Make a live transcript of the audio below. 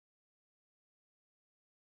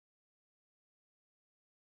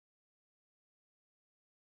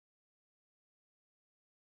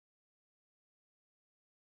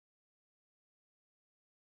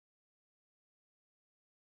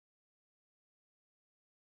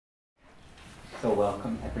So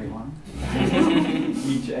welcome everyone,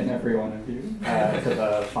 each and every one of you, to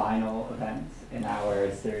the final event in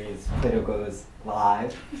our series Plato Goes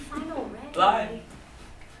live. Final Live?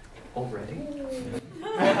 Already?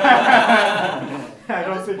 I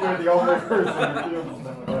don't think you're the only person who feels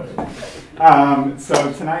that way.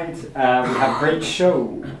 So tonight we have a great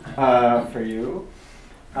show for you.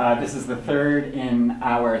 This is the third in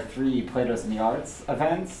our 3 Plato's in the Arts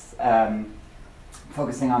events,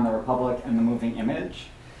 focusing on the Republic and the moving image.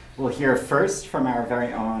 We'll hear first from our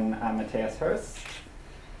very own Matthias Hurst.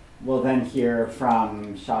 We'll then hear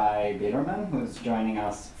from Shai Biderman, who's joining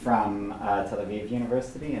us from Tel Aviv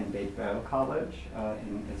University and Beit Berl College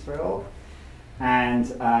in Israel. And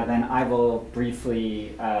then I will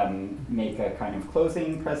briefly make a kind of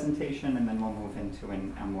closing presentation, and then we'll move into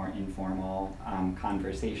a more informal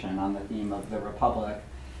conversation on the theme of the Republic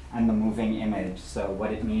and the moving image. So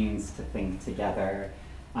what it means to think together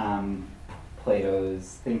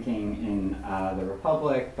Plato's thinking in the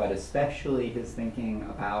Republic, but especially his thinking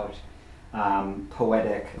about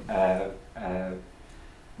poetic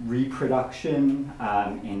reproduction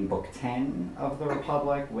in Book 10 of the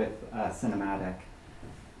Republic with cinematic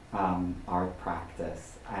art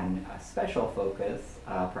practice, and a special focus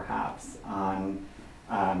perhaps on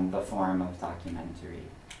the form of documentary.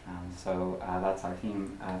 So that's our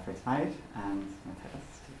theme for tonight, and Matthias.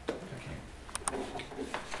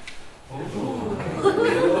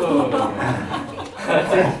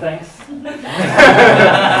 Thanks.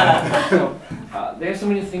 So, there are so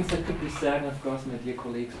many things that could be said, and of course my dear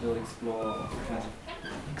colleagues will explore all kinds of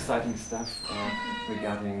exciting stuff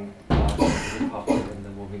regarding the Republic and the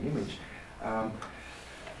moving image.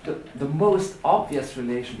 The most obvious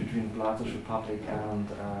relation between Plato's Republic and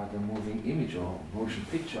the moving image or motion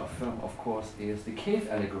picture or film, of course, is the cave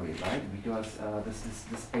allegory, right? Because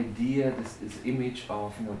this idea, this image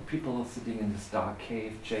of people sitting in this dark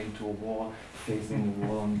cave, chained to a wall, facing the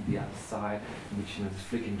wall on the other side, in which the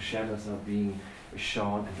flicking shadows are being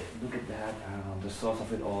shown. And look at that! The source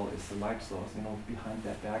of it all is the light source. Behind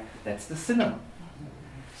that back, that's the cinema.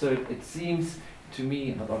 So it seems to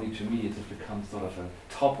me, not only to me, it has become sort of a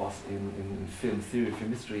topos in film theory,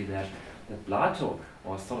 film history, that Plato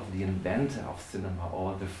was sort of the inventor of cinema,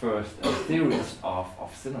 or the first theorist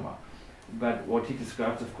of cinema. But what he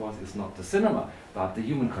describes, of course, is not the cinema, but the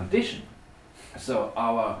human condition. So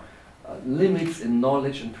our limits in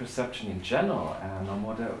knowledge and perception in general, no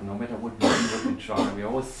matter what we do, what we try, we're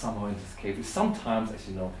always somehow in this cave. Sometimes, as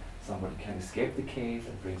you know, somebody can escape the cave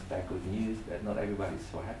and brings back good news, but not everybody's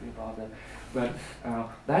so happy about that. But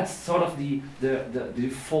that's sort of the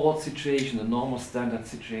default situation, the normal standard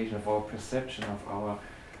situation of our perception, of our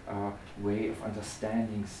way of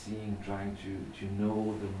understanding, seeing, trying to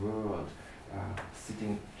know the world,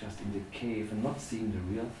 sitting just in the cave and not seeing the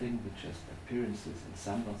real thing, but just appearances and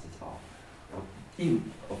semblances or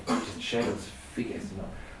even of just shadows, figures,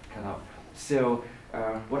 kind of. So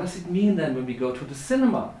what does it mean then when we go to the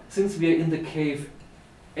cinema? Since we are in the cave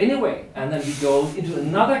anyway, and then we go into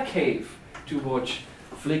another cave to watch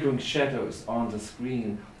flickering shadows on the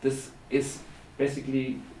screen, this is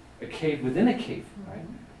basically a cave within a cave, right?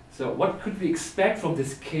 So what could we expect from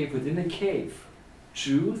this cave within a cave?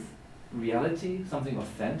 Truth, reality, something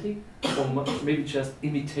authentic, or maybe just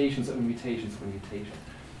imitations of imitations of imitations?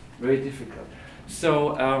 Very difficult.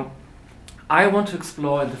 So I want to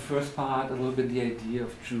explore in the first part a little bit the idea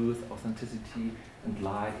of truth, authenticity, and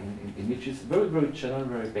light in images. Very, very general,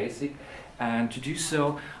 very basic. And to do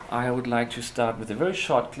so, I would like to start with a very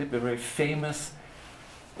short clip, a very famous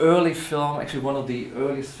early film, actually one of the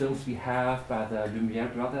earliest films we have by the Lumiere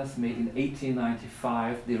brothers, made in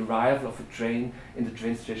 1895, the arrival of a train in the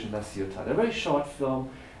train station La Ciotat. A very short film,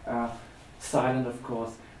 silent of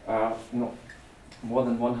course, more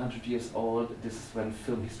than 100 years old. This is when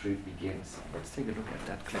film history begins. Let's take a look at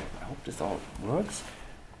that clip. I hope this all works.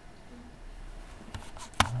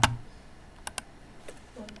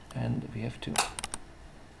 And we have to.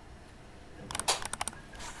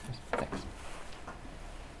 Thanks.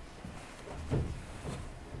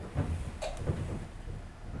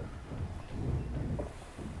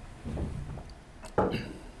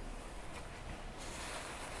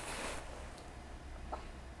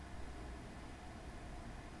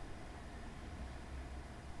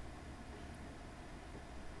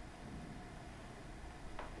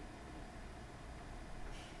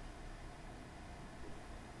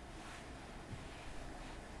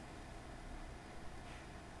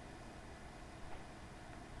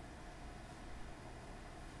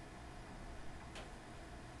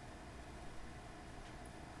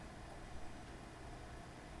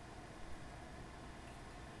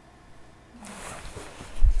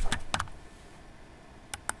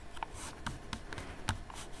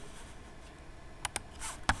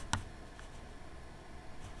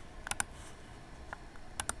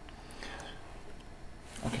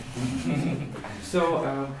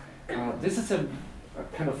 So this is a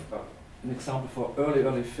kind of an example for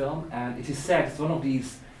early film, and it is said it's one of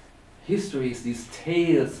these histories, these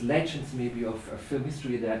tales, legends maybe of film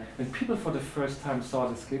history, that when people for the first time saw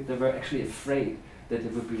the script, they were actually afraid that they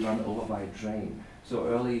would be run over by a train. So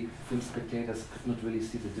early film spectators could not really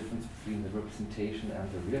see the difference between the representation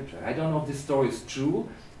and the real train. I don't know if this story is true,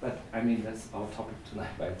 but I mean that's our topic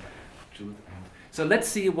tonight, right? Truth. So let's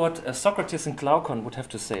see what Socrates and Glaucon would have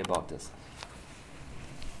to say about this.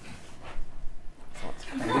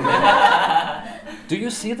 Do you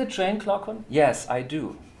see the train, Glaucon? Yes, I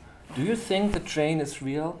do. Do you think the train is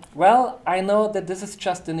real? Well, I know that this is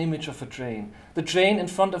just an image of a train. The train in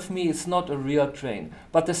front of me is not a real train,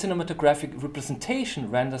 but the cinematographic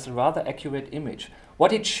representation renders a rather accurate image.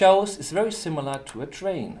 What it shows is very similar to a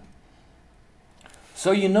train.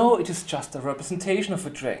 So you know it is just a representation of a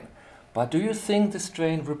train. But do you think this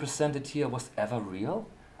train represented here was ever real?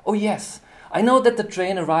 Oh yes. I know that the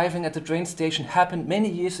train arriving at the train station happened many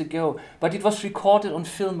years ago, but it was recorded on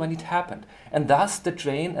film when it happened, and thus the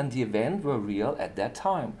train and the event were real at that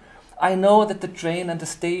time. I know that the train and the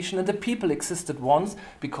station and the people existed once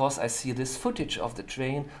because I see this footage of the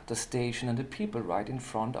train, the station and the people right in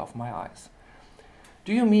front of my eyes.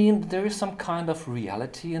 Do you mean there is some kind of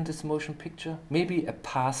reality in this motion picture? Maybe a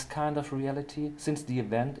past kind of reality, since the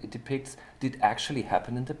event it depicts did actually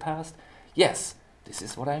happen in the past? Yes, this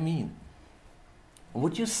is what I mean.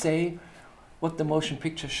 Would you say what the motion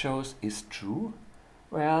picture shows is true?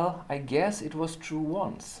 Well, I guess it was true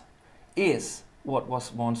once. Is what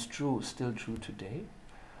was once true still true today?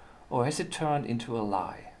 Or has it turned into a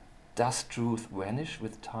lie? Does truth vanish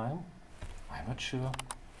with time? I'm not sure.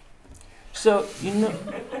 So, you know...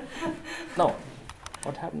 No.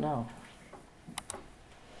 What happened now?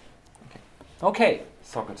 Okay,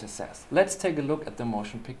 Socrates says. Let's take a look at the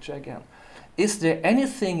motion picture again. Is there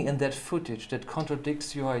anything in that footage that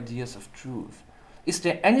contradicts your ideas of truth? Is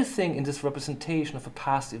there anything in this representation of a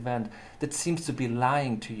past event that seems to be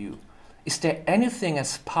lying to you? Is there anything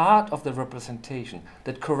as part of the representation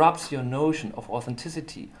that corrupts your notion of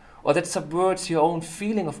authenticity, or that subverts your own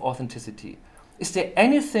feeling of authenticity? Is there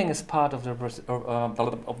anything as part of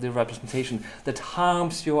the representation that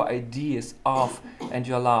harms your ideas of and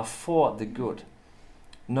your love for the good?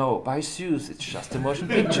 No, by Zeus, it's just a motion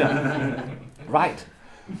picture. Right.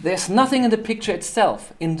 There's nothing in the picture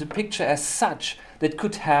itself, in the picture as such, that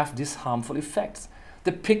could have these harmful effects.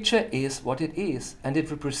 The picture is what it is, and it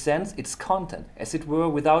represents its content, as it were,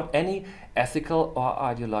 without any ethical or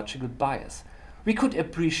ideological bias. We could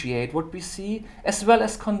appreciate what we see, as well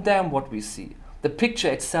as condemn what we see. The picture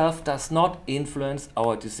itself does not influence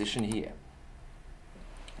our decision here.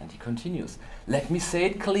 And he continues, let me say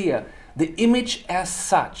it clear. The image as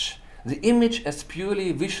such, the image as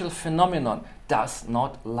purely visual phenomenon, does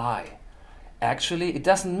not lie. Actually, it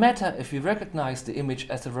doesn't matter if we recognize the image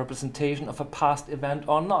as a representation of a past event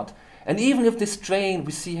or not. And even if this train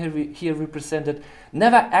we see here represented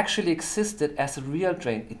never actually existed as a real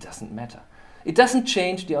train, it doesn't matter. It doesn't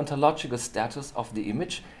change the ontological status of the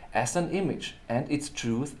image as an image and its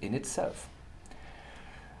truth in itself.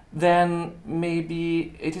 Then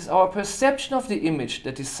maybe it is our perception of the image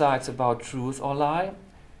that decides about truth or lie.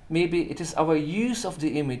 Maybe it is our use of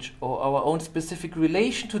the image or our own specific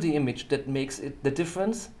relation to the image that makes it the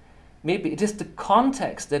difference. Maybe it is the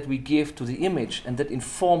context that we give to the image and that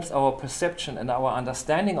informs our perception and our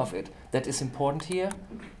understanding of it that is important here.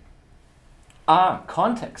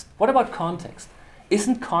 Context. What about context?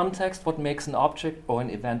 Isn't context what makes an object or an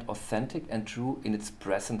event authentic and true in its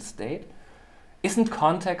present state? Isn't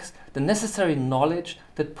context the necessary knowledge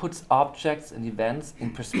that puts objects and events in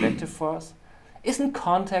perspective for us? Isn't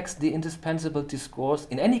context the indispensable discourse,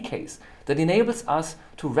 in any case, that enables us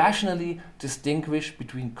to rationally distinguish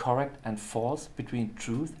between correct and false, between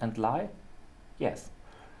truth and lie? Yes.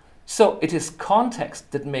 So it is context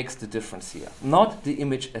that makes the difference here, not the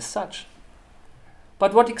image as such.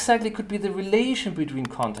 But what exactly could be the relation between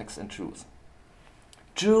context and truth?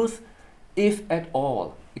 Truth, if at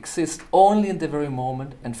all, exists only in the very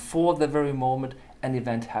moment and for the very moment an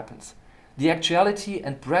event happens. The actuality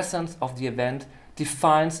and presence of the event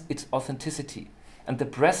defines its authenticity, and the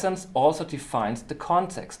presence also defines the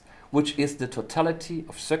context, which is the totality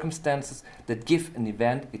of circumstances that give an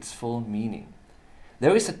event its full meaning.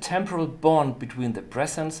 There is a temporal bond between the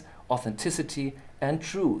presence, authenticity, and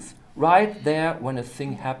truth, right there when a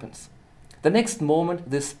thing happens. The next moment,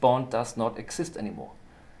 this bond does not exist anymore.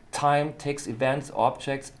 Time takes events,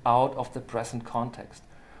 objects out of the present context.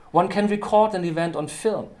 One can record an event on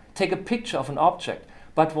film, take a picture of an object,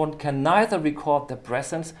 but one can neither record the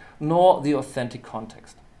presence nor the authentic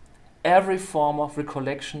context. every form of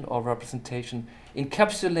recollection or representation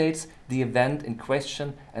encapsulates the event in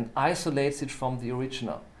question and isolates it from the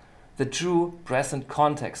original, the true present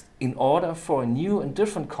context, in order for a new and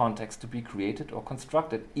different context to be created or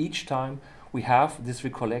constructed each time we have this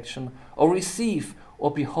recollection or receive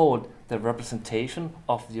or behold the representation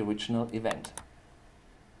of the original event.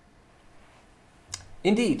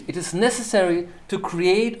 Indeed, it is necessary to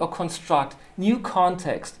create or construct new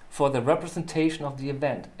context for the representation of the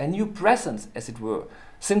event, a new presence, as it were,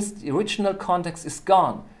 since the original context is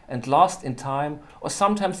gone and lost in time, or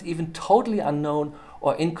sometimes even totally unknown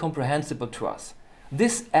or incomprehensible to us.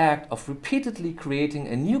 This act of repeatedly creating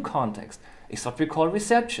a new context is what we call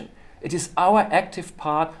reception. It is our active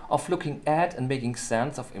part of looking at and making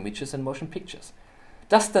sense of images and motion pictures.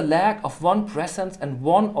 Does the lack of one presence and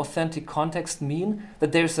one authentic context mean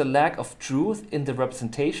that there is a lack of truth in the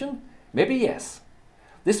representation? Maybe yes.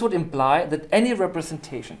 This would imply that any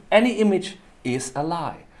representation, any image is a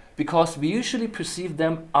lie, because we usually perceive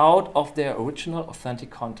them out of their original authentic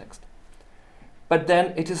context. But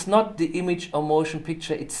then it is not the image or motion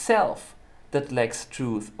picture itself that lacks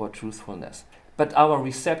truth or truthfulness, but our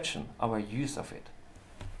reception, our use of it.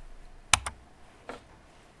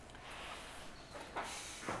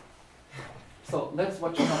 So let's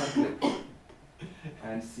watch another clip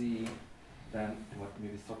and see then what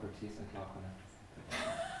maybe Socrates and Glaucon have to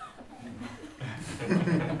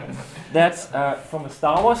say. That's from a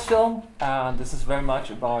Star Wars film. This is very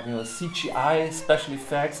much about CGI, special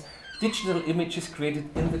effects, digital images created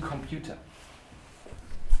in the computer.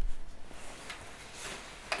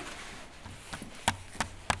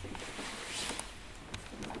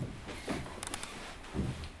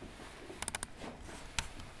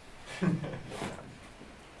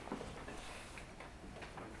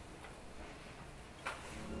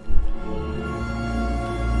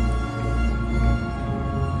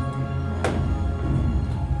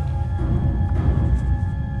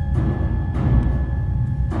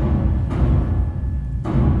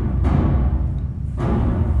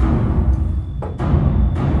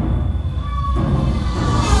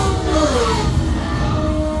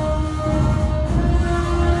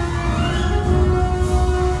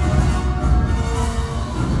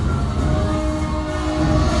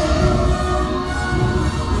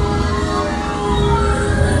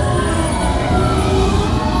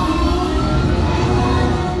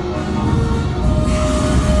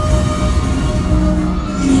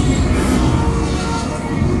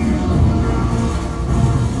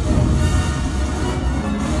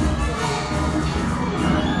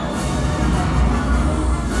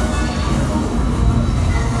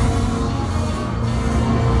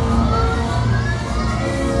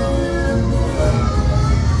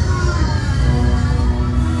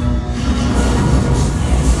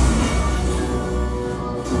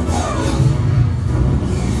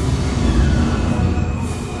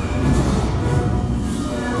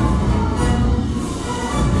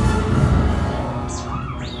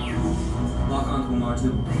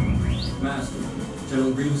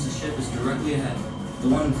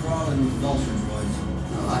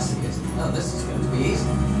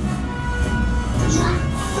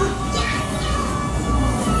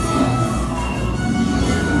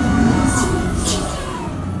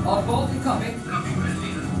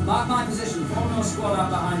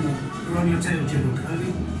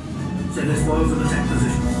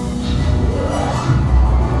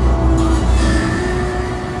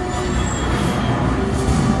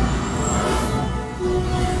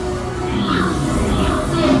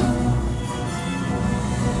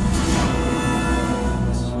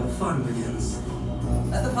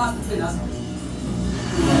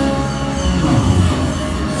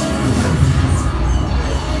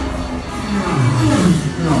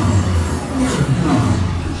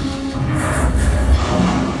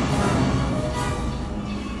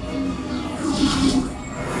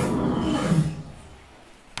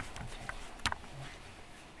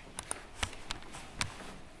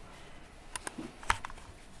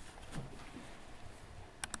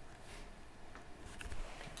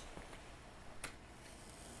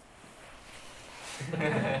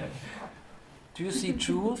 Do you see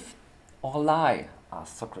truth or lie,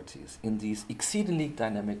 asked Socrates, in these exceedingly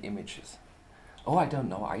dynamic images? Oh, I don't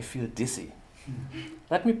know, I feel dizzy.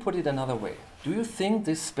 Let me put it another way. Do you think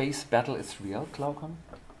this space battle is real, Glaucon?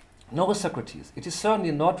 No, Socrates, it is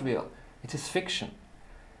certainly not real. It is fiction.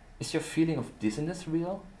 Is your feeling of dizziness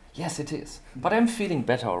real? Yes, it is, but I'm feeling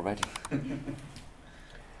better already.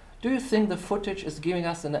 Do you think the footage is giving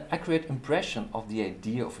us an accurate impression of the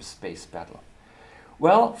idea of a space battle?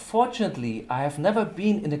 Well, fortunately, I have never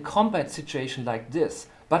been in a combat situation like this,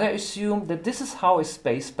 but I assume that this is how a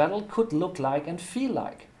space battle could look like and feel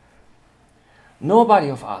like. Nobody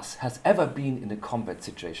of us has ever been in a combat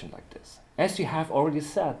situation like this. As you have already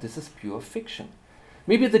said, this is pure fiction.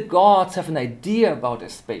 Maybe the gods have an idea about a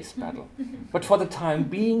space battle, but for the time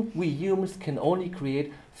being, we humans can only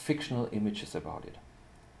create fictional images about it.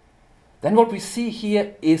 Then what we see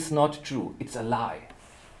here is not true, it's a lie.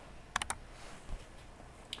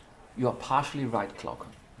 You are partially right, Klaus.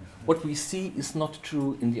 What we see is not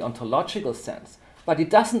true in the ontological sense, but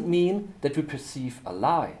it doesn't mean that we perceive a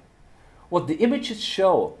lie. What the images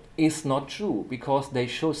show is not true, because they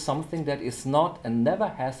show something that is not and never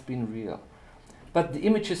has been real. But the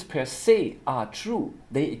images per se are true.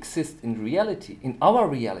 They exist in reality, in our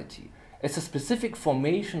reality, as a specific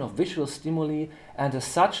formation of visual stimuli, and as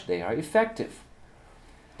such they are effective.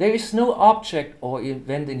 There is no object or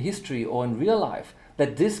event in history or in real life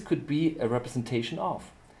that this could be a representation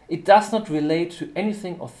of. It does not relate to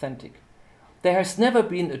anything authentic. There has never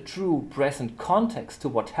been a true present context to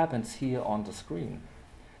what happens here on the screen.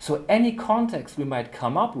 So any context we might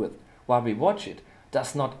come up with while we watch it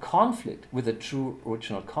does not conflict with the true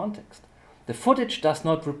original context. The footage does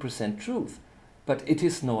not represent truth, but it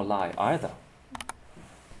is no lie either.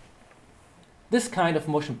 This kind of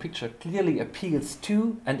motion picture clearly appeals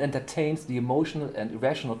to and entertains the emotional and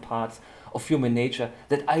irrational parts of human nature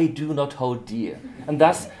that I do not hold dear. And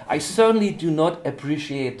thus, I certainly do not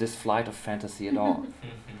appreciate this flight of fantasy at all.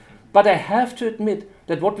 But I have to admit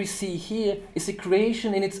that what we see here is a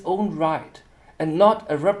creation in its own right, and not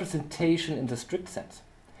a representation in the strict sense.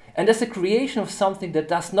 And as a creation of something that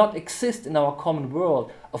does not exist in our common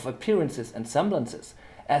world of appearances and semblances,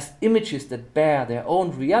 as images that bear their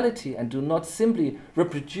own reality and do not simply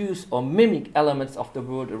reproduce or mimic elements of the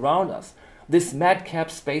world around us, this madcap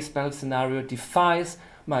space battle scenario defies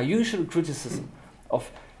my usual criticism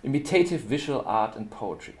of imitative visual art and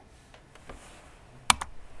poetry.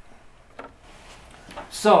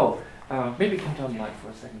 So, maybe you can turn the light for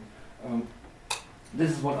a second.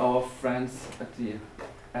 This is what our friends at the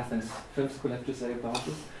Athens Film School have to say about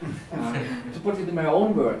this. To put it in my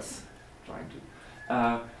own words,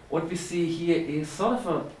 what we see here is sort of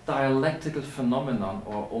a dialectical phenomenon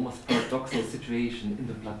or almost paradoxical situation in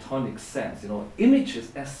the Platonic sense. You know,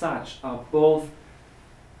 images as such are both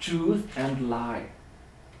truth and lie.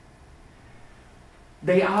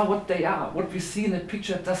 They are what they are. What we see in a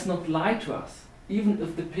picture does not lie to us, even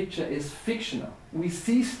if the picture is fictional. We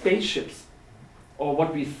see spaceships, or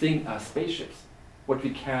what we think are spaceships, what we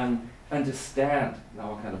can understand in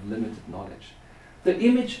our kind of limited knowledge. The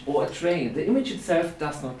image or a train, the image itself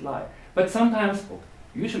does not lie. But sometimes, or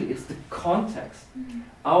usually it's the context,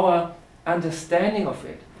 our understanding of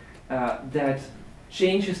it that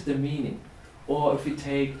changes the meaning. Or if we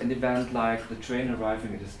take an event like the train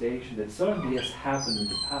arriving at a station that certainly has happened in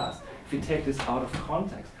the past, if we take this out of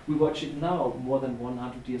context, we watch it now more than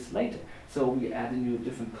 100 years later. So we add a new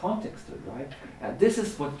different context to it, right? This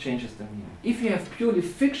is what changes the meaning. If you have purely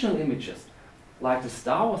fictional images, like the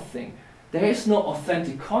Star Wars thing, there is no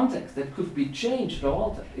authentic context that could be changed or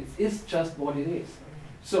altered. It is just what it is.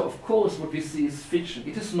 So of course what we see is fiction.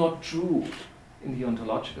 It is not true in the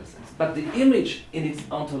ontological sense, but the image in its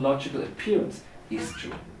ontological appearance is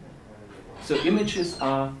true. So images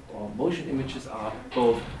are, or motion images are,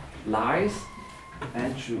 both lies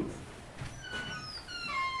and truth.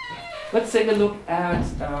 Let's take a look at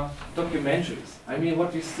documentaries. I mean,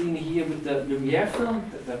 what we've seen here with the Lumiere film,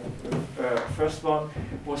 the first one,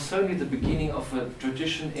 was certainly the beginning of a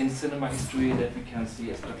tradition in cinema history that we can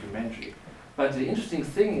see as documentary. But the interesting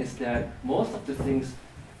thing is that most of the things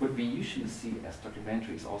what we usually see as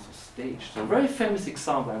documentary is also staged. So a very famous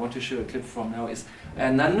example I want to show a clip from now is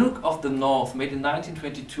Nanook of the North, made in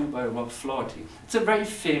 1922 by Rob Flaherty. It's a very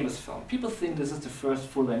famous film. People think this is the first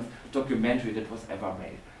full-length documentary that was ever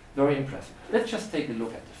made. Very impressive. Let's just take a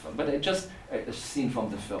look at the film, but just a scene from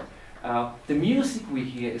the film. The music we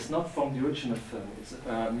hear is not from the original film. It's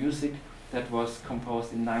music that was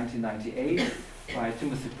composed in 1998 by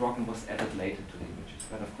Timothy Brock and was added later to the images.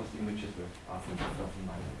 But of course the images were from the film from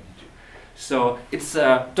 1982. So it's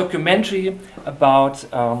a documentary about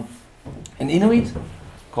an Inuit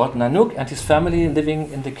called Nanook and his family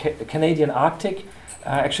living in the Canadian Arctic,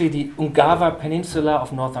 actually the Ungava Peninsula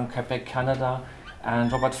of northern Quebec, Canada.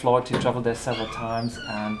 And Robert Flaherty traveled there several times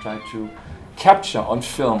and tried to capture on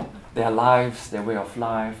film their lives, their way of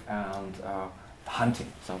life, and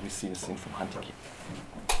hunting. So we see a scene from hunting here.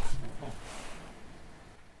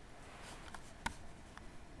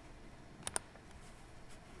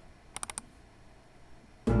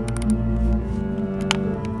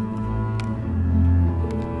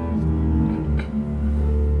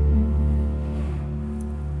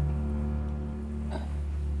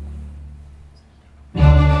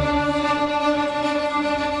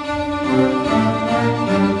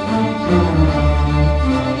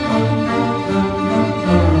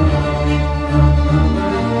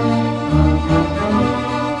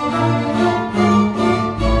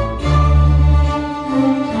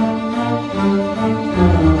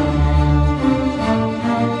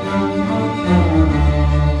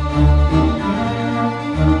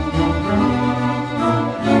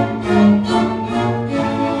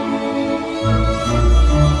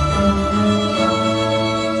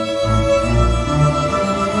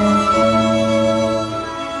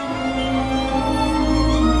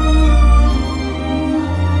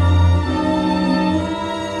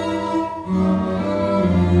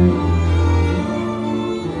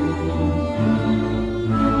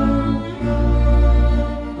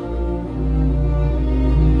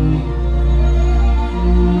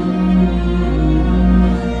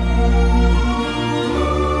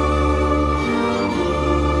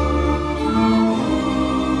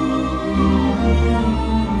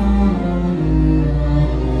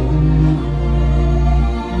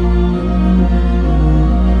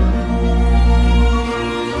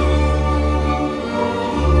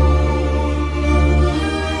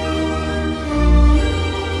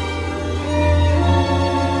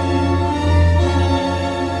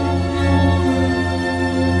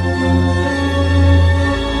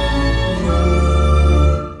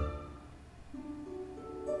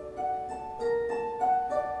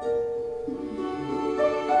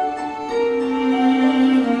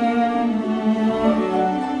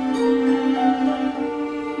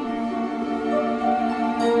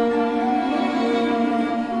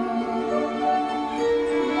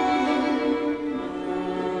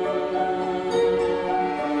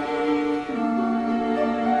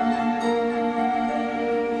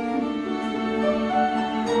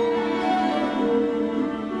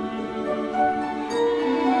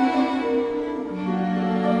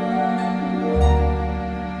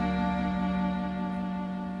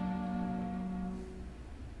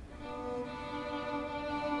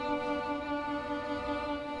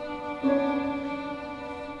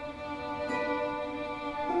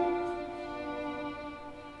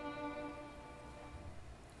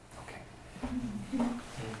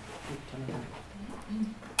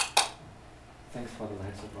 thanks for the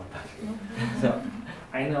light support. So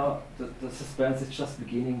I know the suspense is just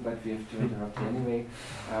beginning, but we have to interrupt anyway.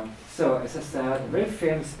 So as I said, a very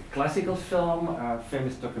famous classical film,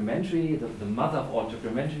 famous documentary, the mother of all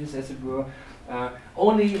documentaries, as it were.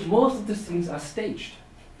 Only most of the scenes are staged.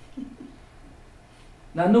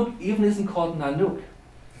 Nanook even isn't called Nanook.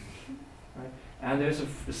 Right? And there's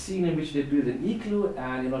a scene in which they build an igloo,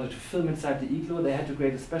 and in order to film inside the igloo, they had to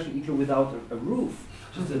create a special igloo without a roof.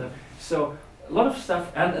 So a lot of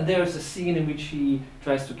stuff, and there's a scene in which he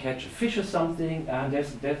tries to catch a fish or something, and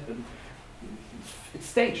it's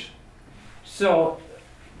staged. So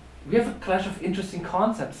we have a clash of interesting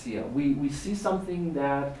concepts here. We see something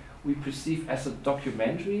that we perceive as a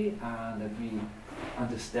documentary, and that we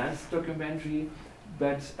understand it's a documentary,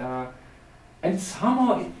 but and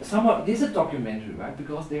somehow it is a documentary, right?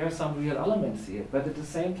 Because there are some real elements here, but at the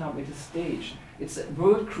same time it is staged. It's a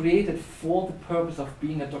world created for the purpose of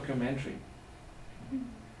being a documentary.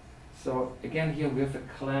 So again, here we have a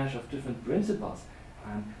clash of different principles,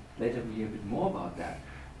 and later we hear a bit more about that.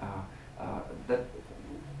 That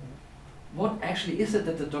what actually is it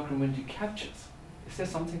that the documentary captures? Is there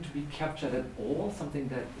something to be captured at all? Something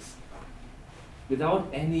that is without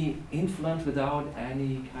any influence, without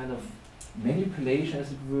any kind of manipulation,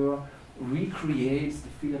 as it were, recreates the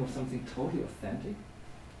feeling of something totally authentic?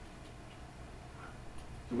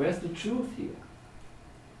 So where's the truth here?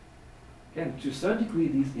 Again, to a certain degree,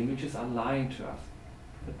 these images are lying to us,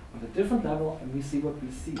 but on a different level, and we see what we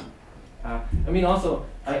see. I mean, also,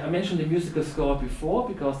 I mentioned the musical score before,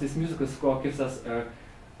 because this musical score gives us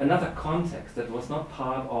another context that was not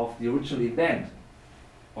part of the original event.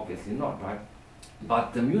 Obviously not, right?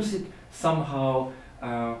 But the music somehow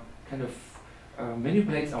kind of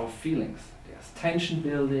manipulates our feelings. There's tension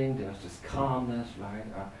building, there's this calmness, right?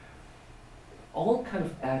 All kind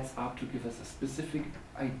of adds up to give us a specific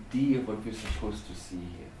idea of what we're supposed to see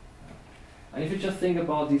here. And if you just think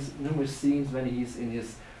about these numerous scenes when he's in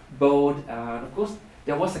his boat, of course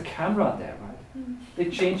there was a camera there, right? They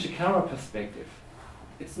changed the camera perspective.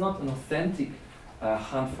 It's not an authentic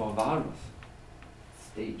hunt for walrus. It's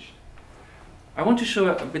staged. I want to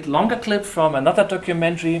show a bit longer clip from another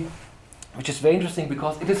documentary, which is very interesting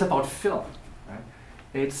because it is about film. Right?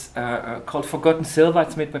 It's called Forgotten Silver.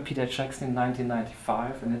 It's made by Peter Jackson in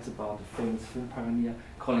 1995, and it's about the famous film pioneer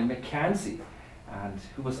Colin McKenzie, and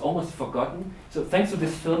who was almost forgotten. So thanks to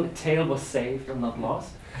this film, a tale was saved and not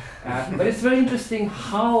lost. But it's very interesting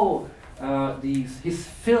how his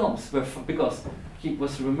films were, because he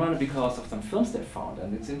was remembered because of some films they found,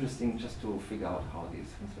 and it's interesting just to figure out how these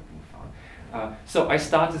films were being found. So I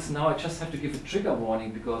start this now. I just have to give a trigger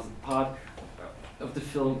warning because part of the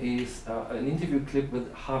film is an interview clip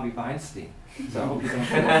with Harvey Weinstein. So I hope you don't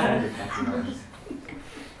understand it.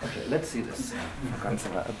 Okay, let's see this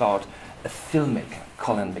about a filmmaker,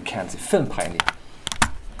 Colin McKenzie, film pioneer.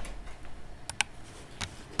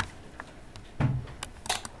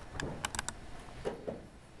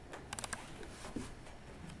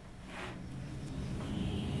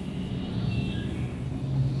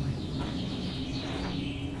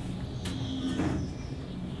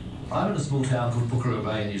 I'm in a small town called Buckaroo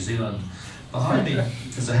Bay in New Zealand. Behind me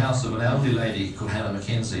is the house of an elderly lady called Hannah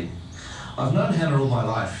McKenzie. I've known Hannah all my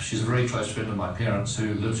life. She's a very close friend of my parents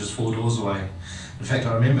who live just 4 doors away. In fact,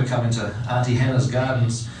 I remember coming to Auntie Hannah's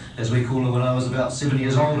gardens, as we call her, when I was about 7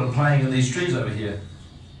 years old and playing in these trees over here.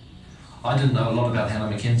 I didn't know a lot about Hannah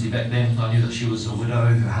McKenzie back then. I knew that she was a widow.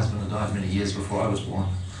 Her husband had died many years before I was born.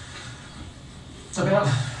 About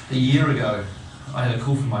a year ago, I had a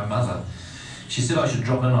call from my mother. She said I should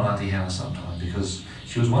drop in on Auntie Hannah sometime because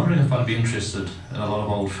she was wondering if I'd be interested in a lot of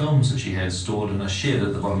old films that she had stored in a shed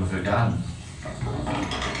at the bottom of her garden.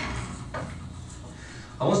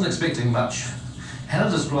 I wasn't expecting much. Hannah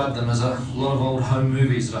described them as a lot of old home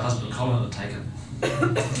movies that her husband Colin had taken.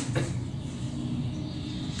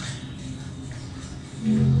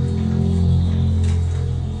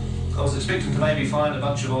 I was expecting to maybe find a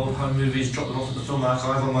bunch of old home movies, drop them off at the film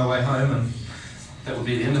archive on my way home, and that would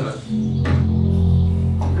be the end of it.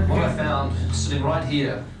 What I found, sitting right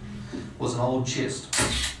here, was an old chest.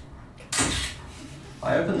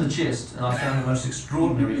 I opened the chest and I found the most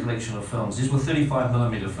extraordinary collection of films. These were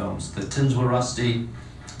 35mm films. The tins were rusty,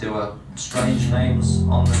 there were strange names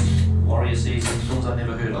on them, warrior season, films I'd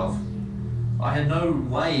never heard of. I had no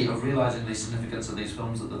way of realising the significance of these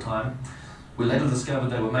films at the time. We later discovered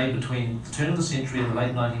they were made between the turn of the century and the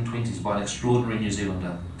late 1920s by an extraordinary New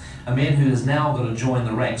Zealander, a man who has now got to join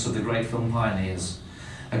the ranks of the great film pioneers,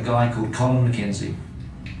 a guy called Colin McKenzie.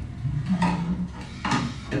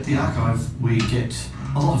 At the archive we get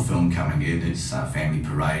a lot of film coming in. It's family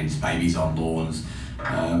parades, babies on lawns,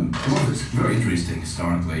 It's very interesting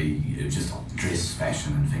historically, just on dress,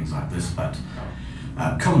 fashion and things like this, but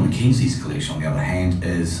Colin Mackenzie's collection, on the other hand,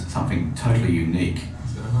 is something totally unique.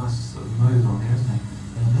 He's got a nice sort of move on there, hasn't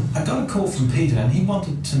he? I got a call from Peter and he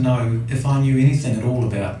wanted to know if I knew anything at all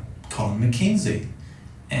about Colin Mackenzie.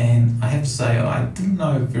 And I have to say I didn't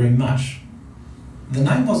know very much. The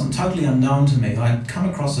name wasn't totally unknown to me. I'd come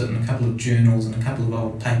across it in a couple of journals and a couple of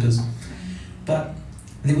old papers, but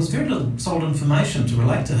there was very little solid information to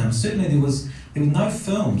relate to him. Certainly there were no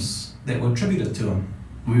films that were attributed to him.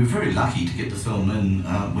 We were very lucky to get the film in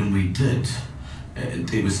when we did.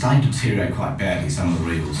 It was starting to deteriorate quite badly, some of the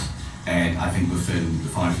reels, and I think within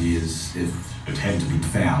 5 years, if it hadn't been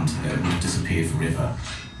found, it would have disappeared forever.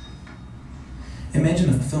 Imagine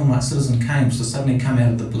if a film like Citizen Kane was to suddenly come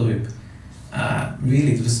out of the blue.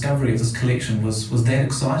 Really, the discovery of this collection was that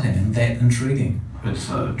exciting and that intriguing. It's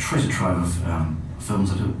a treasure trove of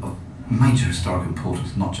films that are of major historic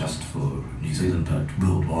importance, not just for New Zealand, but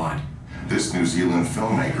worldwide. This New Zealand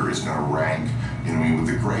filmmaker is going to rank, with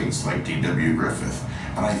the greats like D.W. Griffith,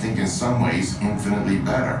 and I think in some ways infinitely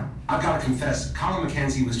better. I've got to confess, Colin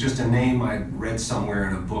Mackenzie was just a name I read somewhere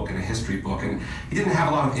in a book, in a history book, and he didn't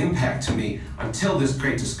have a lot of impact to me until this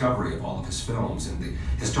great discovery of all of his films and the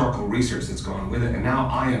historical research that's gone with it, and now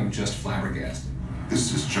I am just flabbergasted.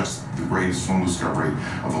 This is just the greatest film discovery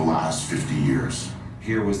of the last 50 years.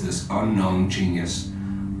 Here was this unknown genius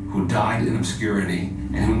who died in obscurity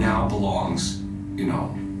and who now belongs,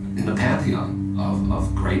 in the pantheon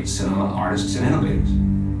of great cinema artists and innovators.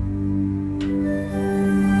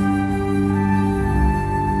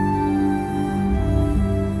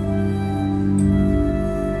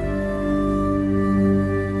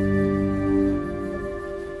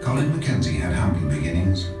 Colin Mackenzie had humble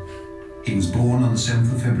beginnings. He was born on the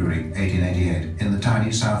 7th of February 1888 in the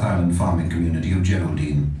tiny South Island farming community of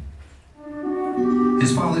Geraldine.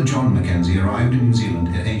 His father, John Mackenzie, arrived in New Zealand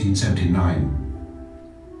in 1879.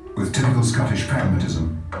 With typical Scottish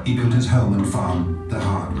pragmatism, he built his home and farm the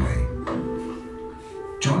hard way.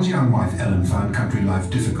 John's young wife, Ellen, found country life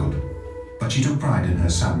difficult, but she took pride in her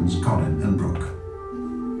sons, Colin and Brooke.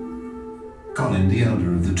 Colin, the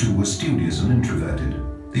elder of the two, was studious and introverted,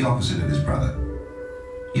 the opposite of his brother.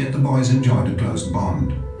 Yet the boys enjoyed a close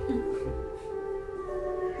bond.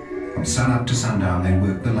 From sun-up to sundown, they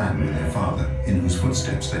worked the land with their father, in whose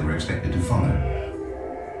footsteps they were expected to follow.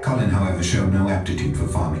 Colin, however, showed no aptitude for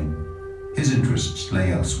farming. His interests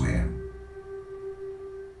lay elsewhere.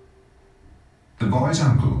 The boy's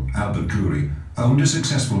uncle, Albert Drury, owned a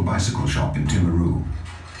successful bicycle shop in Timaru.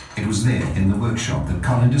 It was there, in the workshop, that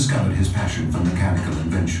Colin discovered his passion for mechanical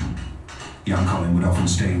invention. Young Colin would often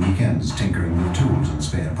stay weekends tinkering with tools and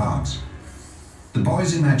spare parts. The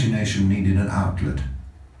boy's imagination needed an outlet.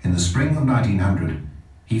 In the spring of 1900,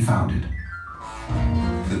 he found it.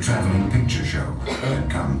 The travelling picture show had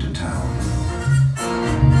come to town.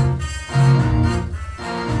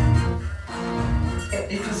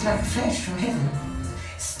 It was like a flash from heaven,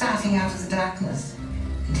 starting out of the darkness,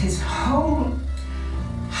 and his whole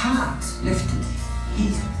heart lifted. He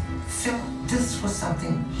felt this was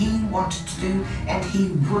something he wanted to do and he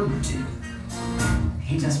would do.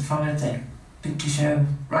 He just followed that picture show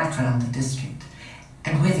right around the district.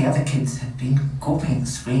 And where the other kids had been gawping at the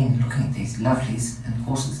screen, looking at these lovelies and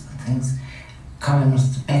horses and things, Colin was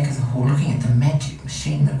at the back of the hall looking at the magic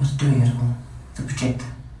machine that was doing it all, the projector.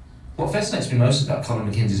 What fascinates me most about Colin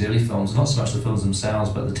Mackenzie's early films, not so much the films themselves,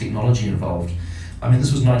 but the technology involved. I mean,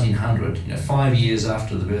 this was 1900, 5 years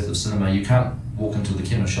after the birth of cinema. You can't walk into the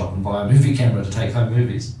camera shop and buy a movie camera to take home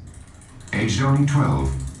movies. Aged only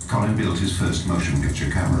 12, Colin built his first motion picture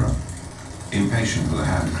camera. Impatient for the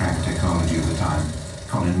hand-crank technology of the time,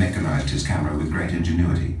 Colin mechanized his camera with great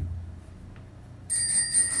ingenuity.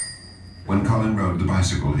 When Colin rode the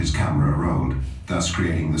bicycle, his camera rolled, thus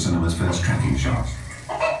creating the cinema's first tracking shot.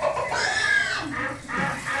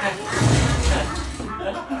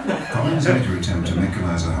 Colin's later attempt to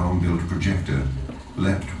mechanize a home-built projector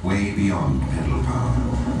leapt way beyond pedal power.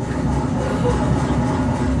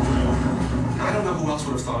 I don't know who else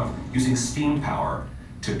would have thought of using steam power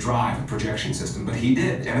to drive a projection system, but he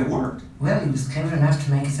did, and it worked. Well, he was clever enough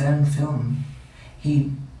to make his own film.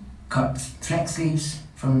 He got flax leaves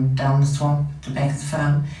from down the swamp at the back of the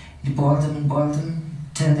farm. He boiled them,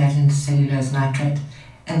 turned that into cellulose nitrate,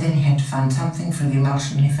 and then he had to find something for the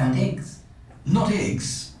emulsion. He found eggs. Not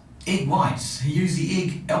eggs, egg whites. He used the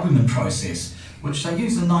egg albumin process, which they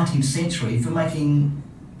used in the 19th century for making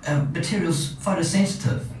materials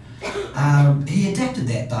photosensitive. He adapted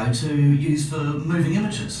that, though, to use for moving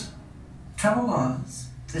images. Trouble was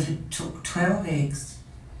that it took 12 eggs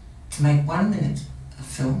to make 1 minute a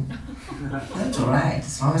film. That's all right,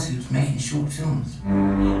 as long as he was making short films.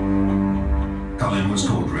 Colin was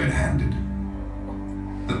caught red-handed.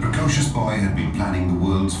 The precocious boy had been planning the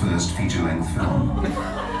world's first feature-length film.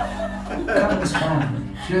 Colin was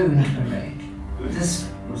found, flew into a rage. This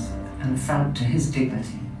was an affront to his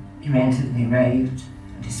dignity. He ranted and he raved,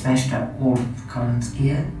 and he smashed up all of Colin's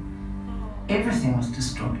gear. Everything was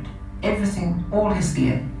destroyed. Everything, all his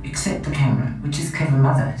gear, except the camera, which his clever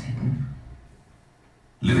mother had hidden.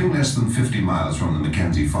 Living less than 50 miles from the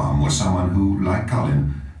Mackenzie farm was someone who, like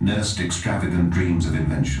Colin, nursed extravagant dreams of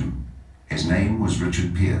invention. His name was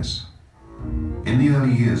Richard Pierce. In the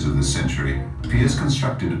early years of this century, Pierce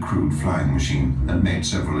constructed a crude flying machine and made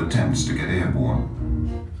several attempts to get airborne.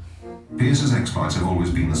 Pierce's exploits have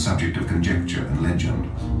always been the subject of conjecture and legend.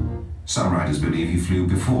 Some writers believe he flew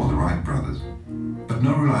before the Wright brothers, but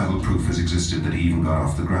no reliable proof has existed that he even got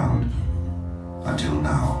off the ground. Until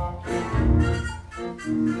now.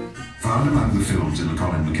 Found among the films in the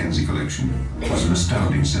Colin Mackenzie collection was an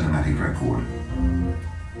astounding cinematic record.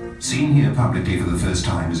 Seen here publicly for the first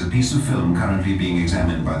time is a piece of film currently being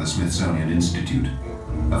examined by the Smithsonian Institute,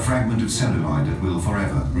 a fragment of celluloid that will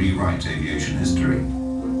forever rewrite aviation history.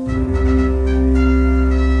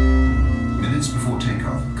 Minutes before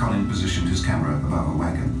takeoff, Colin positioned his camera above a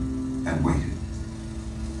wagon and waited.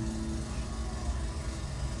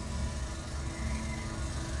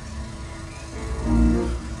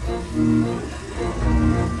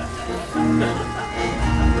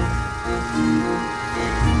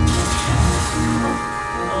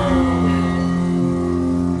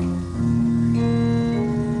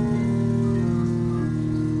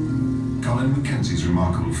 Colin Mackenzie's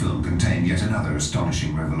remarkable film contained yet another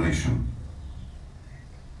astonishing revelation.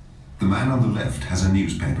 The man on the left has a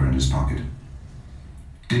newspaper in his pocket.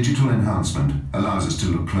 Digital enhancement allows us to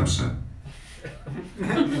look closer.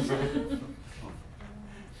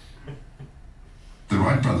 The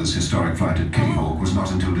Wright brothers' historic flight at Kitty Hawk was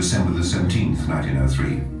not until December the 17th,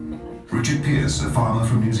 1903. Richard Pierce, a farmer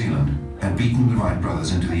from New Zealand, had beaten the Wright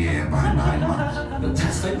brothers into the air by 9 months. But the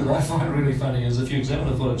thing that I find really funny is if you examine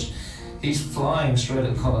the footage, he's flying straight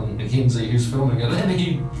at Colin Mackenzie, who's filming it, and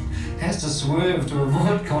he has to swerve to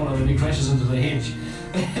avoid Colin, and he crashes into the hedge.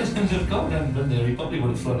 And if Colin hadn't been there, he probably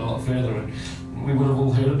would have flown a lot further, and we would have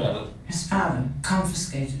all heard about it. His father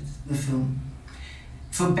confiscated the film,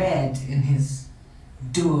 forbade in his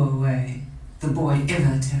dour way the boy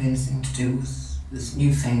ever to have anything to do with this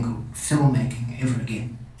newfangled filmmaking ever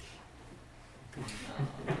again.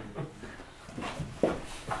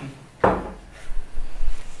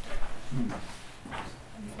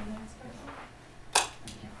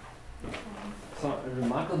 So, a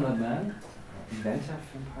remarkable man, inventor,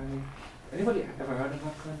 film pioneer. Anybody ever heard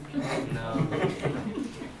about Colin Mackenzie? No.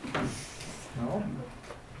 No?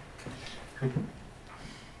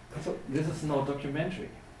 So, this is no documentary.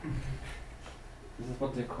 This is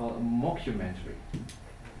what they call a mockumentary.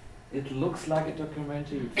 It looks like a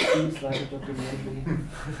documentary, it feels like a documentary,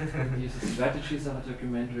 it uses strategies of a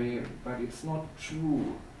documentary, but it's not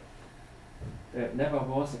true. There never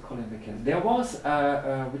was a Colin Mackenzie. There was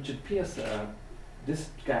Richard Pierce. This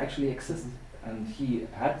guy actually existed, and he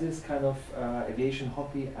had this kind of aviation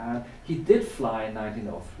hobby, and he did fly in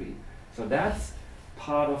 1903. So that's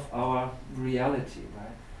part of our reality,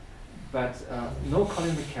 right? But no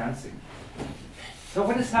Colin Mackenzie. So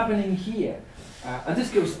what is happening here? And this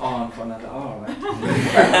goes on for another hour, right?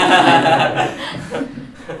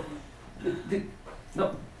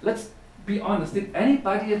 No, let's be honest. Did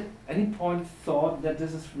anybody at any point thought that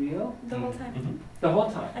this is real? The whole time. Mm-hmm. The whole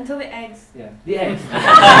time. Until the eggs. Yeah, the eggs.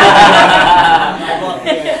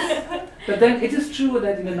 But then it is true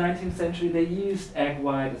that in the 19th century they used egg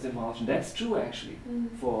white as emulsion. That's true actually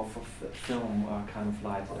for film kind of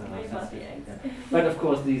light. But of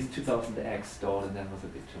course these 2000 eggs stalled, and that was a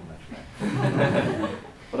bit too much. Right?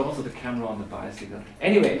 But also the camera on the bicycle.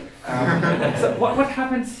 Anyway, so what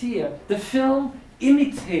happens here? The film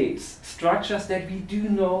imitates structures that we do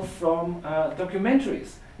know from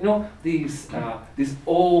documentaries. You know, these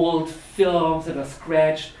old films that are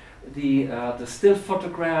scratched, the still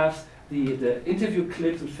photographs, the interview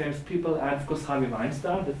clips with famous people, and of course Harvey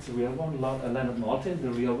Weinstein, that's the real one, Leonard Maltin,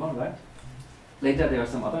 the real one, right? Later there are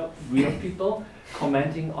some other real people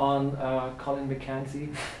commenting on Colin Mackenzie.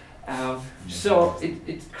 So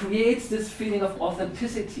it creates this feeling of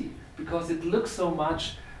authenticity because it looks so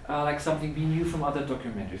much like something we knew from other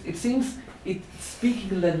documentaries. It seems it's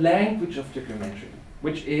speaking the language of documentary,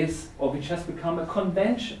 which is, or which has become a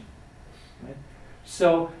convention. Right?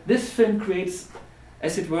 So this film creates,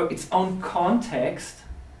 as it were, its own context,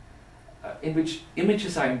 in which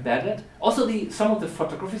images are embedded. Also, some of the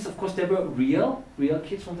photographies, of course, they were real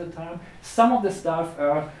kids from the time. Some of the stuff,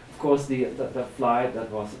 of course, the flight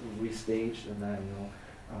that was restaged and then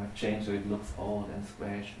changed so it looks old and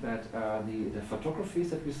scratched. But the photographies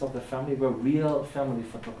that we saw of the family were real family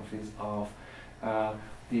photographies of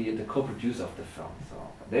the co-producer of the film. So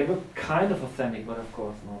they were kind of authentic, but of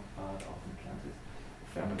course not part of Mackenzie's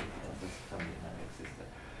family, because this family never existed.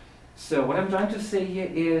 So what I'm trying to say here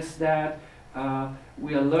is that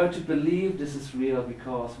we are learned to believe this is real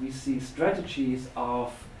because we see strategies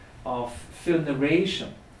of film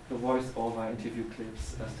narration, the voice-over, interview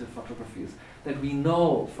clips, still photographies, that we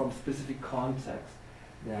know from specific contexts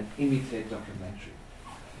that imitate documentary.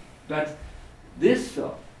 But this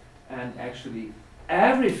film, and actually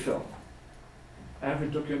every film, every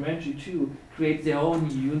documentary too, create their own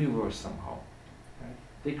universe somehow. Right?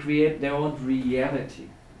 They create their own reality.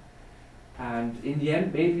 And in the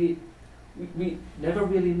end, maybe we never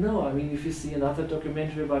really know. I mean, if you see another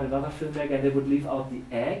documentary about another filmmaker and they would leave out the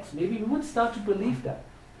eggs, maybe we would start to believe that.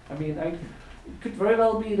 I mean, it could very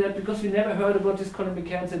well be that because we never heard about this Colin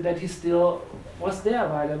McKenzie that he still was there,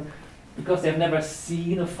 right? And because they've never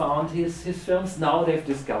seen or found his films, now they've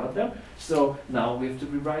discovered them. So now we have to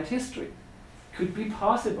rewrite history. Could be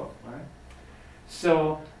possible, right?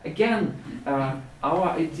 So again, our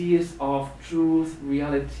ideas of truth,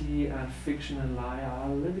 reality, and fiction and lie are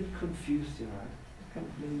a little bit confused here, right?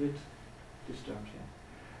 A little bit disturbed here.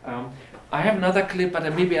 I have another clip, but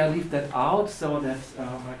maybe I'll leave that out so that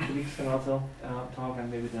my colleagues can also talk,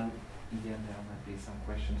 and maybe then in the end there might be some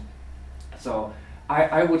questions. So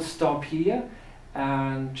I would stop here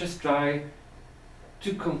and just try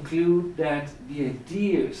to conclude that the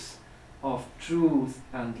ideas of truth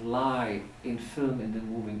and lie in film and the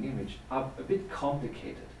moving image are a bit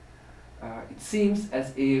complicated. It seems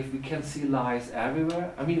as if we can see lies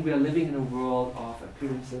everywhere. I mean, we are living in a world of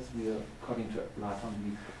appearances. We are, according to Plato,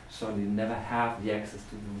 we certainly never have the access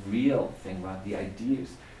to the real thing, right? The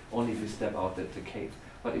ideas, only if we step out the cave.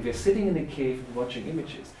 But if you're sitting in a cave and watching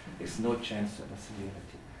images, there's no chance to understand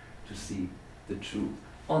reality, to see the truth.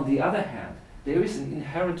 On the other hand, there is an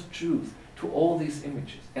inherent truth to all these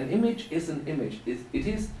images. An image is an image. It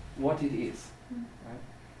is what it is. Right?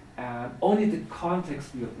 And only the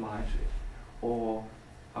context we apply to it, or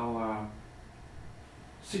our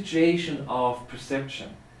situation of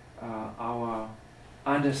perception, our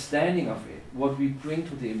understanding of it, what we bring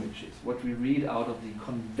to the images, what we read out of the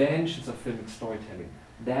conventions of filmic storytelling,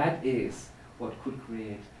 that is what could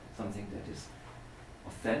create something that is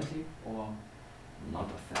authentic or not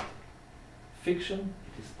authentic. Fiction,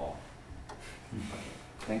 it is all.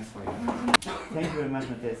 Thanks for your time. Thank you very much,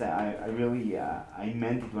 Matthias. I really, I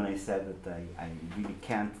meant it when I said that I really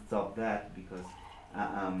can't stop that, because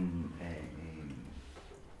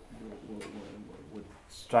what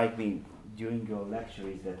strike me during your lecture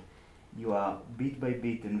is that you are bit by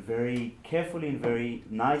bit and very carefully and very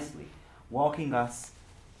nicely walking us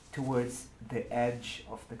towards the edge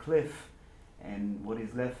of the cliff, and what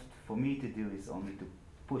is left for me to do is only to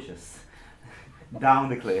push us down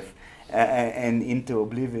the cliff and into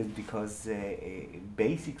oblivion, because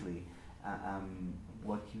basically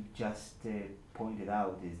what you just pointed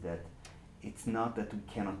out is that it's not that we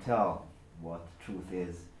cannot tell what truth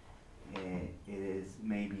is, it is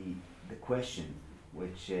maybe the question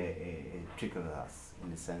which triggers us,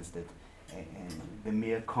 in the sense that the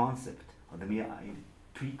mere concept or the mere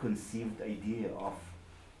preconceived idea of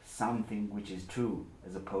something which is true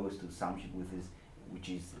as opposed to something which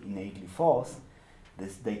is innately false,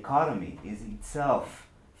 this dichotomy is itself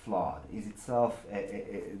flawed, is itself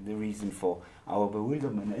the reason for our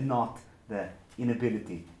bewilderment, and not the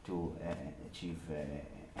inability to achieve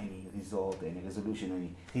any result, any resolution,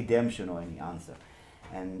 any redemption, or any answer.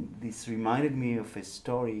 And this reminded me of a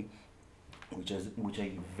story which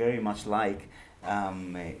I very much like,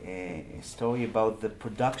 a story about the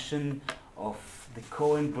production of the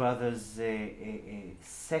Coen brothers'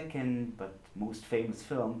 second but most famous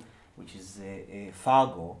film, which is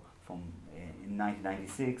Fargo, from in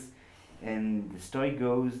 1996. And the story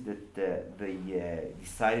goes that they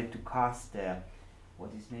decided to cast what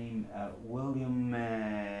is his name, William,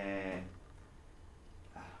 I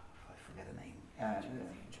forget the name.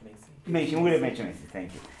 William H. Macy,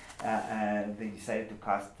 thank you. They decided to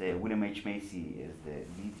cast William H. Macy as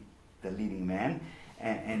the leading man,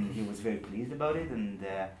 and he was very pleased about it, and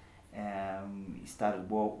he started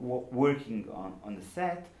working on the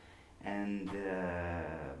set, and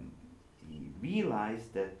he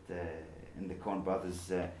realized that, and the Coen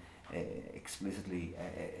brothers explicitly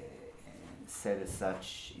said as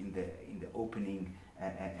such in the opening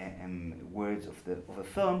words of the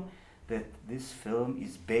film, that this film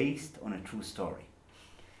is based on a true story.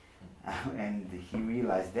 And he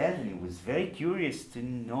realized that, and he was very curious to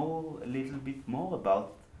know a little bit more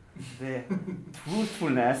about the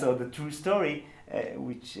truthfulness or the true story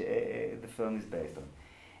which the film is based on.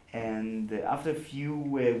 And after a few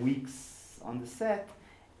weeks on the set,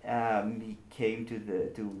 he came to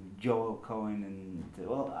Joel Cohen and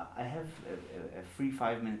well, I have a free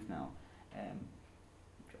 5 minutes now.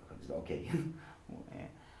 Joel Cohen said, okay.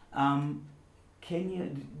 Can you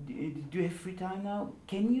do you have free time now?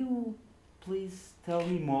 Can you please tell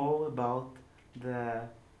me more about the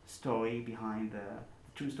story behind the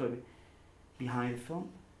true story behind the film?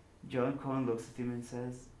 Joel Cohen looks at him and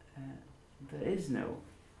says, there is no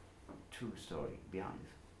true story behind it.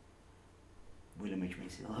 William H.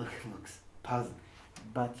 Macy looks puzzled.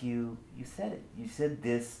 But you said it. You said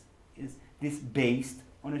this based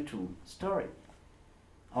on a true story.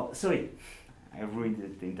 Oh, sorry, I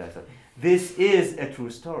ruined the entire story. This is a true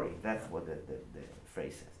story. That's what the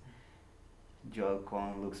phrase says. Joel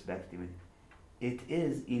Cohen looks back at him. It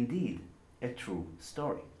is indeed a true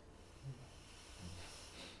story.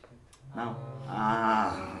 Now,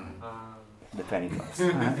 the penny drops.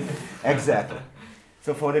 Exactly.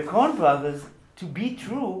 So for the Coen brothers, to be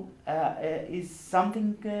true is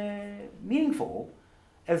something meaningful,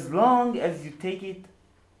 as long as you take it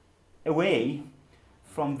away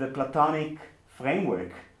from the Platonic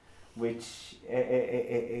framework, which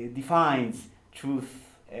defines truth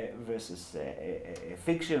versus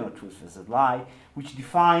fiction, or truth versus lie, which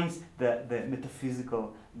defines the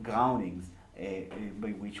metaphysical groundings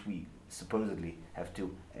by which we supposedly have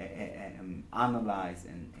to analyze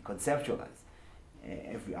and conceptualize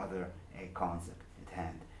every other concept at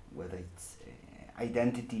hand, whether it's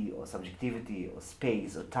identity or subjectivity or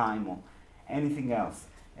space or time or anything else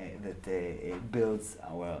that builds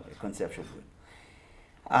our conceptual world.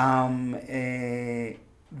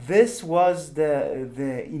 This was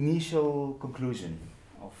the initial conclusion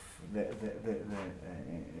of the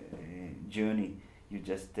journey you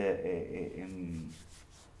just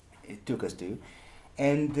took us to.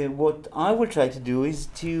 And what I will try to do is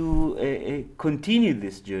to continue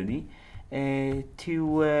this journey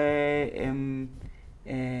to an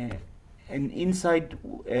inside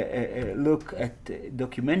look at the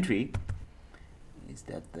documentary. Is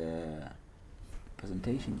that the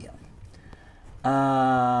presentation? Yeah.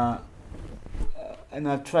 And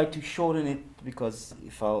I'll try to shorten it, because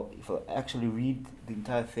if I'll actually read the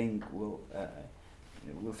entire thing, we'll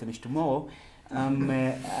finish tomorrow.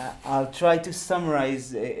 I'll try to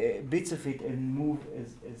summarize bits of it and move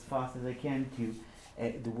as fast as I can to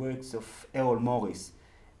the works of Errol Morris,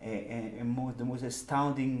 the most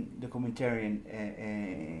astounding documentarian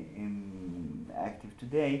active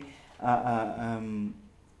today,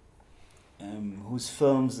 whose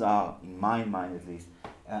films are, in my mind at least,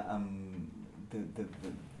 the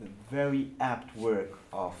very apt work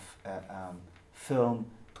of film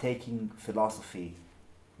taking philosophy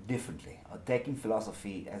differently, or taking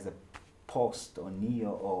philosophy as a post or neo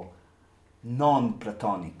or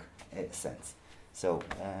non-Platonic sense. So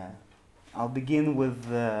I'll begin with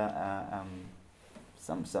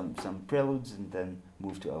some preludes and then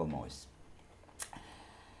move to Errol Morris.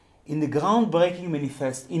 In a groundbreaking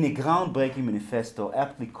manifesto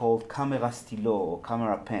aptly called Camera Stylo or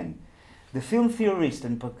Camera Pen, the film theorist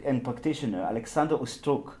and practitioner Alexander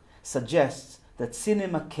Ostruk suggests that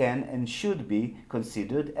cinema can and should be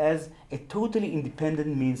considered as a totally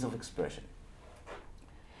independent means of expression.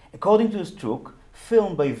 According to Ostruk,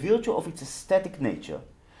 film, by virtue of its aesthetic nature,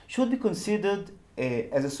 should be considered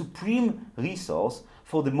as a supreme resource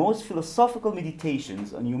for the most philosophical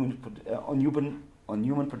meditations on human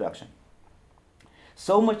production.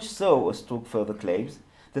 So much so, Ostruk further claims,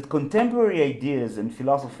 that contemporary ideas and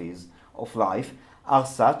philosophies of life are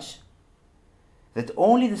such that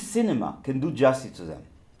only the cinema can do justice to them.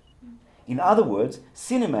 In other words,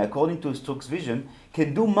 cinema, according to Ostruk's vision,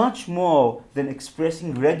 can do much more than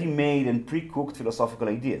expressing ready-made and pre-cooked philosophical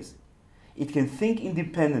ideas. It can think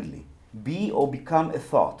independently, be or become a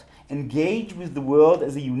thought, engage with the world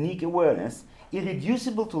as a unique awareness,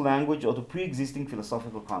 irreducible to language or to pre-existing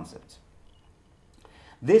philosophical concepts.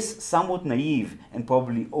 This somewhat naive and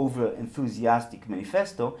probably over-enthusiastic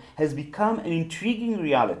manifesto has become an intriguing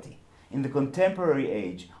reality in the contemporary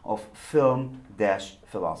age of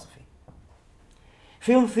film-philosophy.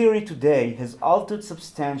 Film theory today has altered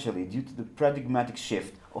substantially due to the paradigmatic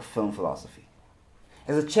shift of film philosophy.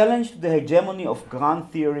 As a challenge to the hegemony of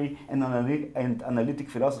grand theory and analytic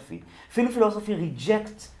philosophy, film philosophy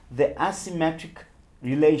rejects the asymmetric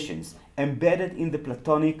relations embedded in the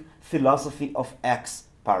Platonic philosophy of X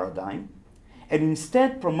paradigm and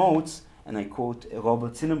instead promotes, and I quote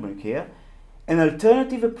Robert Sinenbrink here, an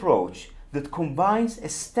alternative approach that combines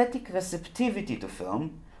aesthetic receptivity to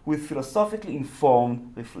film with philosophically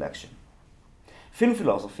informed reflection. Film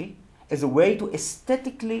philosophy as a way to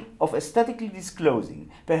aesthetically disclosing,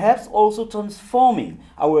 perhaps also transforming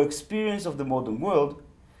our experience of the modern world,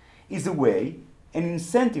 is a way, an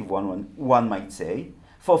incentive one might say,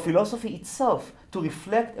 for philosophy itself to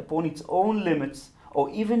reflect upon its own limits or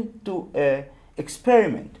even to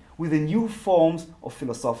experiment with the new forms of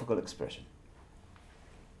philosophical expression.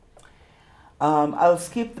 I'll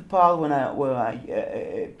skip the part where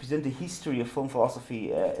I present the history of film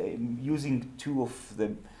philosophy using two of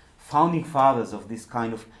the founding fathers of this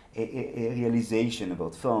kind of realization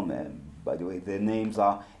about film. By the way, their names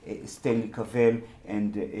are Stanley Cavell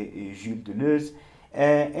and Jules Deleuze.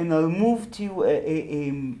 And I'll move to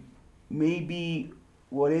maybe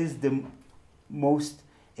what is the most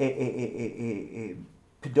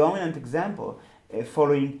predominant example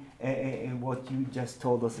following what you just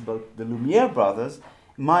told us about the Lumiere brothers.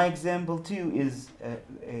 My example too is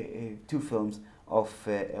two films of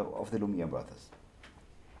the Lumiere brothers.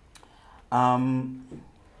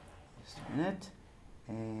 Just a minute.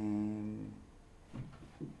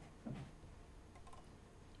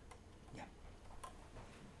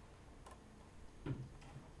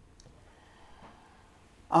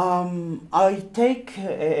 I take,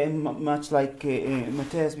 much like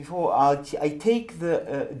Matthias before, I take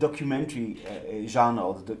the documentary genre,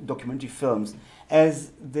 or the documentary films,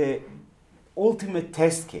 as the ultimate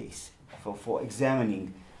test case for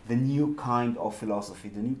examining the new kind of philosophy,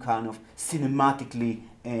 the new kind of cinematically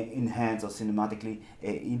enhanced or cinematically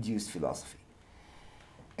induced philosophy.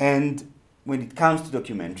 And when it comes to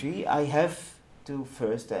documentary, I have to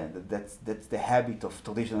first, and that's the habit of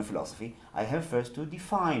traditional philosophy, I have first to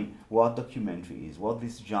define what documentary is, what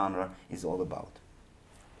this genre is all about.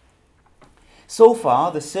 So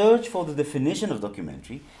far, the search for the definition of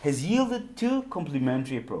documentary has yielded two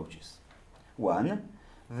complementary approaches. One,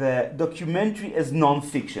 the documentary as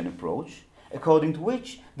non-fiction approach, according to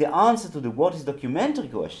which the answer to the what is documentary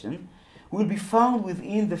question will be found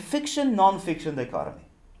within the fiction-non-fiction dichotomy.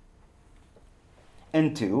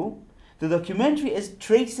 And two, the documentary as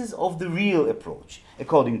traces of the real approach,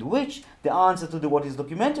 according to which the answer to the what is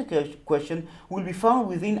documentary question will be found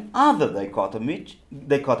within other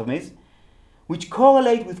dichotomies which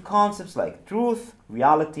correlate with concepts like truth,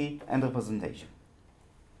 reality, and representation.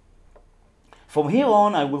 From here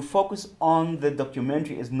on, I will focus on the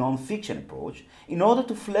documentary as non-fiction approach in order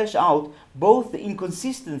to flesh out both the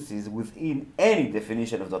inconsistencies within any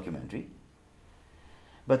definition of documentary,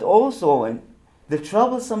 but also the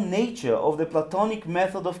troublesome nature of the Platonic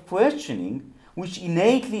method of questioning which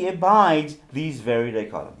innately abides these very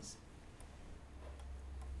dichotomies.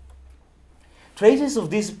 Traces of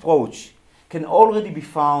this approach can already be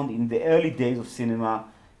found in the early days of cinema,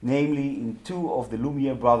 namely in two of the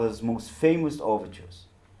Lumiere brothers' most famous overtures,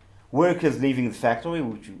 Workers Leaving the Factory,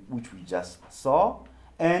 which we just saw,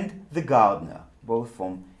 and The Gardener, both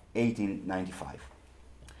from 1895.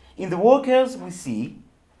 In The Workers we see,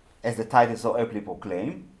 as the title so aptly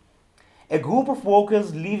proclaims, a group of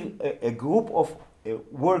workers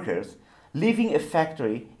leaving a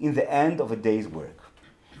factory in the end of a day's work.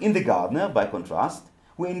 In The Gardener, by contrast,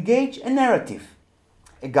 we engage a narrative.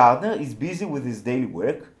 A gardener is busy with his daily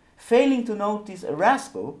work, failing to notice a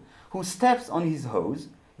rascal who steps on his hose,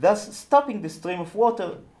 thus stopping the stream of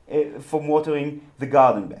water from watering the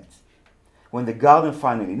garden beds. When the gardener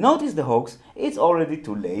finally notices the hoax, it's already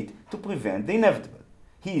too late to prevent the inevitable.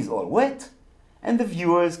 He is all wet, and the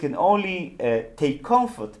viewers can only take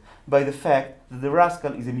comfort by the fact that the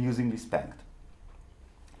rascal is amusingly spanked.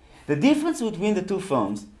 The difference between the two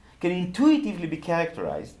films can intuitively be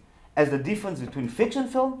characterized as the difference between fiction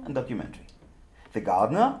film and documentary. The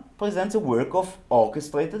Gardener presents a work of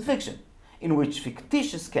orchestrated fiction, in which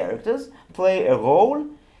fictitious characters play a role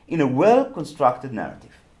in a well-constructed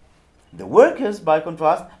narrative. The Workers, by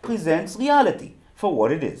contrast, presents reality for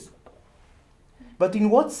what it is. But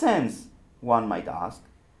in what sense, one might ask,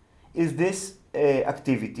 is this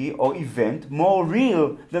activity or event more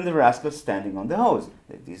real than the rascal standing on the hose?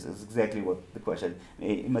 This is exactly what the question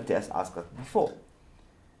Matthias asked us before.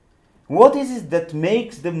 What is it that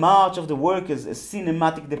makes the March of the Workers a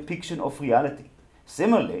cinematic depiction of reality?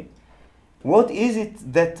 Similarly, what is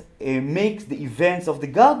it that makes the events of the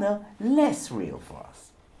Gardener less real for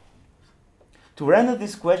us? To render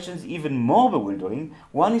these questions even more bewildering,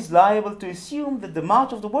 one is liable to assume that the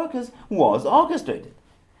March of the Workers was orchestrated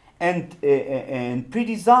and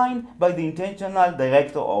pre-designed by the intentional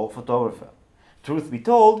director or photographer. Truth be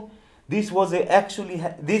told, this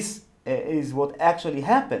is what actually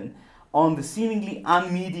happened on the seemingly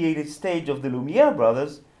unmediated stage of the Lumiere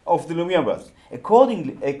brothers. According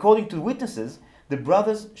to witnesses, the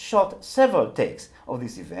brothers shot several takes of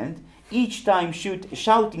this event, each time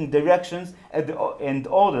shouting directions and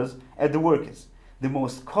orders at the workers. The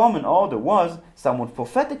most common order was, somewhat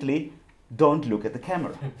prophetically, "Don't look at the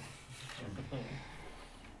camera."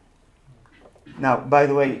 Now, by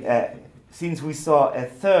the way, since we saw a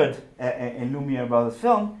third Lumiere brothers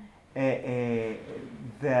film, the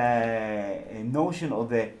notion or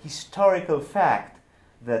the historical fact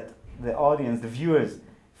that the audience, the viewers,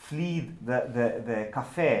 fled the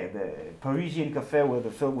cafe, the Parisian cafe where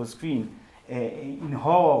the film was screened, in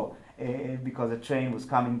horror because a train was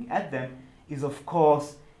coming at them, is of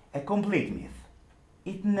course a complete myth.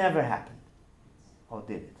 It never happened. Or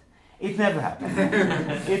did it? It never happened.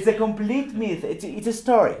 It's a complete myth. It's a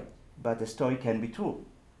story. But the story can be true.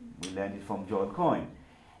 We learned it from Joel Cohen.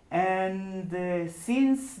 And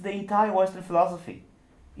since the entire Western philosophy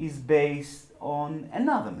is based on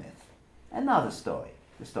another myth, another story,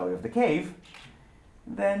 the story of the cave,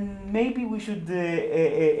 then maybe we should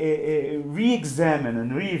re-examine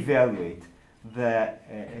and re-evaluate the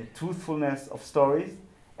truthfulness of stories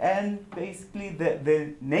and basically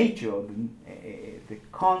the nature, the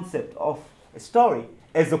concept of a story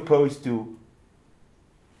as opposed to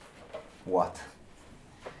what?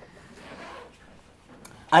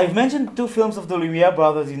 I've mentioned two films of the Lumiere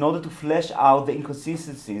brothers in order to flesh out the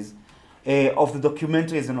inconsistencies of the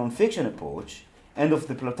documentary as a non-fiction approach and of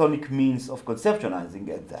the Platonic means of conceptualizing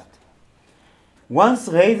at that. Once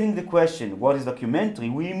raising the question, what is documentary,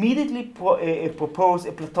 we immediately propose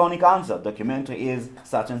a Platonic answer. Documentary is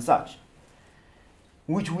such and such,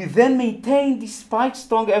 which we then maintain despite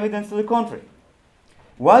strong evidence to the contrary.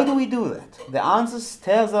 Why do we do that? The answer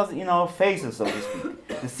stares us in our faces, so to speak.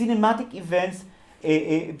 The cinematic events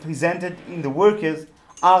presented in the workers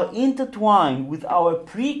are intertwined with our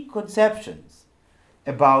preconceptions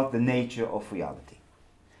about the nature of reality.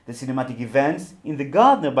 The cinematic events in the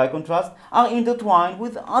gardener, by contrast, are intertwined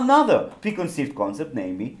with another preconceived concept,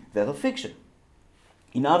 namely that of fiction.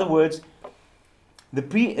 In other words, the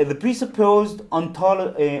presupposed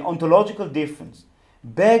ontological difference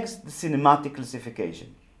begs the cinematic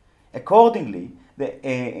classification. Accordingly,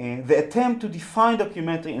 the attempt to define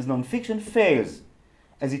documentary as non-fiction fails,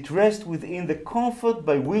 as it rests within the comfort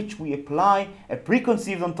by which we apply a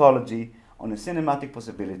preconceived ontology on a cinematic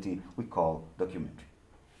possibility we call documentary.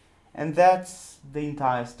 And that's the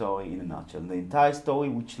entire story in a nutshell. The entire story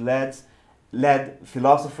which led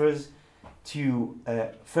philosophers to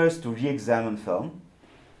first to re-examine film,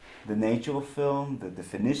 the nature of film, the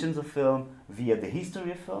definitions of film via the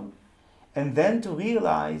history of film, and then to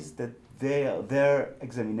realize that their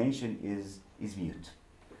examination is mute,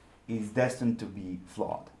 is destined to be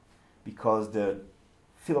flawed, because the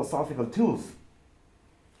philosophical tools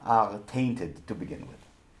are tainted to begin with.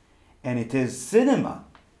 And it is cinema,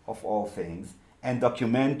 of all things, and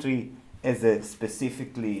documentary as a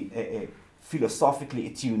specifically philosophically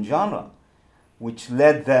attuned genre, which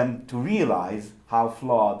led them to realize how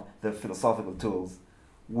flawed the philosophical tools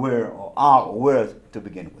were or are or were to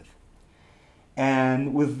begin with.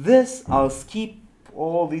 And with this, I'll skip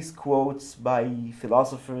all these quotes by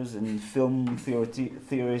philosophers and film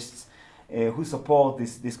theorists who support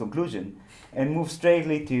this conclusion, and move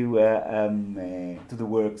straightly to the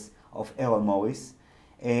works of Errol Morris.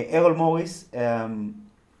 Errol Morris,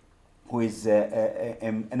 who is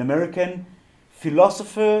an American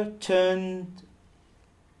philosopher turned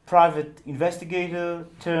private investigator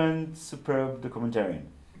turned superb documentarian.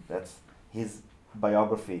 That's his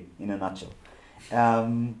biography in a nutshell.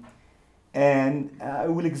 And I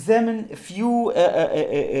will examine a few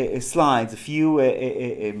slides, a few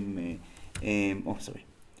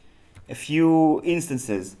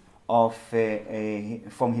instances of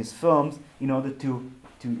from his films in order to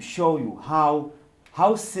show you how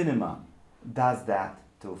cinema does that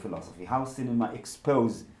to philosophy, how cinema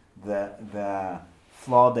exposes the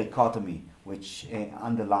flawed dichotomy which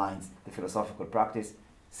underlines the philosophical practice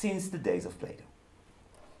since the days of Plato.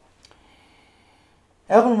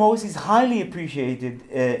 Errol Morris is highly appreciated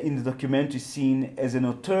in the documentary scene as an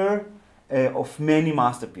author of many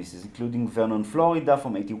masterpieces, including Vernon, Florida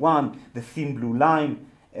from '81, The Thin Blue Line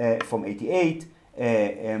from '88,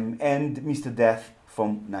 and Mr. Death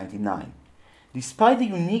from '99. Despite the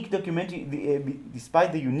unique documentary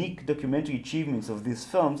achievements of these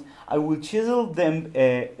films, I will chisel them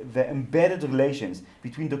the embedded relations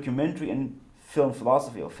between documentary and film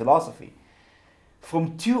philosophy or philosophy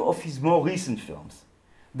from two of his more recent films.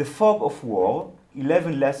 The Fog of War,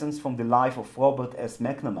 11 Lessons from the Life of Robert S.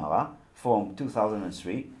 McNamara from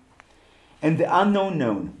 2003, and The Unknown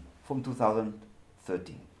Known from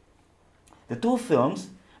 2013. The two films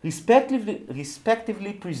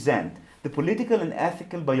respectively present the political and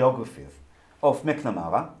ethical biographies of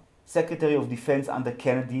McNamara, Secretary of Defense under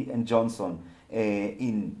Kennedy and Johnson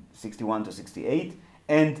in 61 to 68,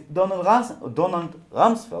 and Donald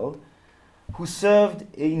Rumsfeld, who served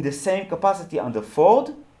in the same capacity under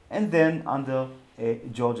Ford and then under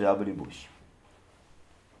George W. Bush.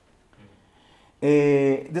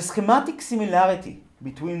 The schematic similarity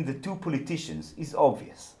between the two politicians is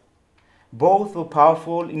obvious. Both were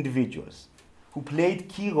powerful individuals who played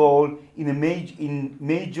key role in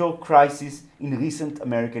major crises in recent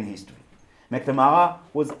American history. McNamara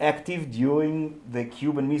was active during the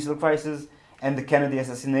Cuban Missile Crisis and the Kennedy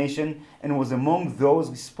assassination and was among those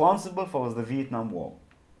responsible for the Vietnam War.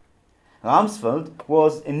 Rumsfeld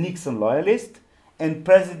was a Nixon loyalist and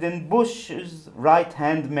President Bush's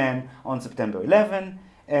right-hand man on September 11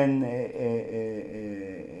 and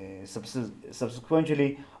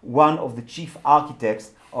subsequently one of the chief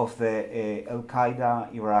architects of the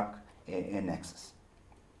Al-Qaeda Iraq nexus.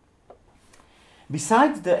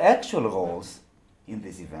 Besides the actual roles in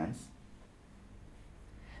these events,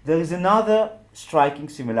 there is another striking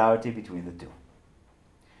similarity between the two.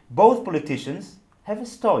 Both politicians have a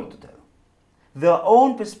story to tell. Their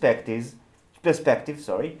own perspective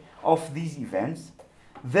of these events,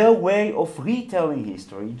 their way of retelling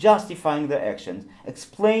history, justifying their actions,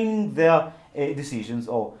 explaining their decisions,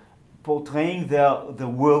 or portraying their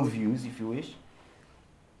worldviews, if you wish,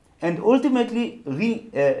 and ultimately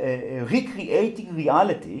recreating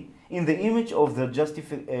reality in the image of their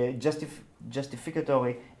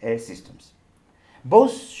justificatory systems.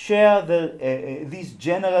 Both share these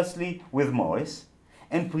generously with Morris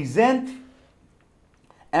and present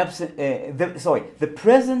the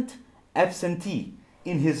present absentee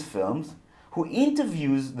in his films, who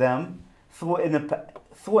interviews them through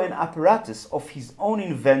an apparatus of his own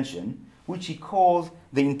invention, which he calls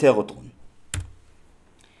the interrotron.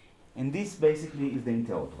 And this basically is the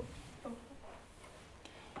interrotron.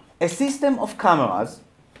 A system of cameras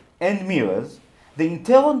and mirrors, the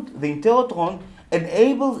interrotron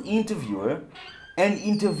enables interviewer and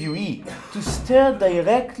interviewee to stare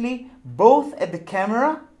directly both at the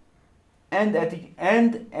camera and at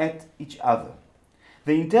each other.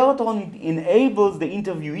 The interrotron enables the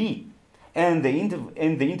interviewee and the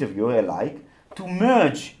interviewer alike to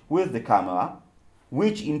merge with the camera,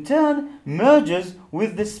 which in turn merges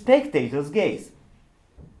with the spectator's gaze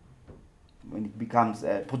when it becomes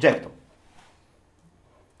a projector.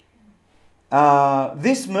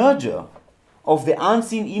 This merger of the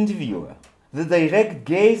unseen interviewer, the direct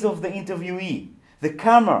gaze of the interviewee, the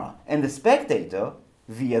camera, and the spectator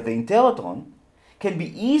via the interrotron can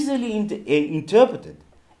be easily interpreted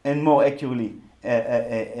and more accurately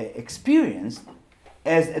experienced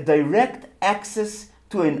as a direct access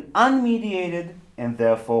to an unmediated and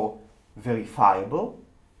therefore verifiable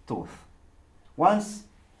truth. Once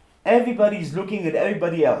everybody is looking at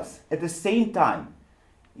everybody else at the same time,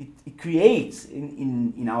 it creates,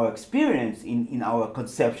 in our experience, in our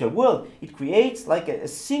conceptual world, it creates like a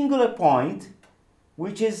singular point,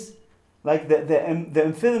 which is like the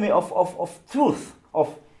epitome of truth.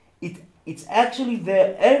 It's actually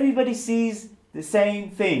there. Everybody sees the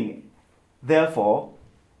same thing. Therefore,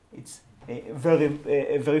 it's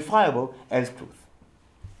verifiable as truth.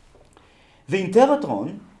 The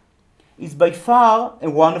interrotron is by far a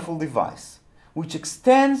wonderful device, which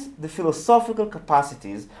extends the philosophical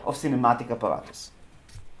capacities of cinematic apparatus.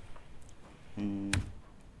 These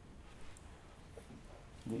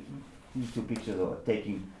two pictures are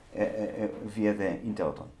taken via the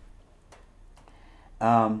interrotron.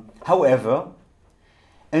 However,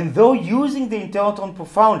 and though using the interrotron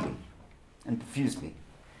profoundly and profusely,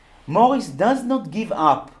 Morris does not give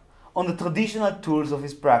up on the traditional tools of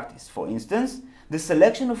his practice. For instance, the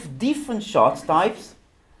selection of different shot types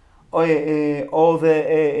or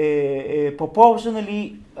the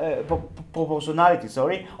proportionality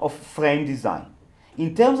of frame design.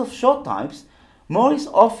 In terms of shot types, Morris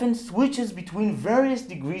often switches between various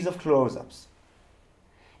degrees of close-ups.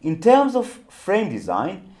 In terms of frame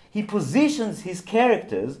design, he positions his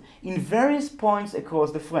characters in various points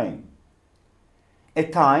across the frame.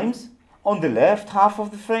 At times on the left half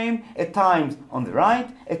of the frame, at times on the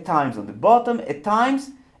right, at times on the bottom, at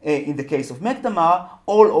times, in the case of McNamara,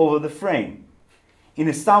 all over the frame, in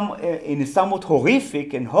a somewhat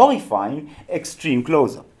horrific and horrifying extreme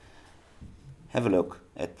close-up. Have a look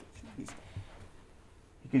at this.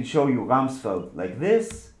 He can show you Rumsfeld like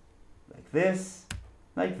this, like this,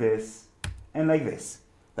 like this, and like this.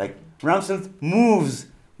 Like Rumsfeld moves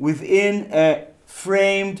within a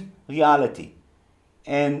framed reality.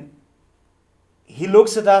 And he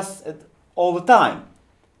looks at us all the time,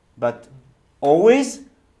 but always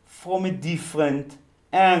from a different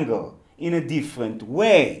angle, in a different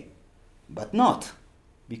way, but not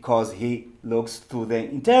because he looks through the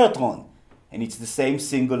interrotron, and it's the same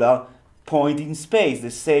singular point in space,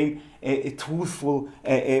 the same truthful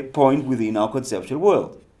point within our conceptual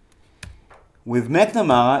world. With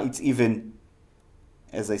McNamara, it's even,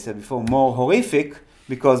 as I said before, more horrific,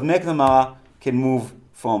 because McNamara can move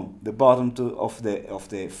from the bottom of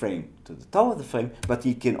the frame to the top of the frame, but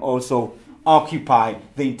he can also occupy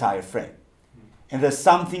the entire frame. And there's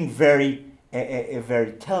something very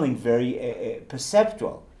telling, very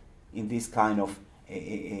perceptual in this kind of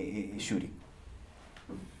shooting.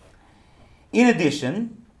 In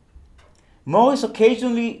addition, Morris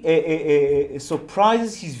occasionally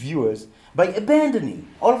surprises his viewers by abandoning,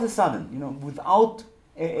 all of a sudden, without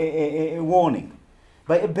a warning,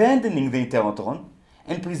 by abandoning the interrotron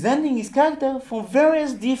and presenting his character from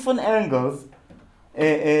various different angles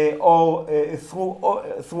or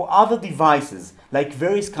through other devices, like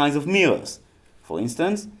various kinds of mirrors. For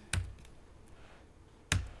instance,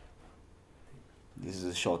 this is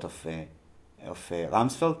a shot of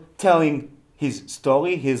Ramsfeld telling his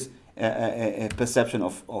story, his perception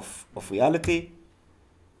of reality.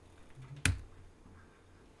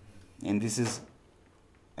 And this is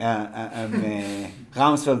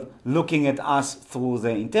Ramsfeld looking at us through the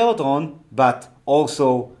interrotron, but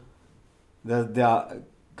also there are a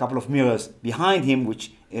couple of mirrors behind him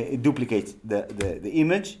which duplicate the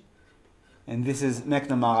image. And this is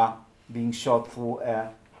McNamara being shot through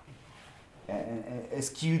a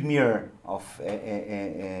skewed mirror of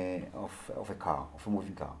a car, of a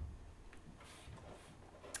moving car.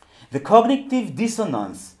 The cognitive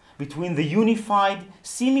dissonance between the unified,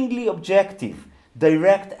 seemingly objective,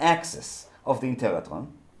 direct axis of the interrotron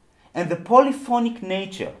and the polyphonic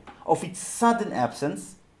nature of its sudden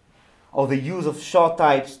absence, or the use of shot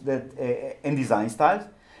types and design styles,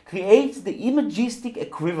 creates the imagistic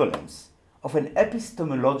equivalence of an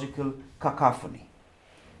epistemological cacophony.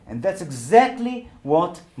 And that's exactly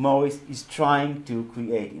what Morris is trying to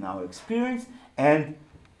create in our experience, and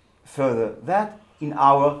further that in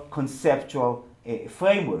our conceptual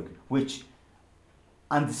framework, which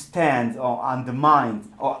understands or underlines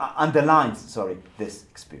this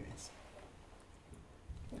experience.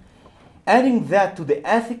 Adding that to the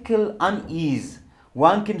ethical unease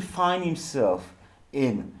one can find himself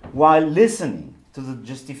in while listening to the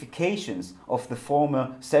justifications of the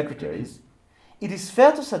former secretaries, it is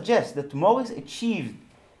fair to suggest that Morris achieved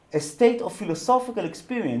a state of philosophical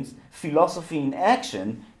experience, philosophy in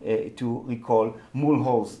action, to recall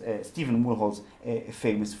Stephen Mulhall's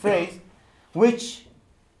famous phrase, which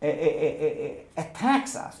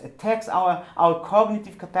attacks us, attacks our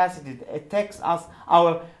cognitive capacity, attacks us,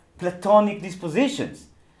 our Platonic dispositions,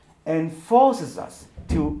 and forces us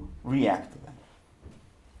to react to them.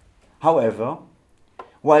 However,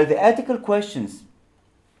 while the ethical questions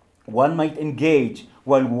one might engage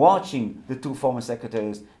while watching the two former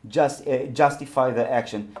secretaries justify their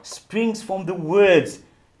action springs from the words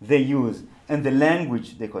they use and the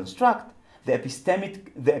language they construct, the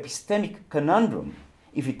epistemic conundrum,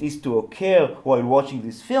 if it is to occur while watching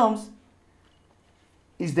these films,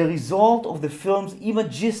 is the result of the film's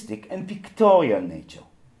imagistic and pictorial nature.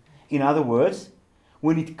 In other words,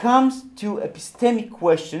 when it comes to epistemic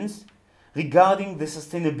questions regarding the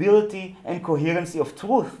sustainability and coherency of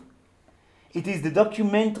truth, it is the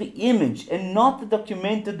documentary image and not the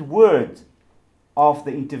documented word of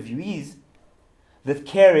the interviewees that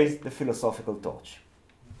carries the philosophical torch.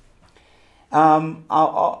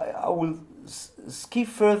 I will skip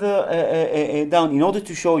further down in order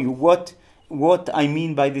to show you what I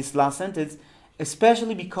mean by this last sentence,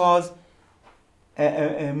 especially because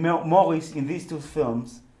Morris in these two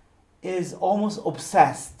films is almost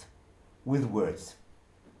obsessed with words,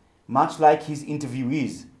 much like his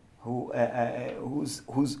interviewees, whose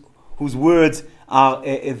words are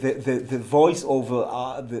the voiceover,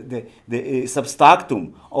 the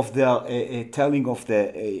substratum of their telling of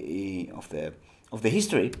the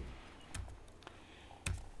history.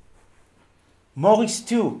 Morris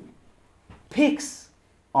too picks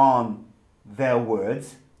on their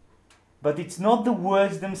words, but it's not the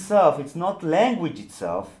words themselves, it's not language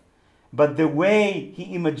itself, but the way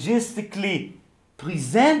he imagistically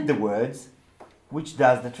presents the words which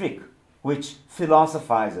does the trick, which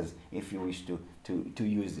philosophizes, if you wish to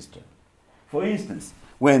use this term. For instance,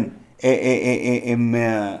 when I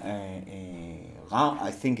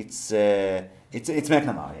think it's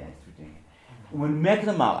McNamara, when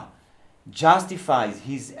McNamara justifies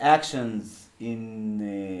his actions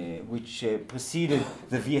which preceded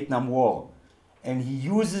the Vietnam War, and he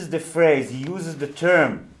uses the phrase, he uses the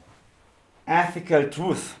term ethical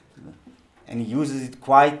truth, and he uses it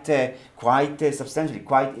quite substantially,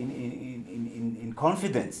 quite in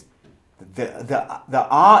confidence. There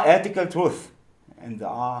are ethical truth, and there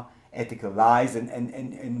are ethical lies,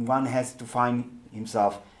 and one has to find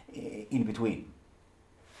himself in between.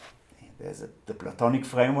 There's the Platonic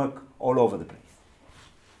framework all over the place.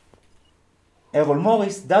 Errol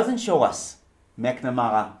Morris doesn't show us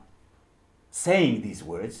McNamara saying these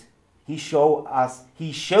words. He shows us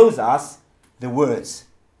the words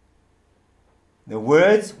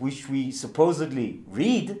which we supposedly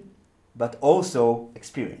read, but also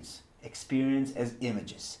experience as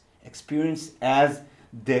images, experience as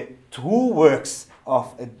the true works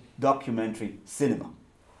of a documentary cinema.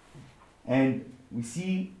 And we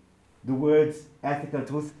see the words ethical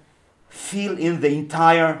truth fill in the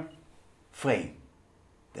entire frame.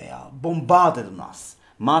 They are bombarded on us,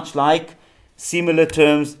 much like similar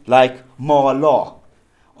terms like moral law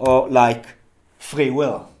or like free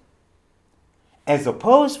will, as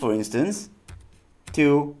opposed, for instance,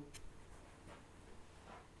 to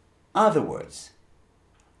other words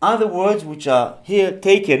which are here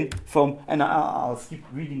taken from, and I'll skip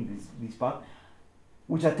reading this part,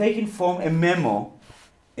 which are taken from a memo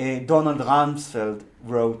Donald Rumsfeld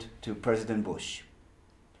wrote to President Bush.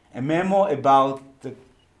 A memo about the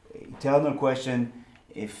eternal question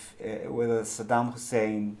if whether Saddam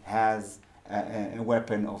Hussein has a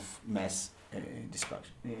weapon of mass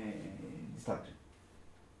destruction.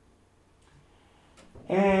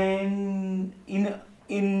 And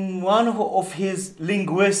in one of his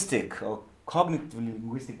linguistic or cognitive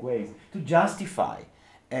linguistic ways to justify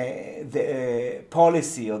the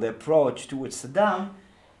policy or the approach towards Saddam,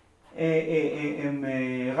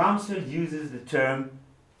 Rumsfeld uses the term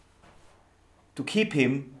to keep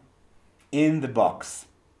him in the box.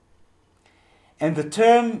 And the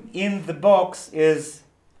term in the box is,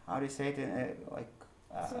 how do you say it?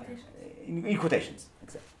 In quotations,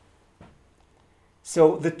 exactly.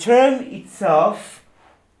 So the term itself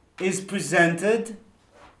is presented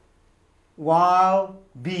while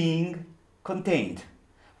being contained,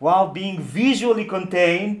 while being visually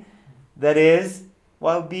contained, that is,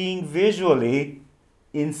 while being visually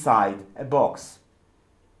inside a box.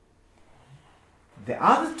 The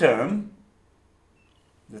other term,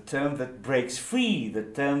 the term that breaks free, the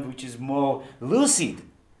term which is more lucid,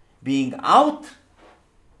 being out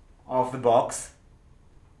of the box,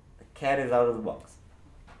 the cat is out of the box,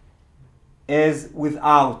 is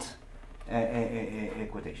without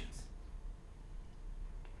quotations.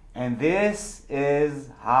 And this is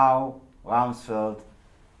how Rumsfeld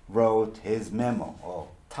wrote his memo, or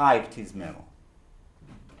typed his memo.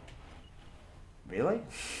 Really?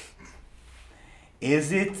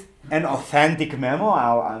 Is it an authentic memo?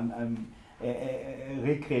 I'm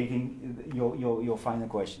recreating your final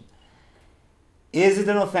question. Is it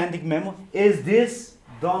an authentic memo? Is this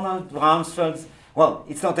Donald Rumsfeld's? Well,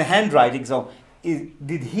 it's not a handwriting, so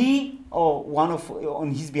did he or one of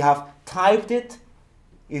on his behalf typed it?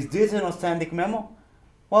 Is this an authentic memo?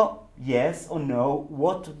 Well, yes or no.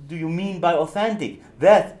 What do you mean by authentic?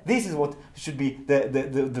 This is what should be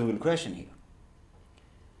the real question here.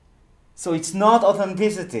 So it's not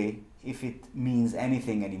authenticity, if it means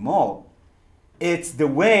anything anymore. It's the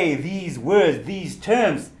way these words, these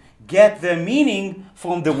terms, get their meaning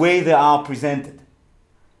from the way they are presented.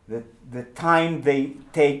 The time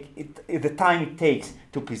it takes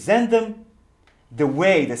to present them, the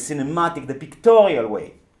way, the cinematic, the pictorial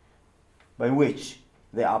way by which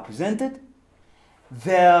they are presented,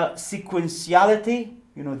 their sequentiality,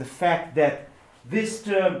 the fact that this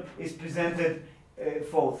term is presented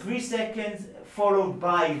for 3 seconds, followed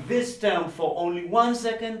by this term for only 1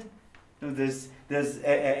 second. There's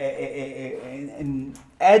an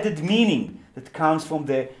added meaning that comes from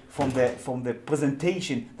the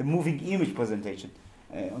presentation, the moving image presentation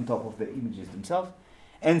on top of the images themselves,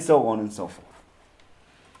 and so on and so forth.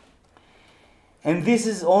 And this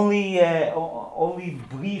is only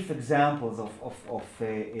brief examples of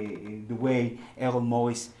the way Errol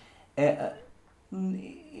Morris.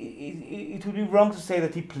 It would be wrong to say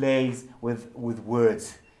that he plays with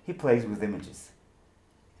words. He plays with images.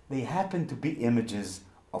 They happen to be images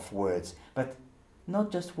of words, but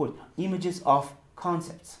not just words. Images of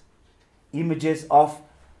concepts. Images of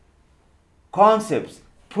concepts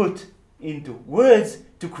put into words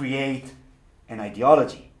to create an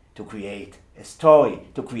ideology, to create a story,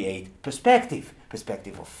 to create perspective.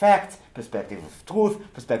 Perspective of facts, perspective of truth,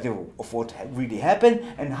 perspective of what really happened,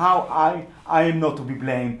 and how I am not to be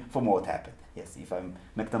blamed for what happened. Yes, if I'm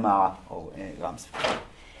McNamara or Ramsfeld.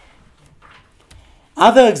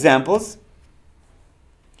 Other examples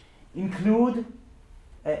include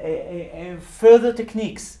further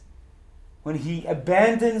techniques when he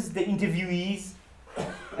abandons the interviewees,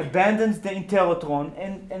 abandons the interrotron,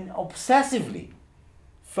 and obsessively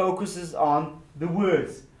focuses on the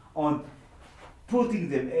words, on putting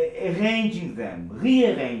them, arranging them,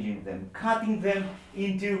 rearranging them, cutting them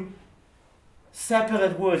into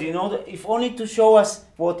separate words, in order, if only to show us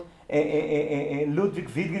what Ludwig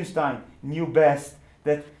Wittgenstein knew best,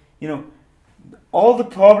 that, you know, all the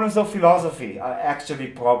problems of philosophy are actually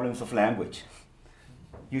problems of language.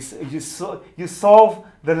 You solve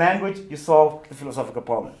the language, you solve the philosophical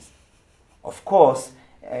problems. Of course,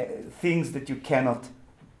 things that you cannot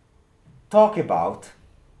talk about,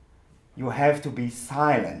 you have to be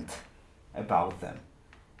silent about them.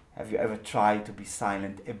 Have you ever tried to be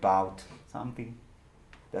silent about something?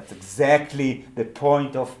 That's exactly the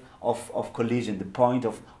point of collision, the point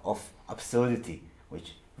of absurdity,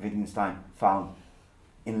 which Wittgenstein found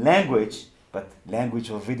in language, but language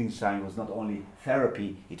of Wittgenstein was not only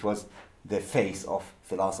therapy, it was the face of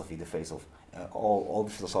philosophy, the face of all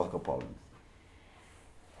the philosophical problems.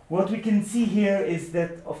 What we can see here is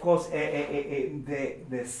that, of course,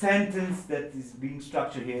 the sentence that is being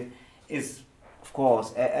structured here is, of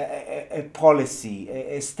course, a policy,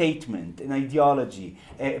 a statement, an ideology,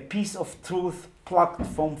 a piece of truth plucked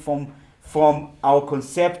from our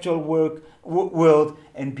conceptual world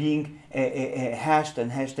and being hashed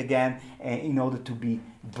and hashed again in order to be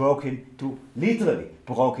literally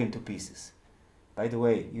broken to pieces. By the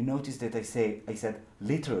way, you notice that I said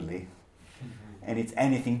literally, and it's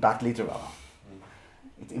anything but literal.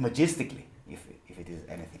 It's imagistically, if it is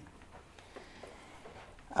anything.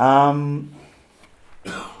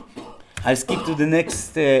 I'll skip to the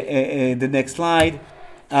next slide,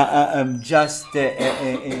 just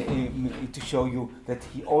to show you that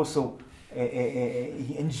he also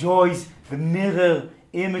he enjoys the mirror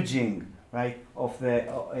imaging, right, of the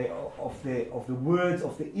words,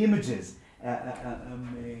 of the images,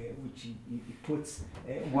 which he puts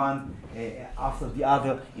one after the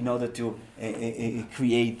other in order to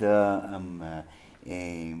create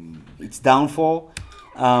its downfall.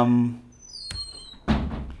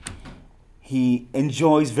 He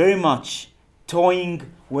enjoys very much toying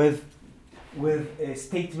with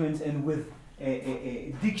statements and with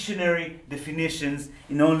dictionary definitions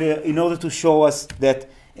in order to show us that,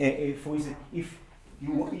 for instance, if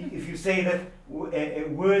you say that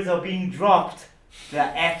words are being dropped, they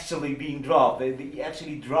are actually being dropped. He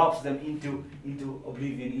actually drops them into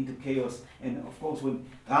oblivion, into chaos. And of course, when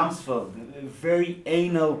Ramsfeld, a very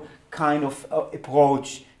anal kind of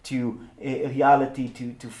approach to reality,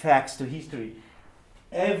 to facts, to history,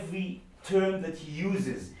 every term that he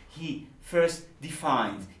uses, he first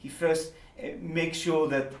defines. He first makes sure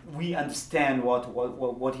that we understand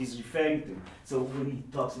what he's referring to. So when he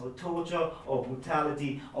talks about torture or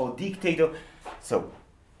brutality or dictator, so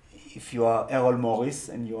if you are Errol Morris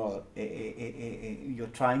and you are you're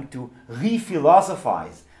trying to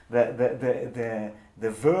re-philosophize the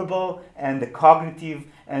verbal and the cognitive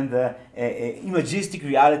and the imagistic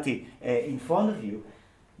reality in front of you,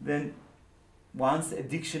 then once a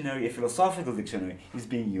dictionary, a philosophical dictionary, is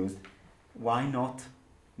being used, why not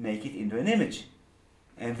make it into an image?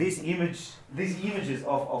 And these images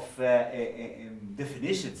of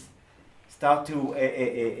definitions start to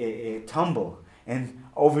tumble and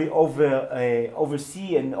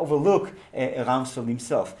oversee and overlook Ramsfeld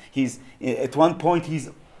himself. At one point he's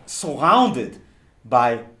surrounded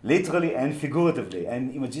by, literally and figuratively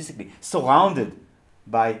and imagistically, surrounded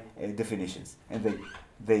by definitions, and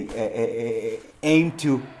they aim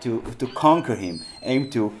to conquer him, aim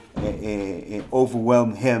to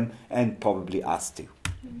overwhelm him, and probably us too.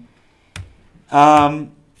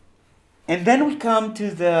 And then we come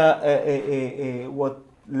to the what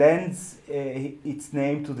lends its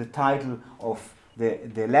name to the title of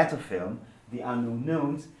the latter film, The Unknown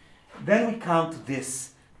Knowns. Then we come to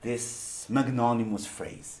this magnanimous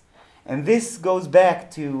phrase. And this goes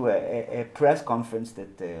back to a press conference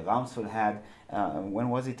that Ramsfeld had, when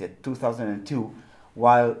was it, at 2002,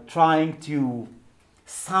 while trying to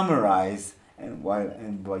summarize, and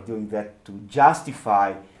by doing that to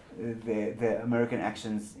justify the American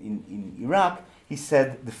actions in Iraq, he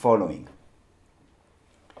said the following: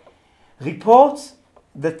 reports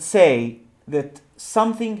that say that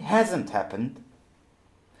something hasn't happened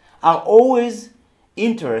are always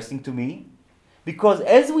interesting to me, because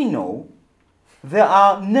as we know, there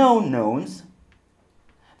are known knowns.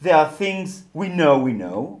 There are things we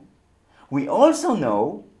know. We also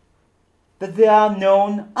know that there are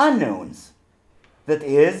known unknowns. that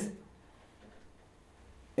is,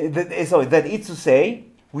 that is to say,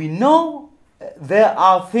 we know there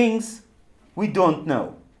are things we don't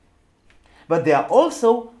know. But there are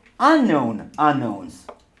also unknown unknowns.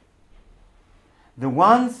 The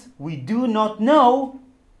ones we do not know,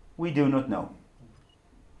 we do not know.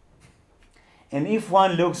 And if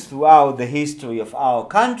one looks throughout the history of our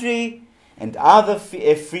country and other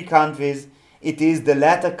free countries, it is the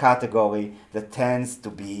latter category that tends to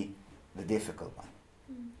be the difficult one.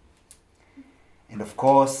 And of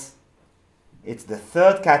course, it's the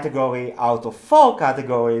third category out of 4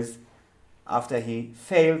 categories after he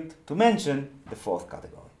failed to mention the 4th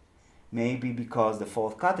category. Maybe because the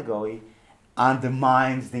 4th category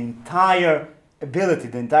undermines the entire ability,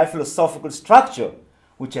 the entire philosophical structure,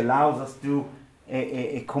 which allows us to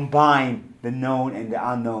combine the known and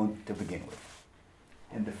the unknown to begin with.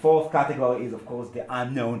 And the 4th category is, of course, the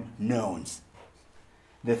unknown knowns.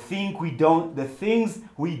 The things we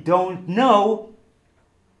don't know,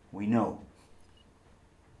 we know.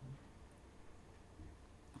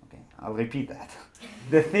 Okay, I'll repeat that.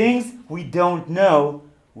 The things we don't know,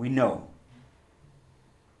 we know.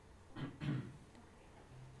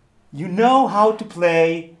 You know how to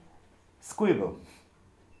play Scribble.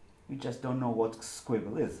 You just don't know what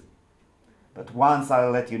Scribble is. But once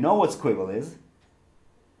I'll let you know what Scribble is,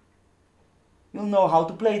 you'll know how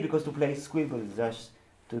to play it, because to play Scribble is just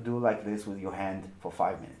to do like this with your hand for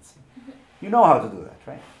 5 minutes. You know how to do that,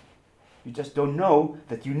 right? You just don't know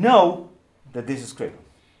that you know that this is Scribble.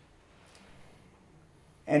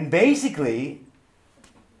 And basically,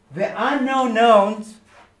 the unknown knowns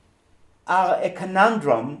are a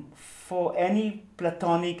conundrum for any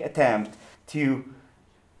Platonic attempt to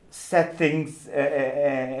set things,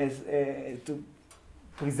 to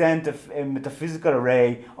present a metaphysical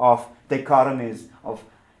array of dichotomies of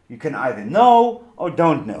you can either know or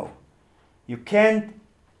don't know. You can't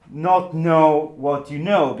not know what you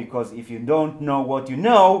know, because if you don't know what you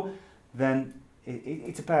know, then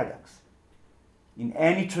it's a paradox in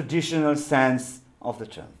any traditional sense of the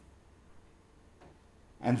term.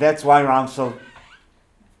 And that's why Ramsel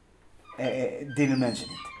didn't mention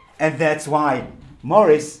it. And that's why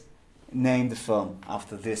Morris named the film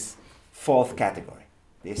after this 4th category,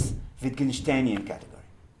 this Wittgensteinian category.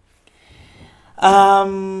 I'll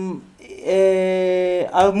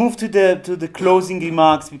move to the closing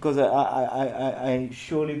remarks, because I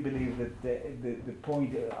surely believe that the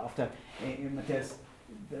point after Matthias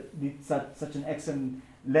did such an excellent,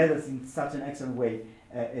 led us in such an excellent way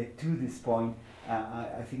to this point.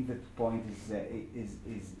 I think that the point is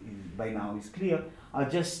by now is clear. I'll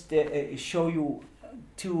just show you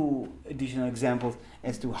 2 additional examples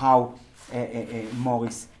as to how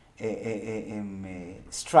Morris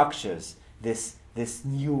structures this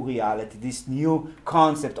new reality, this new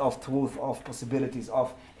concept of truth, of possibilities,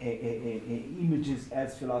 of images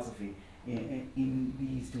as philosophy in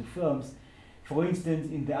these 2 films. For instance,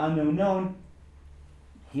 in The Unknown Known,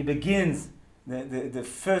 he begins the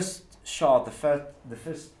first shot, the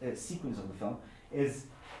first sequence of the film is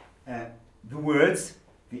the words,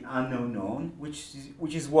 the unknown known, which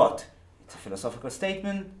is what? It's a philosophical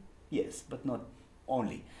statement, yes, but not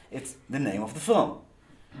only. It's the name of the film.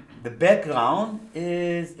 The background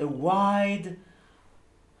is a wide,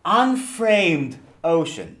 unframed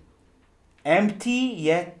ocean, empty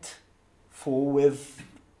yet full with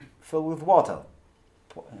water,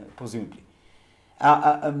 presumably.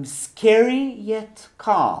 Scary yet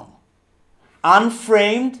calm.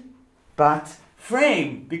 Unframed, but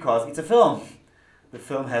framed, because it's a film. The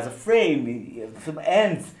film has a frame. The film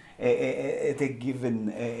ends at a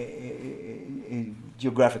given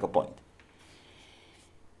geographical point.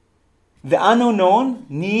 The unknown known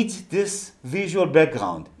needs this visual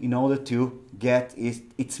background in order to get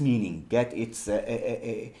its meaning, get its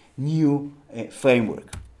new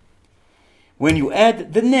framework. When you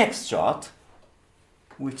add the next shot,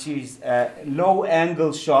 which is a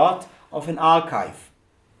low-angle shot of an archive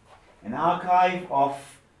of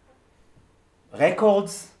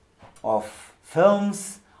records, of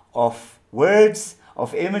films, of words,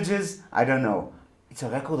 of images, I don't know. It's a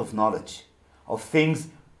record of knowledge, of things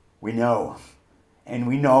we know. And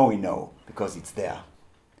we know, because it's there.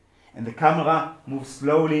 And the camera moves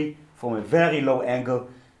slowly from a very low angle,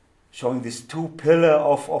 showing these 2 pillars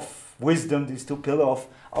of wisdom, these 2 pillars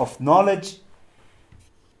of knowledge.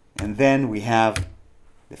 And then we have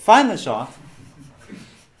the final shot,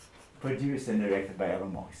 produced and directed by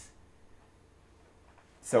Aaron Morris.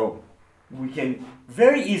 So we can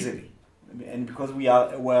very easily, and because we're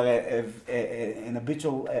an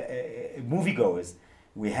habitual moviegoers,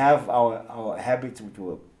 we have our habits which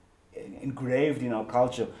were engraved in our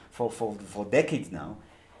culture for decades now,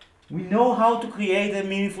 we know how to create a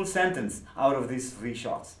meaningful sentence out of these three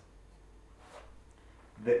shots.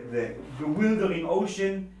 The bewildering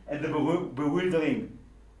ocean and the bewildering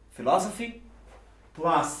philosophy,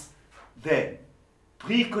 plus the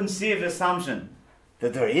preconceived assumption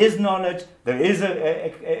that there is knowledge, there is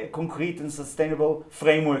a concrete and sustainable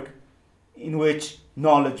framework in which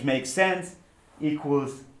knowledge makes sense,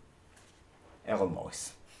 equals Errol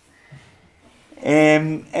Morris.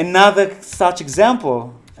 Another such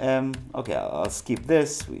example, okay, I'll skip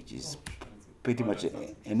this, which is pretty much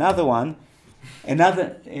another one.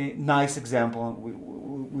 Another nice example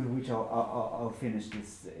with which I'll finish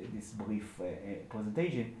this brief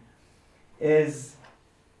presentation is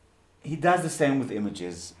he does the same with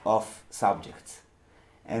images of subjects.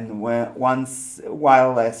 And while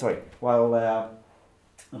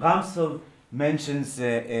Ramsfeld mentions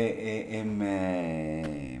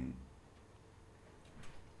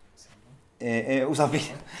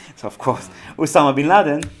Osama bin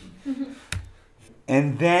Laden,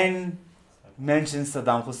 and then mentions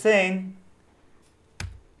Saddam Hussein,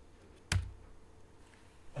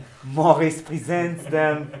 Morris presents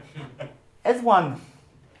them as one.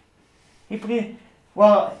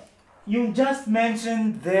 You just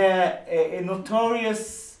mentioned the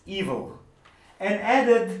notorious evil, and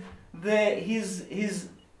added his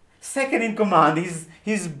second in command,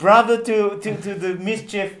 his brother to the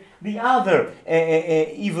mischief, the other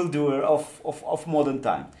evildoer of modern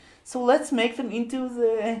time. So let's make them into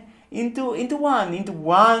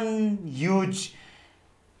one huge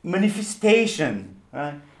manifestation,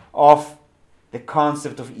 right, of the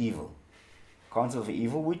concept of evil. Concept of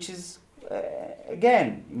evil, which is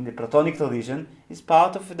again in the Platonic tradition, is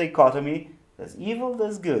part of a dichotomy. There's evil,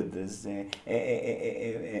 there's good, there's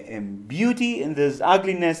beauty, and there's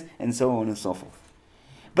ugliness, and so on and so forth.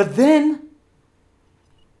 But then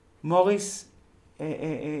Morris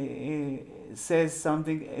says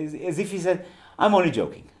something as if he said, I'm only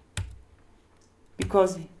joking.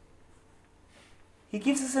 Because he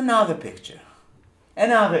gives us another picture,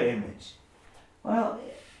 another image. Well,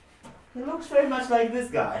 he looks very much like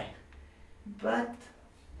this guy. But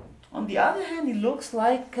on the other hand, he looks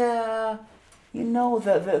like, the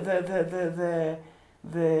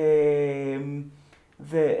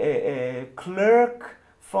clerk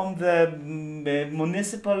from the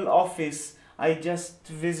municipal office I just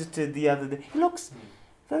visited the other day. He looks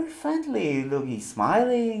very friendly. Look, he's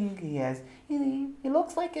smiling. He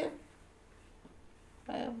looks like a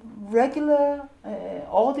regular,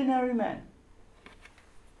 ordinary man.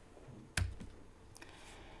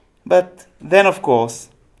 But then, of course,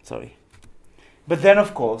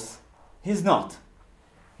 he's not.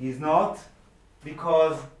 He's not,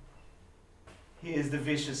 because he is the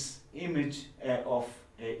vicious image of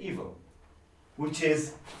evil, which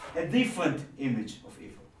is a different image of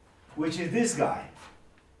evil, which is this guy.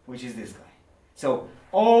 So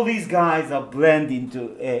all these guys are blended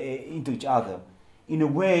into each other in a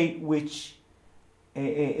way which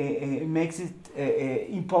makes it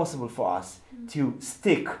impossible for us to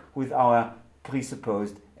stick with our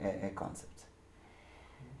presupposed concepts.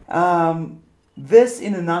 This,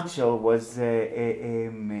 in a nutshell, was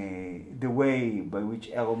the way by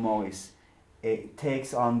which Errol Morris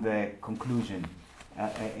takes on the conclusion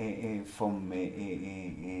from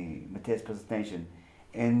Matthias' presentation,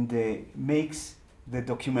 and makes the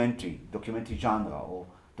documentary genre, or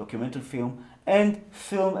documentary film, and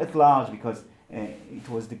film at large, because it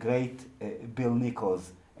was the great Bill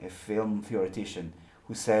Nichols, a film theoretician,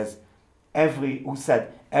 who said every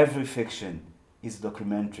fiction is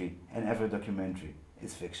documentary, and every documentary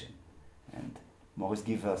is fiction. And Morris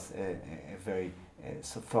gives us a very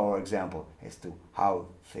thorough example as to how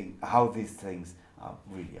these things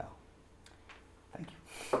really are. Thank you.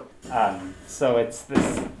 So it's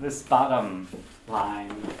this bottom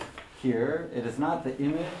line here. It is not the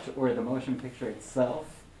image or the motion picture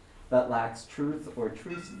itself that lacks truth or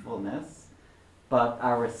truthfulness, but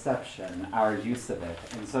our reception, our use of it.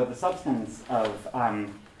 And so the substance of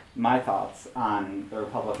my thoughts on the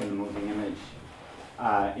Republic and the Moving Image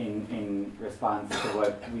in response to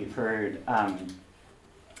what we've heard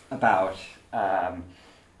about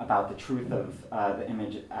the truth of the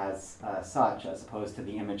image as such, as opposed to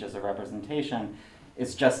the image as a representation,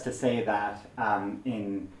 is just to say that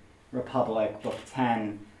in Republic, Book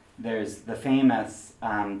 10, there's the famous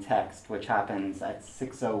text, which happens at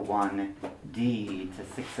 601D to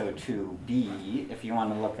 602B, if you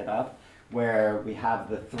want to look it up, where we have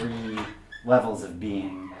the three levels of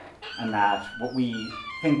being, and that what we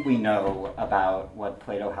think we know about what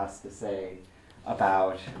Plato has to say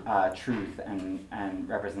about truth and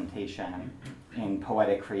representation in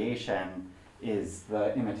poetic creation is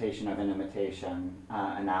the imitation of an imitation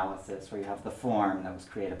analysis, where you have the form that was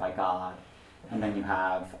created by God, and then you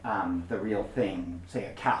have the real thing, say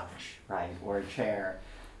a couch, right, or a chair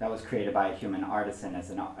that was created by a human artisan as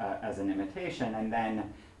an imitation, and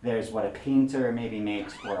then there's what a painter maybe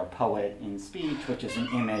makes, or a poet in speech, which is an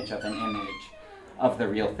image of the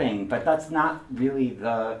real thing. But that's not really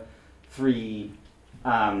the three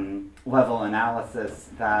level analysis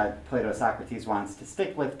that Plato-Socrates wants to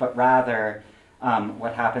stick with, but rather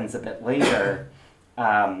what happens a bit later,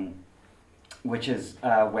 which is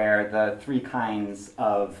where the three kinds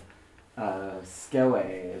of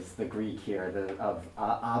skele is the Greek here, of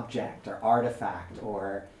object or artifact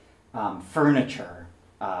or furniture,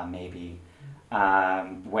 maybe,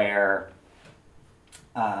 where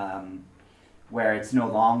it's no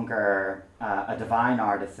longer a divine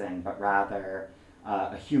artisan, but rather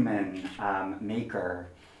a human maker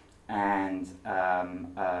and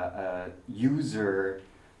a user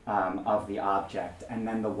of the object, and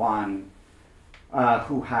then the one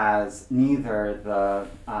who has neither the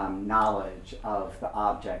knowledge of the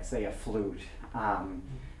object, say a flute,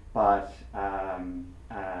 but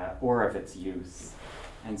or of its use.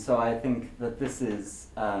 And so I think that this is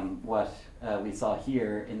what we saw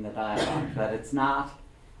here in the dialogue, that it's not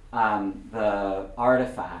the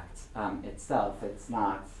artifact itself, it's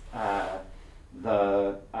not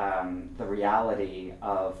the reality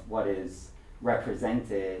of what is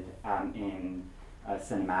represented in a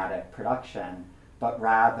cinematic production, but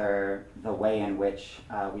rather the way in which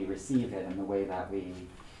we receive it and the way that we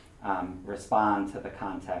respond to the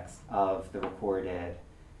context of the recorded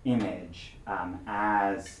image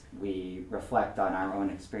as we reflect on our own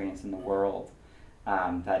experience in the world.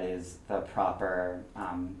 That is the proper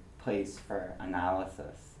place for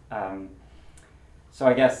analysis. So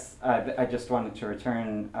I guess I just wanted to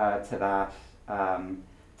return to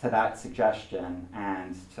that suggestion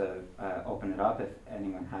and to open it up if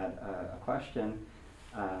anyone had a question,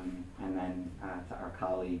 and then to our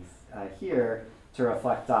colleagues here to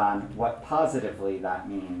reflect on what positively that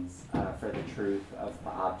means for the truth of the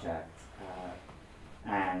object.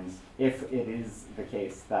 And if it is the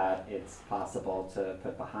case that it's possible to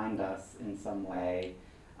put behind us in some way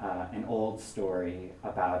an old story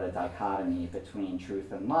about a dichotomy between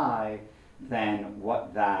truth and lie, then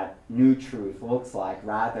what that new truth looks like,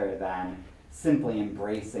 rather than simply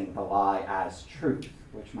embracing the lie as truth,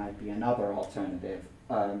 which might be another alternative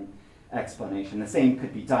explanation. The same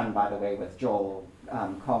could be done, by the way, with Joel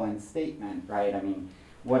Cohen's statement, right? I mean,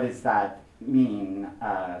 what does that mean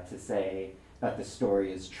to say that the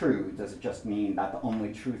story is true? Does it just mean that the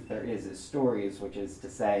only truth there is stories, which is to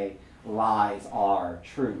say lies are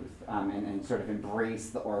truth, and sort of embrace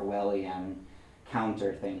the Orwellian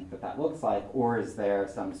counter thing that looks like? Or is there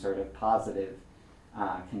some sort of positive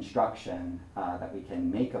construction that we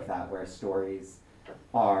can make of that, where stories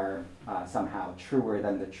are somehow truer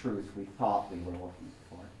than the truth we thought we were looking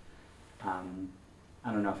for?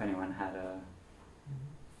 I don't know if anyone had a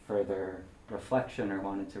further reflection or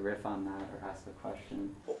wanted to riff on that or ask a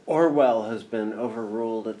question. Orwell has been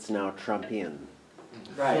overruled. It's now Trumpian.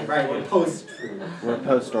 Right, we're post-truth. We're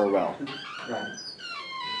post-Orwell. Right.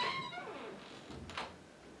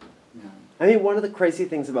 Yeah. I mean, one of the crazy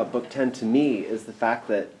things about Book 10 to me is the fact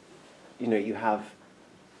that, you know, you have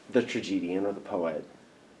the tragedian or the poet,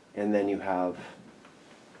 and then you have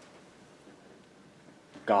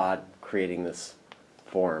God creating this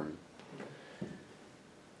form.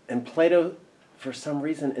 And Plato, for some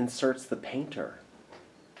reason, inserts the painter.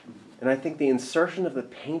 And I think the insertion of the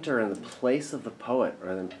painter in the place of the poet,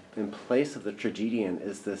 or in place of the tragedian,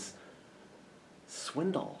 is this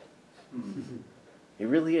swindle. Mm-hmm. It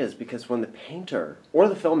really is, because when the painter, or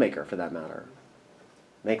the filmmaker for that matter,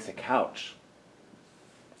 makes a couch,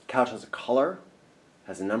 the couch has a color,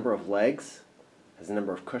 has a number of legs, has a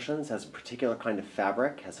number of cushions, has a particular kind of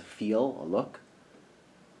fabric, has a feel, a look.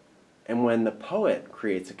 And when the poet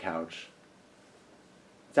creates a couch,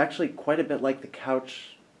 it's actually quite a bit like the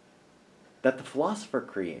couch that the philosopher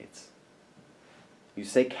creates. You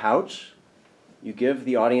say couch, you give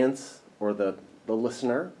the audience or the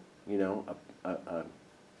listener, you know,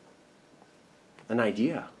 an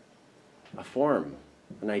idea, a form,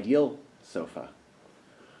 an ideal sofa.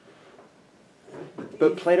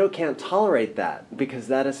 But Plato can't tolerate that, because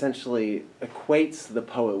that essentially equates the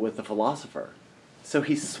poet with the philosopher. So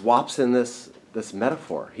he swaps in this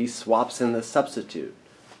metaphor. He swaps in this substitute,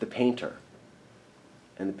 the painter.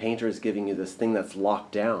 And the painter is giving you this thing that's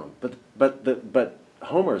locked down. But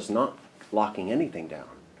Homer's not locking anything down.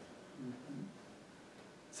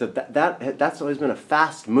 So that's always been a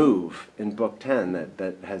fast move in Book 10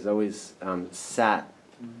 that has always sat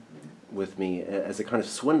with me as a kind of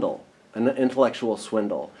swindle, an intellectual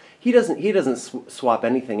swindle. He doesn't swap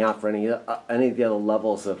anything out for any of the other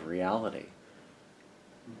levels of reality.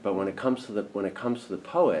 But when it comes to the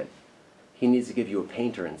poet, he needs to give you a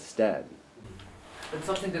painter instead. It's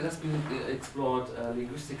something that has been explored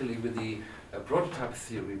linguistically with the prototype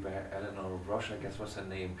theory by Eleanor Roche, I guess was her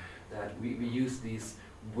name, that we use these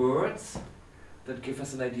words that give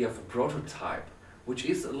us an idea of a prototype, which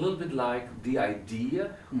is a little bit like the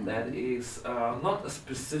idea that is not a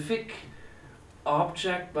specific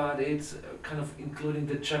object, but it's kind of including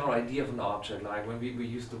the general idea of an object. Like when we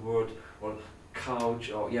use the word or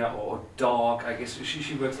couch or dog, I guess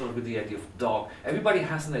she works a lot with the idea of dog. Everybody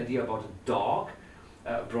has an idea about a dog,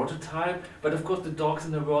 prototype, but of course the dogs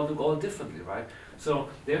in the world look all differently, right? So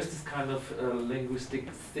there's this kind of linguistic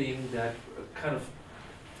thing that kind of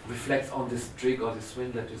reflects on this trick or this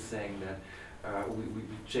swindle that you're saying, that we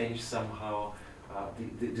change somehow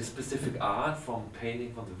the specific art from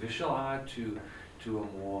painting, from the visual art to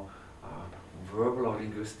a more verbal or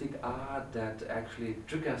linguistic art that actually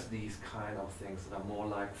triggers these kind of things that are more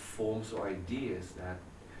like forms or ideas that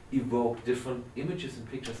evoke different images and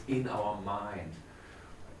pictures in our mind.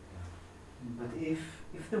 But if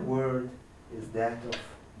the word is that of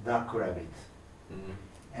duck rabbit,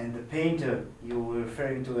 and the painter you were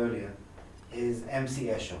referring to earlier is M.C.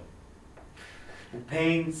 Escher, who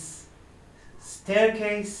paints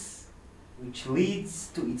staircase which leads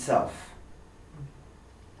to itself.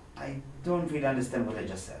 I don't really understand what I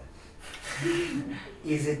just said.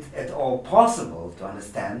 Is it at all possible to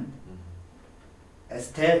understand a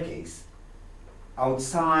staircase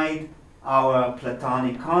outside our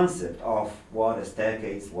Platonic concept of what a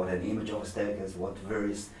staircase, what an image of a staircase, what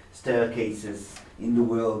various staircases in the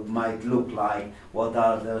world might look like, what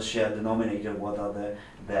are the shared denominator, what are the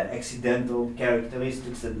accidental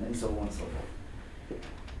characteristics, and so on and so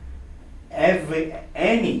forth.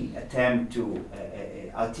 Any attempt to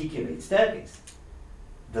articulate staircase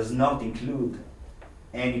does not include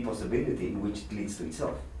any possibility in which it leads to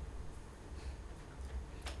itself.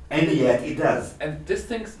 And yet it does. And this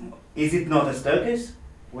thing's... Is it not a staircase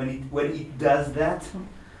when it does that?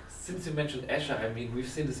 Since you mentioned Escher, I mean, we've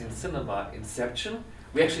seen this in cinema, Inception.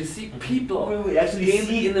 We actually see people we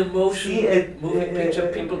actually in a moving picture,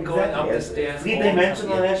 people going up the stairs.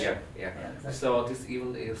 Three-dimensional Escher. Yeah. So this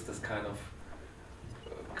even is this kind of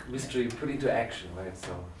mystery put into action, right?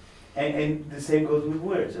 So. And the same goes with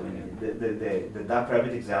words. I mean, the duck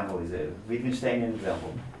rabbit example is a Wittgensteinian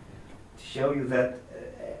example to show you that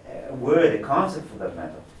a word, a concept for that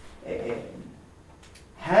matter,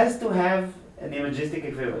 has to have an imagistic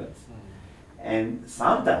equivalence. And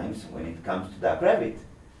sometimes, when it comes to duck rabbit,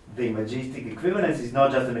 the imagistic equivalence is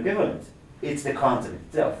not just an equivalence, it's the concept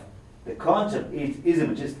itself. The concept is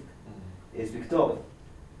imagistic, it's pictorial,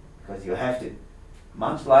 because you have to,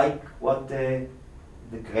 much like what the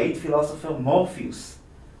great philosopher Morpheus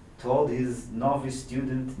told his novice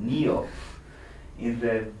student Neo in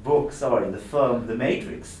the film The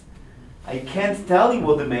Matrix. I can't tell you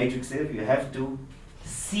what the Matrix is, you have to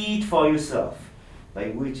see it for yourself. By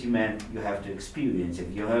which he meant you have to experience it,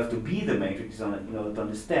 you have to be the Matrix in order to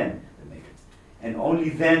understand the Matrix. And only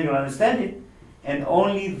then you'll understand it, and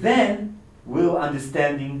only then will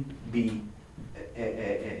understanding be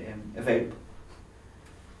available.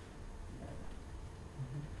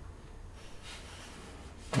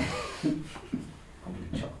 Complete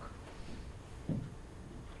shock.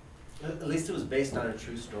 At least it was based on a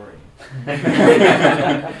true story.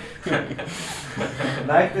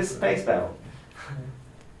 Like the space battle.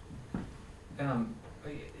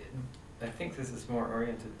 I think this is more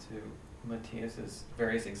oriented to Matthias's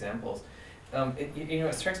various examples.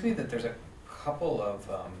 It strikes me that there's a couple of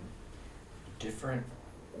different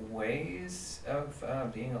ways of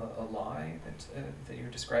being a lie that you're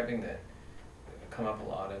describing that come up a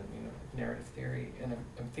lot in narrative theory, and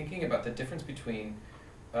I'm thinking about the difference between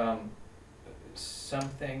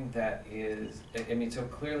something that is, so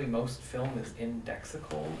clearly most film is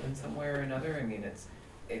indexical in some way or another. I mean,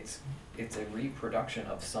 it's a reproduction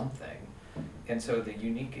of something, and so the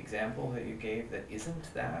unique example that you gave that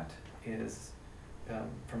isn't that is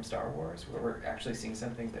from Star Wars, where we're actually seeing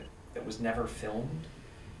something that was never filmed,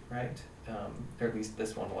 right? Or at least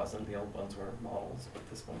this one wasn't. The old ones were models, but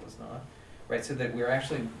this one was not, right? So that we're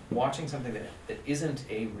actually watching something that isn't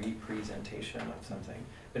a representation of something,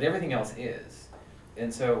 but everything else is.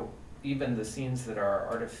 And so even the scenes that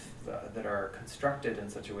are constructed in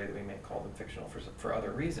such a way that we may call them fictional for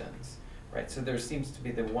other reasons, right? So there seems to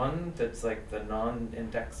be the one that's like the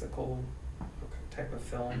non-indexical type of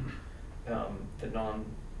film, the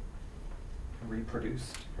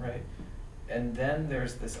non-reproduced, right? And then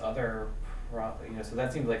there's this other, so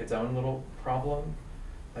that seems like its own little problem,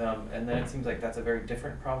 and then it seems like that's a very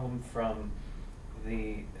different problem from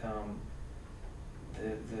the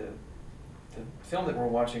film that we're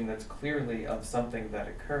watching that's clearly of something that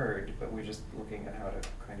occurred, but we're just looking at how to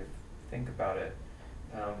kind of think about it.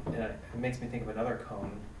 And it makes me think of another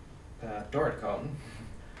Cohn, Dorrit Cohn,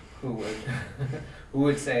 who would who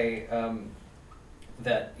would say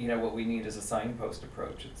that what we need is a signpost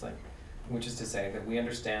approach. It's like, which is to say that we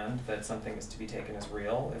understand that something is to be taken as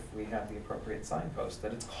real if we have the appropriate signpost,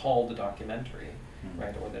 that it's called a documentary,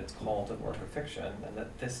 right, or that it's called a work of fiction, and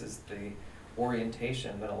that this is the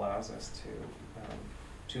orientation that allows us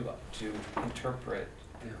to interpret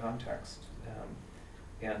the context,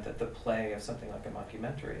 and that the play of something like a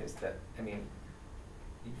mockumentary is that, I mean,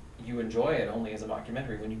 you enjoy it only as a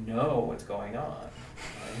mockumentary when you know what's going on.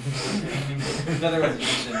 Right? In other words, you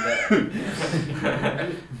shouldn't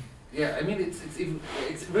know. Yeah, I mean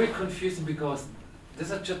it's very confusing because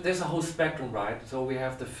there's a whole spectrum, right? So we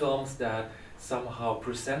have the films that somehow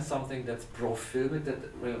present something that's pro-filmic, that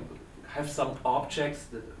have some objects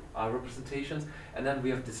that are representations, and then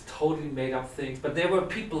we have this totally made up things, but there were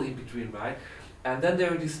people in between, right? And then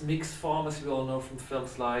there are these mixed forms, as we all know from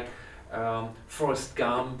films like Forrest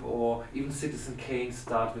Gump or even Citizen Kane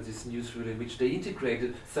start with this newsreel in which they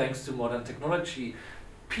integrated, thanks to modern technology,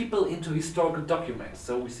 people into historical documents.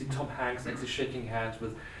 So we see Tom Hanks actually shaking hands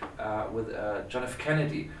with John F.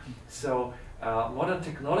 Kennedy. So modern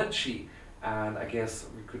technology, and I guess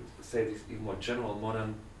we could say this even more general,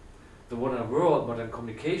 the modern world, modern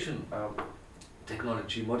communication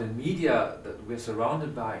technology, modern media that we're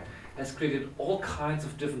surrounded by, has created all kinds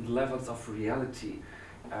of different levels of reality.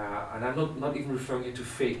 And I'm not even referring here to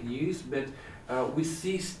fake news, but we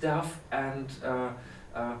see stuff and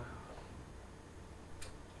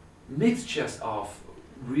mixtures of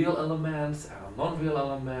real elements, non-real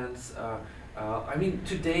elements. I mean,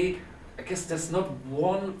 today, I guess there's not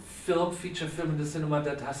one feature film in the cinema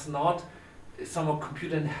that has not somehow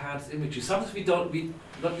computer-enhanced images. Sometimes we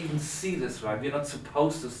not even see this, right? We're not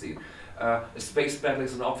supposed to see it. A space battle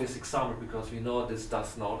is an obvious example because we know this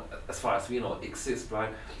does not, as far as we know, exist,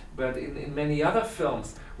 right? But in many other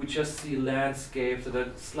films, we just see landscapes that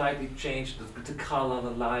are slightly changed, the color,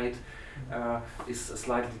 the light is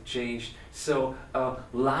slightly changed. So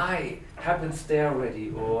lie happens there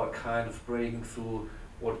already, or kind of breaking through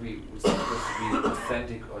what we would supposed to be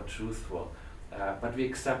authentic or truthful. But we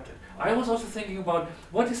accept it. I was also thinking about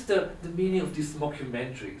what is the meaning of these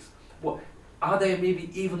mockumentaries? Are they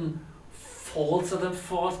maybe even falser than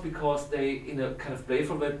false because they, in a kind of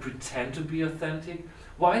playful way, pretend to be authentic?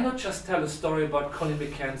 Why not just tell a story about Colin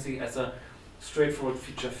Mackenzie as a straightforward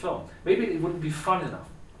feature film? Maybe it wouldn't be fun enough.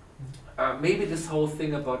 Maybe this whole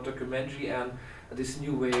thing about documentary and this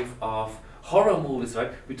new wave of horror movies,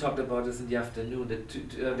 right? We talked about this in the afternoon, that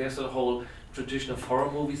there's a whole tradition of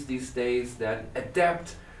horror movies these days that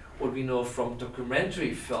adapt what we know from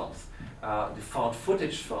documentary films, the found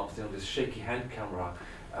footage films, this shaky hand camera.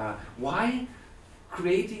 Why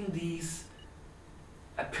creating these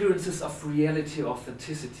appearances of reality,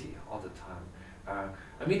 authenticity all the time?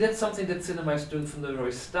 I mean, that's something that cinema is doing from the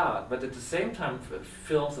very start, but at the same time,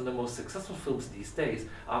 films and the most successful films these days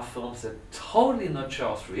are films that totally not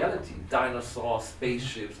show us reality. Dinosaurs,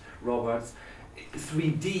 spaceships, robots,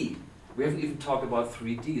 3D. We haven't even talked about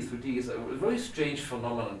 3D. 3D is a very strange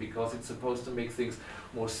phenomenon because it's supposed to make things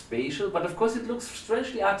more spatial, but of course it looks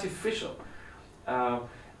strangely artificial.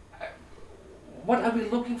 What are we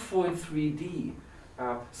looking for in 3D?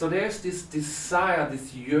 So there's this desire,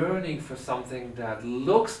 this yearning for something that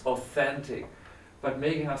looks authentic, but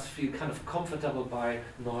making us feel kind of comfortable by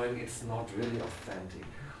knowing it's not really authentic.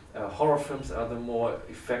 Horror films are the more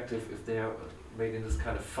effective if they are made in this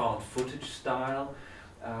kind of found footage style.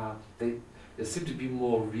 They seem to be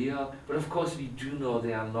more real, but of course we do know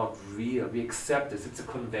they are not real. We accept this, it's a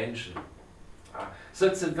convention. So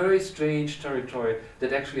it's a very strange territory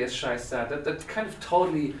that actually, as Shai said, that kind of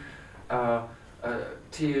totally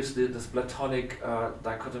tears this Platonic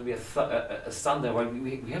dichotomy asunder. Well,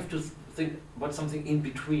 we have to think about something in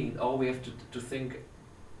between, or we have to think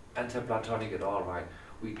anti-Platonic at all, right?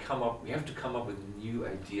 We have to come up with new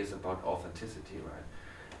ideas about authenticity,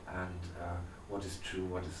 right? And what is true,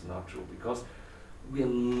 what is not true, because we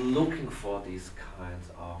are looking for these kinds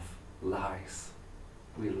of lies.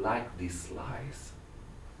 We like these lies,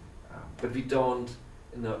 but we don't,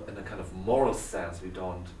 in a kind of moral sense, we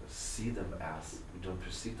don't perceive them as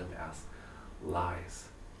lies.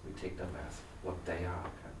 We take them as what they are.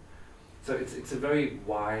 So it's a very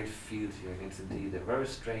wide field here, and it's indeed a very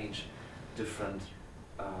strange, different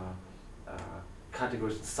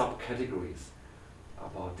categories, subcategories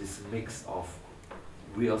about this mix of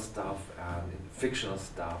real stuff and fictional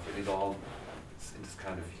stuff, and it all is in this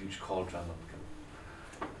kind of huge cauldron.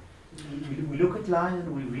 We look at lies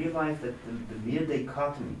and we realize that the mere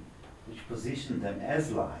dichotomy, which positioned them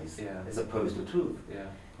as lies, as opposed to truth,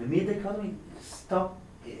 the mere dichotomy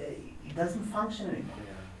it doesn't function anymore.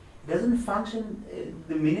 It doesn't function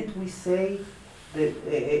the minute we say that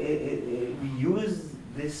we use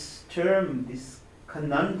this term, this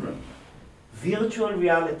conundrum, virtual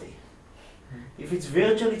reality. If it's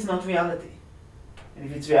virtual, it's not reality. And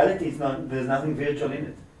if it's reality, it's not, there's nothing virtual in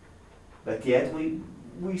it. But yet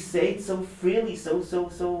we say it so freely,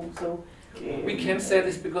 we can say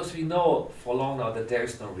this because we know for long now that there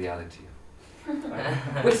is no reality.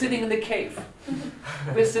 Right? We're sitting in the cave.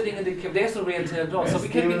 We're sitting in the cave. There's no reality at all. So we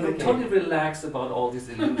can be totally relaxed about all these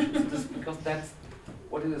illusions, just because that's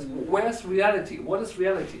what it is. Where's reality? What is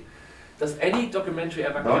reality? Does any documentary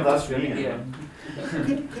ever come to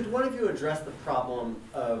reality? Could one of you address the problem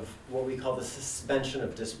of what we call the suspension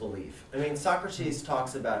of disbelief? I mean, Socrates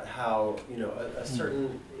talks about how, you know, a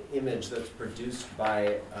certain image that's produced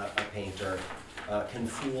by a painter can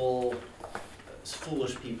fool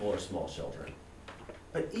foolish people or small children.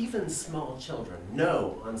 But even small children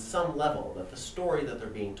know on some level that the story that they're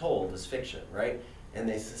being told is fiction, right? And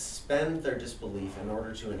they suspend their disbelief in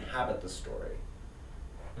order to inhabit the story.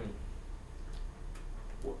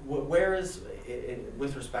 Where is,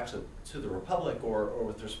 with respect to the Republic, or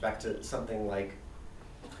with respect to something like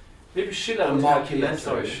maybe Schiller would have here,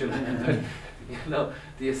 sorry, Schiller, but you know,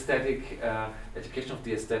 the aesthetic education of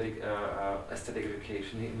the aesthetic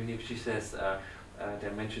education. I mean, she says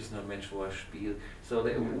der Mensch ist nur Mensch, wo spielt. So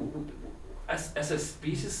as a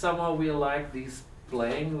species, somehow we like these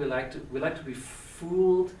playing. We like to be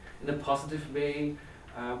fooled in a positive way.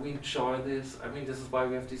 We enjoy this. I mean, this is why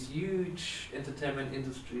we have this huge entertainment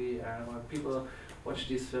industry, and why people watch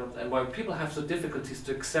these films, and why people have so difficulties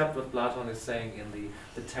to accept what Platon is saying in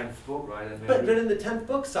the 10th book, right? And but in the 10th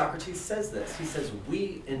book, Socrates says this. He says,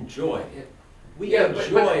 we enjoy. We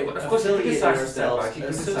enjoy but of course affiliating ourselves, that,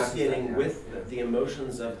 associating with the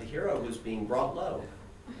emotions of the hero who's being brought low.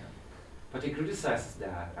 But he criticizes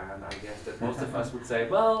that, and I guess that most of us would say,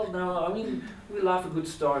 well, no, I mean, we love a good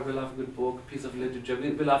story, we love a good book, a piece of literature,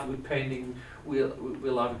 we love a good painting, we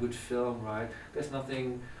love a good film, right? There's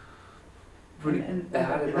nothing really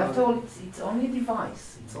bad about it. After all, it's only a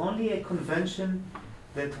device. It's only a convention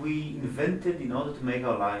that we invented in order to make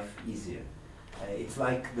our life easier. It's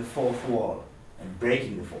like the fourth wall, and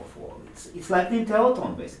breaking the fourth wall. It's like the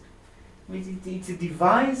Interroton, basically. It's a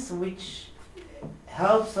device which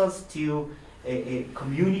helps us to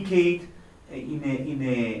communicate in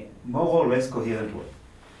a more or less coherent way.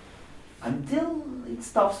 Until it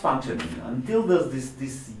stops functioning, until there's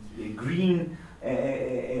this green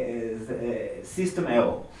system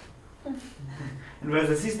error. And with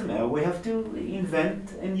the system error, we have to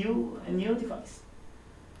invent a new device.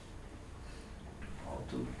 Or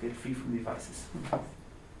to get free from devices.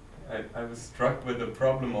 I was struck with the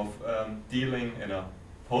problem of dealing in a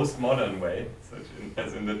postmodern way, such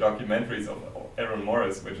as in the documentaries of Aaron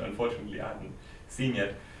Morris, which unfortunately I haven't seen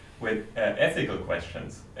yet, with ethical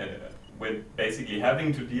questions, with basically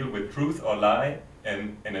having to deal with truth or lie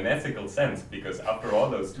in an ethical sense, because after all,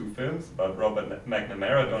 those two films about Robert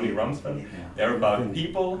McNamara, Donnie Rumsfeld, they're about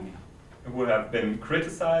people who have been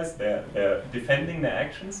criticized, they're defending their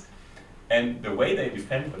actions, and the way they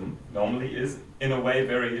defend them normally is in a way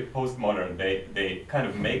very postmodern. They kind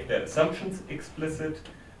of make their assumptions explicit.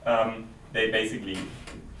 They basically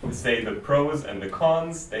say the pros and the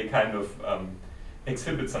cons. They kind of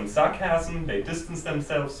exhibit some sarcasm. They distance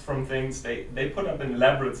themselves from things. They put up an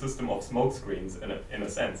elaborate system of smoke screens in a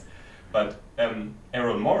sense. But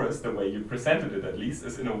Aaron Morris, the way you presented it at least,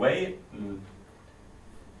 is in a way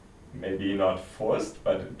maybe not forced,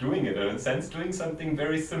 but doing it in a sense, doing something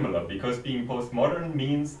very similar, because being postmodern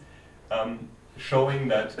means showing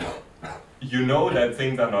that you know that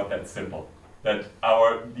things are not that simple, that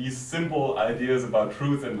these simple ideas about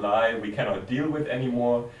truth and lie we cannot deal with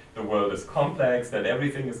anymore, the world is complex, that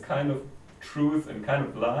everything is kind of truth and kind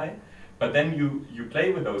of lie, but then you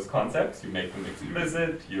play with those concepts, you make them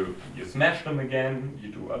explicit, you smash them again,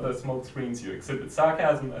 you do other smoke screens, you exhibit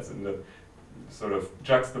sarcasm, as in the sort of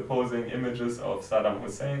juxtaposing images of Saddam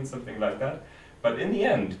Hussein, something like that. But in the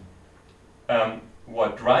end,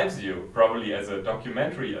 what drives you, probably as a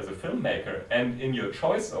documentary, as a filmmaker, and in your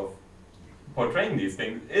choice of portraying these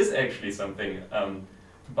things, is actually something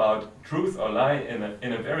about truth or lie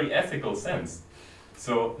in a very ethical sense.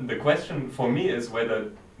 So the question for me is whether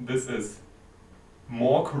this is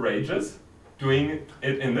more courageous doing it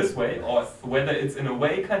in this way, or whether it's in a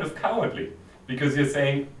way kind of cowardly, because you're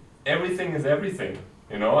saying everything is everything,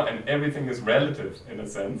 you know, and everything is relative in a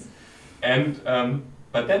sense. And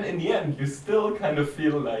but then in the end, you still kind of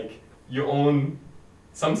feel like you own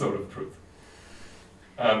some sort of truth.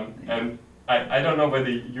 And I don't know whether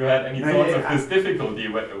you had any thoughts of this difficulty,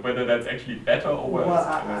 whether that's actually better or worse.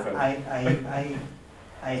 Well, in a sense.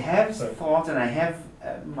 I have thoughts and I have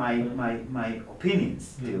my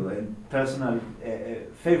opinions too, and personal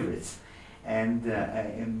favorites, and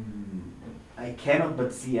I cannot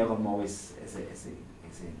but see Aaron Morris as a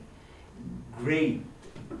great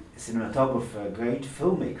cinematographer, great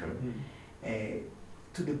filmmaker,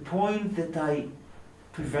 to the point that I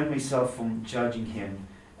prevent myself from judging him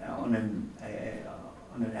on an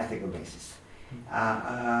ethical basis.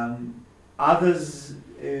 Others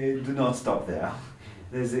do not stop there.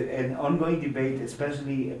 There's an ongoing debate,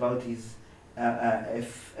 especially about his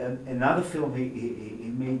another film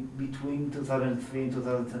he made between 2003 and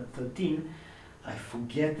 2013. I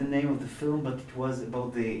forget the name of the film, but it was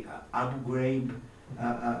about the Abu Ghraib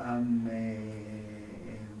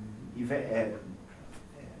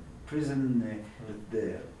prison,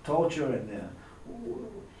 the torture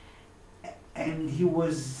and he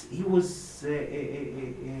was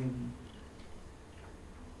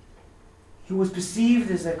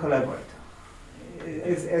perceived as a collaborator,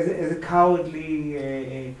 as a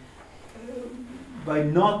cowardly, by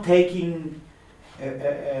not taking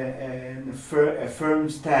a firm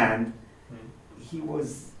stand. He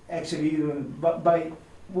was actually, by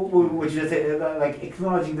what you say, like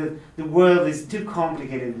acknowledging that the world is too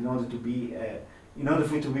complicated in order to be, in order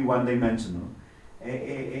for it to be one-dimensional.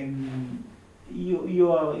 And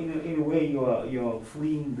you are in a way you are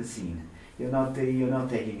fleeing the scene. You're not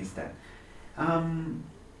taking a stand.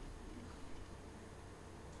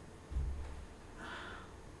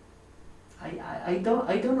 I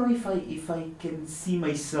don't know if I can see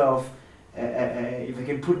myself, if I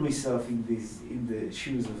can put myself in the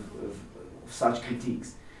shoes of such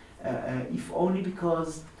critiques, if only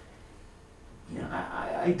because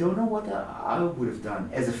I don't know what I would have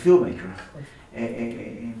done as a filmmaker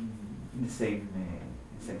in the same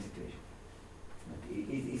situation.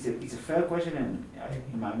 It's a fair question, and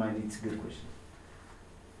in my mind it's a good question.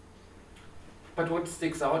 But what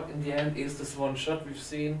sticks out in the end is this one shot we've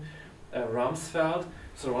seen, Rumsfeld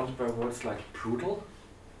surrounded by words like brutal,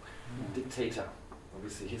 dictator. We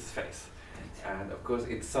see his face, and of course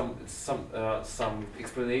it's some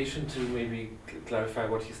explanation to maybe clarify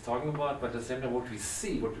what he's talking about. But at the same time, what we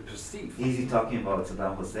see, what we perceive. Is he talking about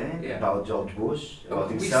Saddam Hussein? Yeah. About George Bush? About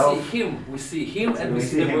we himself? We see him, and we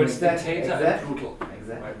see the words dictator and brutal.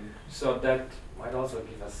 Exactly. Right? So that might also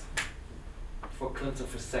give us, for glimpse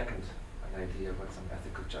of a second, an idea about some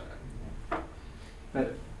ethical judgment.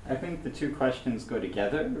 But I think the two questions go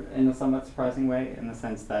together in a somewhat surprising way, in the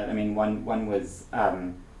sense that, I mean, one was,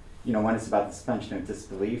 one is about the suspension of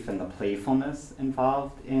disbelief and the playfulness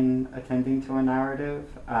involved in attending to a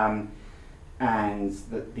narrative, and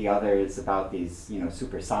the other is about these,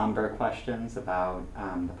 super somber questions about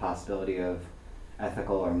the possibility of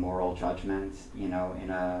ethical or moral judgment, in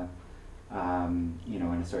a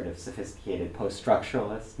sort of sophisticated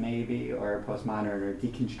post-structuralist maybe, or postmodern or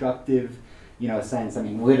deconstructive, sense. I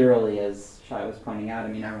mean, literally, as Shai was pointing out, I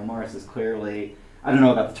mean, Errol Morris is clearly, I don't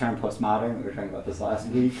know about the term postmodern, we were talking about this last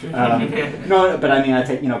week. No, but I mean, I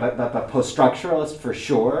take, but post-structuralist for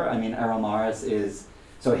sure. I mean, Errol Morris is,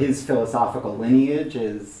 so his philosophical lineage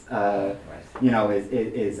is,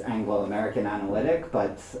 is Anglo-American analytic,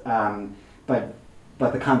 but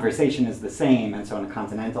the conversation is the same, and so in a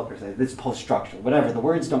continental perspective, this post-structural, whatever, the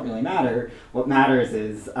words don't really matter. What matters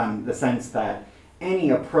is the sense that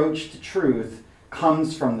any approach to truth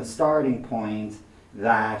comes from the starting point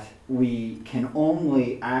that we can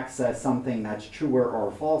only access something that's truer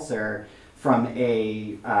or falser from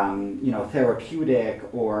a therapeutic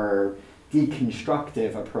or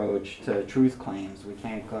deconstructive approach to truth claims. We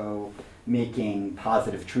can't go making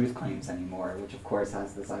positive truth claims anymore, which of course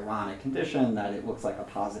has this ironic condition that it looks like a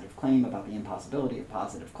positive claim about the impossibility of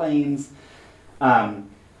positive claims.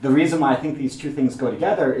 The reason why I think these two things go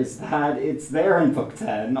together is that it's there in Book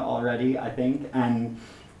 10 already, I think, and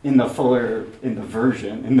in the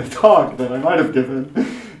version, in the talk that I might have given,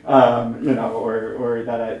 or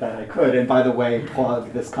that I could. And by the way,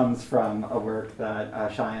 plug, this comes from a work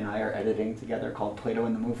that Shai and I are editing together called Plato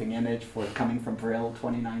and the Moving Image, forthcoming from Berl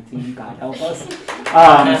 2019, God help us.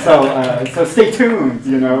 So stay tuned,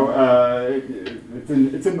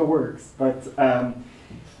 it's in the works. But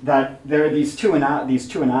that there are these two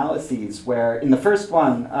analyses where in the first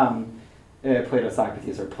one,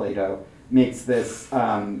 Plato-Socrates, or Plato, makes this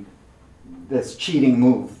this cheating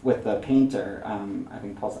move with the painter. I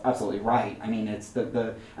think Paul's absolutely right. I mean, it's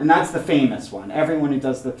and that's the famous one. Everyone who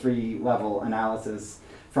does the 3-level analysis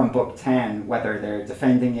from Book 10, whether they're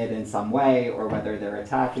defending it in some way or whether they're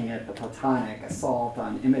attacking it, the Platonic assault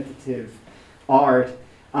on imitative art,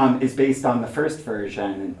 is based on the first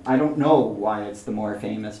version. I don't know why it's the more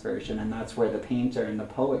famous version, and that's where the painter and the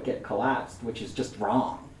poet get collapsed, which is just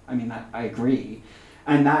wrong. I mean, I agree.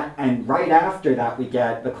 And right after that, we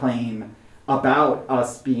get the claim about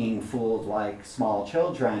us being fooled like small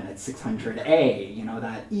children at 600A, you know,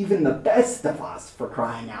 that even the best of us, for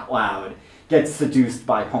crying out loud, gets seduced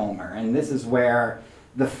by Homer. And this is where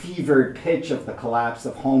the fevered pitch of the collapse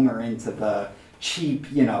of Homer into the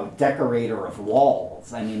cheap, you know, decorator of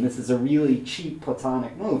walls. I mean, this is a really cheap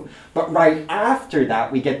Platonic move. But right after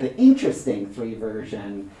that, we get the interesting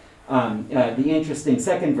the interesting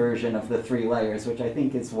second version of the 3 layers, which I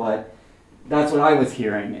think is that's what I was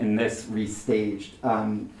hearing in this restaged,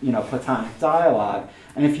 you know, Platonic dialogue.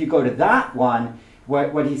 And if you go to that one,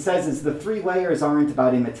 what he says is the 3 layers aren't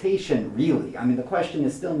about imitation, really. I mean, the question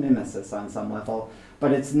is still mimesis on some level,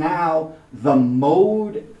 but it's now the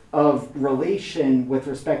mode of relation with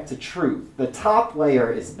respect to truth. The top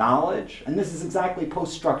layer is knowledge, and this is exactly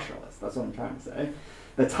post-structuralist. That's what I'm trying to say.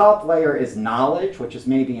 The top layer is knowledge, which is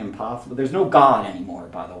maybe impossible. There's no God anymore,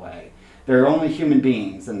 by the way. There are only human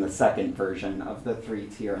beings in the second version of the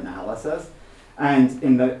 3-tier analysis.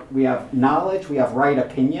 And we have knowledge, we have right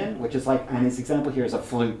opinion, which is like, and his example here is a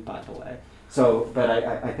flute, by the way. So, but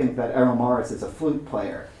I think that Errol Morris is a flute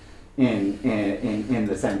player in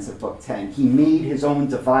the sense of Book 10. He made his own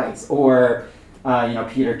device, or you know,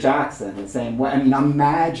 Peter Jackson, the same way. I mean,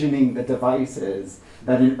 imagining the devices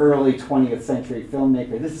that an early 20th century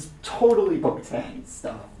filmmaker, this is totally Book 10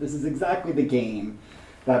 stuff. This is exactly the game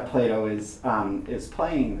that Plato is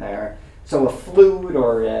playing there. So a flute,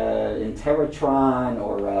 or an interrotron,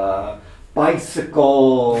 or a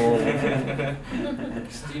bicycle,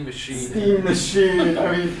 steam machine. Steam machine.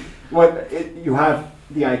 I mean, you have,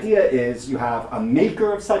 the idea is you have a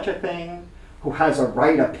maker of such a thing who has a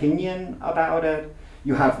right opinion about it.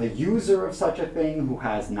 You have the user of such a thing who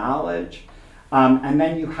has knowledge. And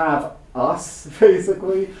then you have us,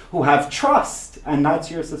 basically, who have trust, and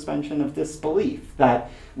that's your suspension of disbelief. That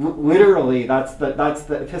literally, that's the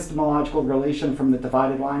epistemological relation from the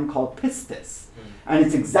divided line called pistis. And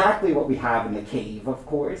it's exactly what we have in the cave, of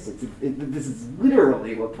course. This is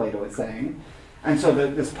literally what Plato is saying. And so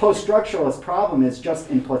this post-structuralist problem is just,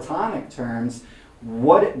 in Platonic terms,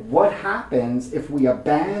 what happens if we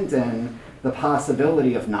abandon the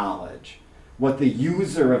possibility of knowledge? What the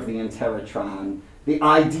user of the interrotron, the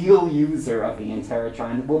ideal user of the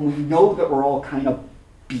interrotron, when we know that we're all kind of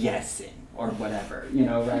BSing or whatever, you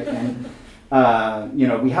know, right? And you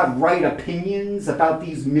know, we have right opinions about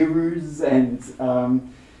these mirrors, and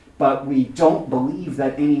but we don't believe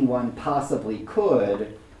that anyone possibly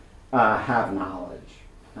could have knowledge.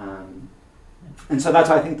 And so that's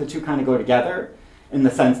why I think the two kind of go together, in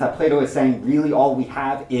the sense that Plato is saying really all we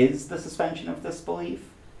have is the suspension of disbelief.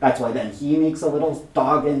 That's why then he makes a little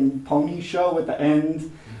dog and pony show at the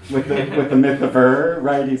end with the myth of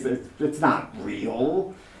right? It's not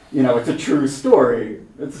real. You know, it's a true story.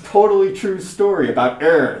 It's a totally true story about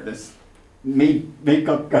this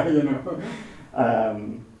makeup guy, you know.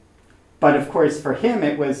 But of course, for him,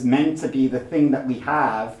 it was meant to be the thing that we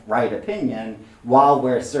have, right opinion, while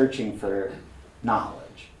we're searching for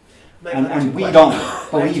knowledge. And we don't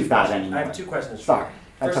believe that anymore. I have 2 questions. Sorry.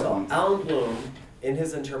 First of all, Alan Bloom, in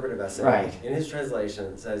his interpretive essay, right, in his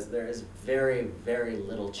translation, says there is very, very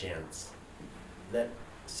little chance that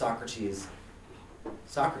Socrates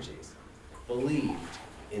believed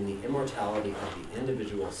in the immortality of the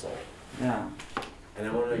individual soul. Yeah. And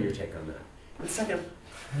I want to know your take on that. And second,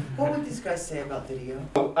 what would these guys say about video?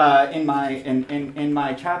 In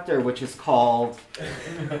my chapter, which is called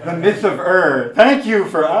The Myth of thank you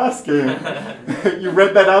for asking. You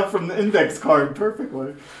read that out from the index card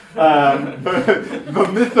perfectly. The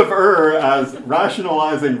Myth of as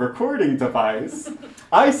rationalizing recording device.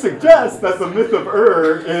 I suggest that the Myth of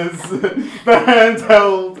is the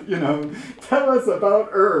handheld, you know, tell us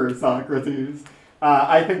about Socrates.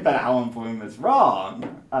 I think that Alan Bloom is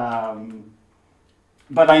wrong.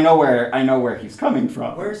 But I know where he's coming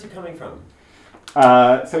from. Where is he coming from?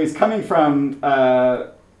 So he's coming from,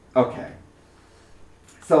 okay.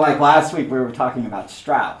 So like last week we were talking about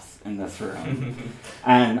Strauss in this room.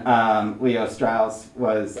 And Leo Strauss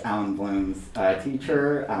was Alan Bloom's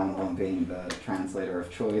teacher, Alan Bloom being the translator of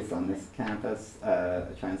choice on this campus, a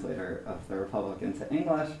translator of the Republic into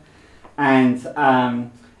English. And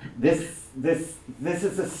this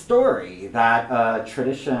is a story that a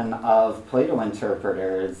tradition of Plato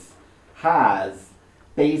interpreters has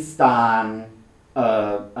based on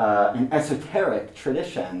an esoteric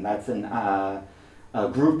tradition that's in a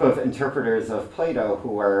group of interpreters of Plato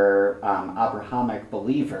who are Abrahamic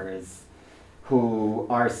believers who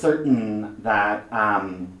are certain that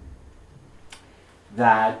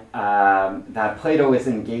that Plato is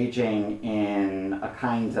engaging in a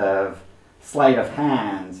kind of sleight of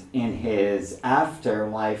hand in his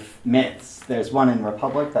afterlife myths. There's one in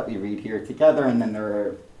Republic that we read here together, and then there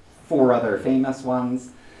are 4 other famous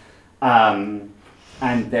ones.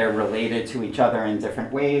 And they're related to each other in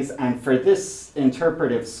different ways. And for this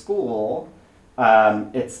interpretive school,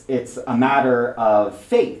 it's a matter of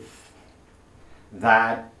faith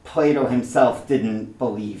that Plato himself didn't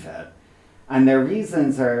believe it. And their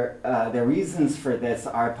reasons for this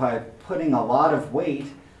are by putting a lot of weight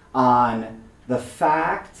on the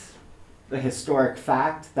fact, the historic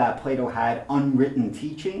fact that Plato had unwritten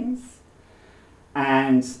teachings,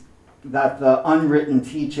 and that the unwritten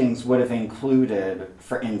teachings would have included,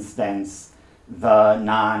 for instance, the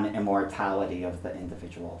non-immortality of the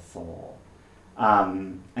individual soul.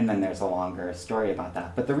 And then there's a longer story about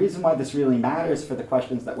that. But the reason why this really matters for the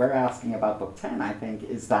questions that we're asking about Book 10, I think,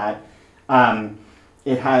 is that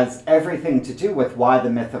it has everything to do with why the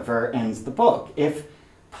myth of Ur ends the book. If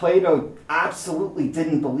Plato absolutely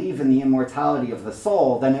didn't believe in the immortality of the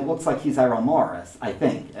soul, then it looks like he's Aeromoris, I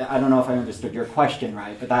think. I don't know if I understood your question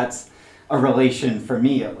right, but that's a relation for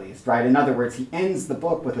me at least, right? In other words, he ends the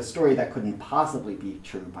book with a story that couldn't possibly be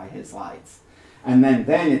true by his lights. And then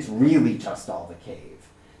it's really just all the cave.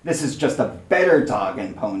 This is just a better dog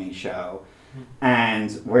and pony show,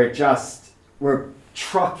 and we're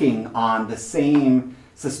trucking on the same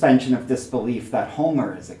suspension of disbelief that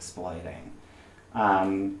Homer is exploiting.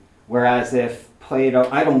 Whereas if Plato,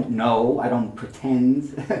 I don't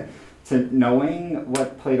pretend to knowing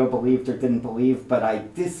what Plato believed or didn't believe, but I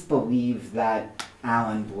disbelieve that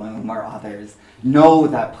Alan Bloom or others know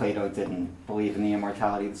that Plato didn't believe in the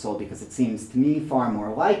immortality of the soul, because it seems to me far more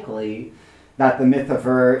likely that the myth of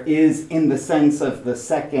Ur is, in the sense of the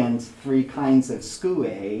second 3 kinds of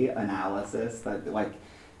skue analysis, that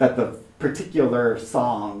the particular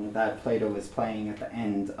song that Plato is playing at the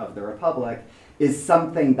end of the Republic is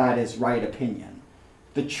something that is right opinion.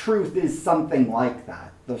 The truth is something like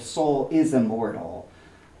that. The soul is immortal,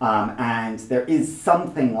 and there is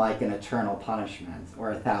something like an eternal punishment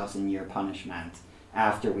or a 1,000-year punishment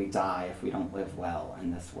after we die if we don't live well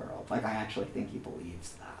in this world. Like, I actually think he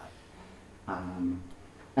believes that.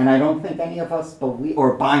 And I don't think any of us believe,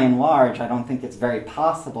 or by and large, I don't think it's very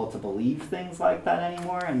possible to believe things like that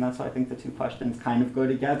anymore, and that's why I think the 2 questions kind of go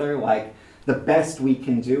together. Like, the best we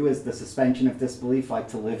can do is the suspension of disbelief, like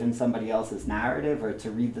to live in somebody else's narrative or to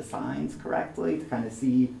read the signs correctly, to kind of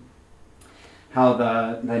see how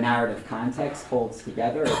the narrative context holds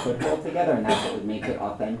together or could hold together, and that's what would make it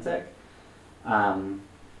authentic.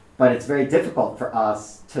 But it's very difficult for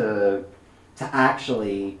us to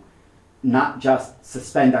actually not just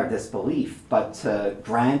suspend our disbelief, but to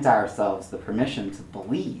grant ourselves the permission to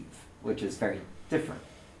believe, which is very different.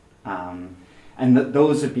 And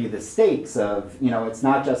those would be the stakes of, it's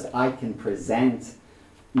not just I can present,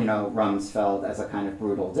 Rumsfeld as a kind of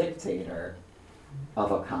brutal dictator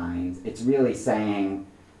of a kind. It's really saying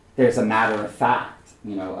there's a matter of fact,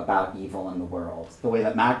 about evil in the world. The way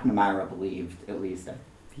that McNamara believed, at least,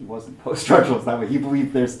 he wasn't post-structuralist that way, he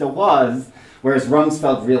believed there still was, whereas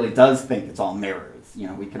Rumsfeld really does think it's all mirrors.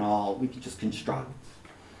 We can just construct.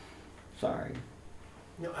 Sorry.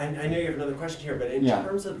 No, I know you have another question here, but in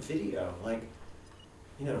terms of video,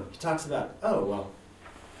 he talks about,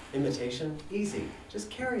 imitation, easy. Just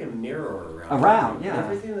carry a mirror around. Yeah.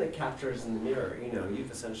 Everything that captures in the mirror,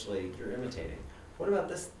 you're imitating. What about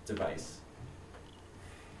this device?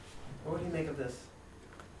 What do you make of this?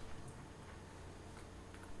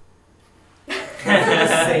 Is it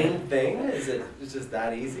the same thing? Is it just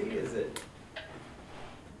that easy? Is it?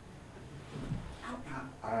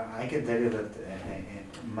 I can tell you that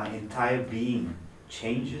my entire being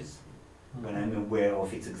changes when I'm aware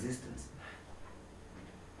of its existence.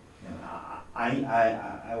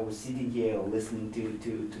 I was sitting here listening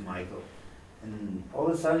to Michael, and all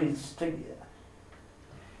of a sudden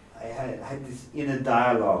I had this inner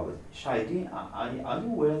dialogue with Shai. Are you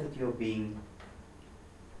aware that you're being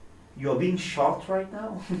shocked right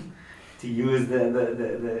now? to use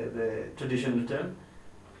the traditional term.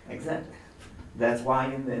 Exactly. That's why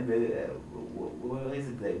in the what is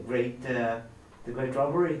it, the Great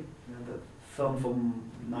Robbery, the film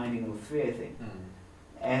from 1903, I think,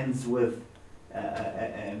 ends with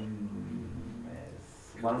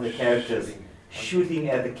one of the characters shooting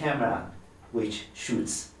at the camera, which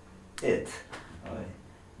shoots it.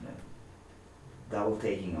 Double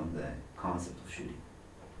taking on the concept of shooting.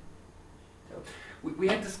 So, we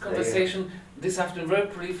had this conversation this afternoon very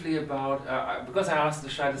briefly about, because I asked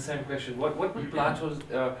Shai the same question, what would Plato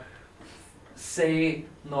say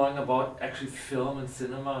knowing about actually film and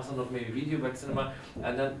cinema, so not maybe video but cinema,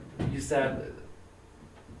 and then you said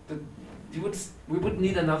that we would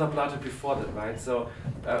need another Plato before that, right? So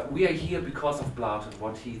we are here because of Plato and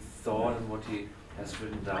what he thought and what he has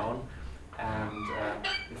written down. And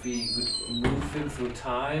if we would move him through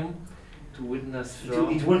time to witness film,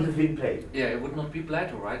 it wouldn't have been Plato. Yeah, it would not be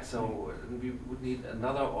Plato, right? So we would need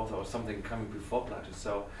another author or something coming before Plato.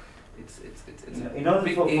 So it's in order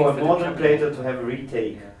for a modern Plato to have a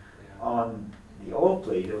retake on the old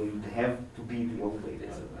Plato, you would have to be the old Plato.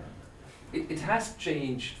 It has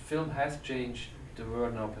changed. Film has changed the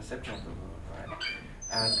world and our perception of the world, right?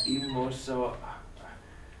 And even more so.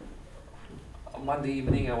 Monday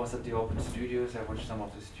evening I was at the Open Studios, I watched some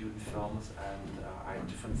of the student films and I had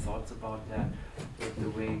different thoughts about that, with the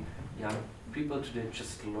way young people today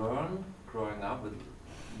just learn, growing up with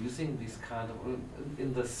using these kind of,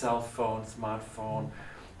 in the cell phone, smartphone,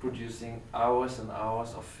 producing hours and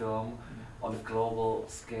hours of film on a global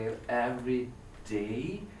scale every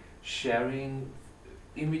day, sharing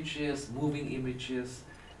images, moving images,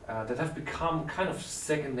 that have become kind of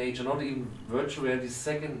second nature, not even virtual reality,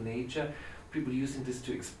 second nature. People using this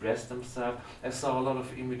to express themselves. I saw a lot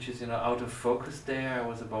of images, out of focus there. I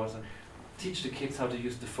was about to teach the kids how to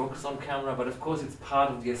use the focus on camera, but of course it's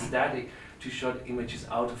part of the aesthetic to show images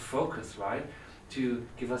out of focus, right? To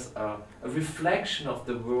give us a reflection of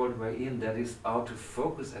the world we're in that is out of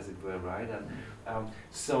focus, as it were, right? And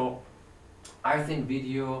so I think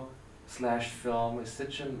video/film is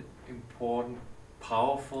such an important,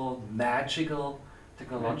 powerful, magical,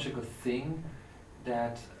 technological thing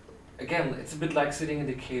that, again, it's a bit like sitting in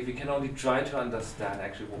the cave. We can only try to understand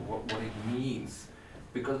actually what it means,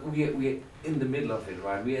 because we're in the middle of it,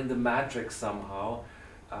 right? We're in the matrix somehow.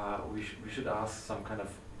 We should ask some kind of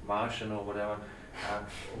Martian or whatever.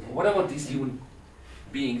 What about these human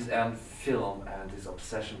beings and film and this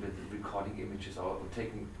obsession with recording images or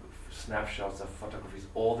taking snapshots of photographies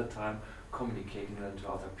all the time, communicating them to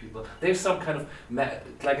other people? There's some kind of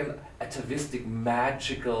like an atavistic,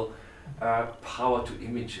 magical power to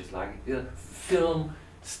images, like film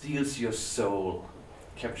steals your soul,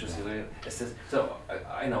 captures your essence. So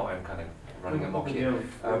I know I'm kind of running amok here,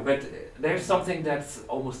 but there's something that's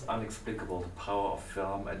almost unexplicable, the power of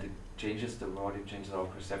film, and it changes the world, it changes our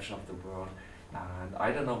perception of the world. And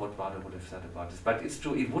I don't know what Plato would have said about this, but it's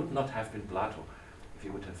true, it would not have been Plato if he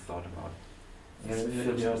would have thought about it.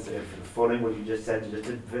 Following what you just said, just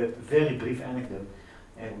a very brief anecdote,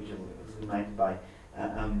 which I was reminded by.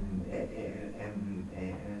 A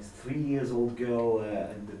 3-year-old girl,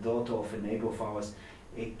 the daughter of a neighbor of ours,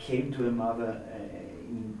 came to her mother.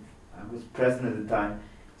 I was present at the time,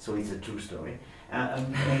 so it's a true story.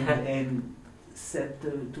 And said to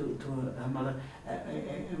her mother,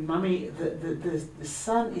 "Mommy, the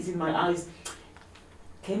sun is in my eyes.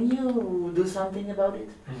 Can you do something about it?"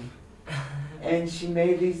 And she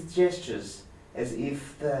made these gestures as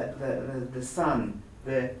if the sun,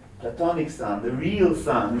 the platonic sun, the real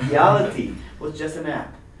sun, reality, was just an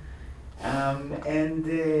app. And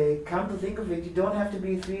come to think of it, you don't have to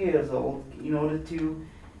be 3 years old in order to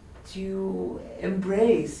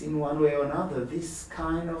embrace in one way or another this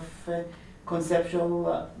kind of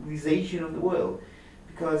conceptualization of the world.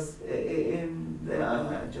 Because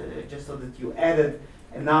just so that you added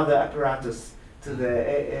another apparatus to the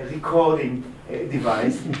recording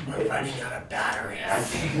device. I've got a battery.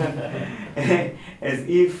 As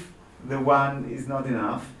if the one is not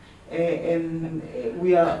enough. And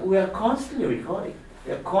we are constantly recording.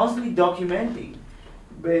 We are constantly documenting.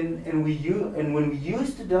 When we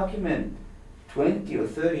used to document 20 or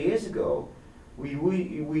 30 years ago, we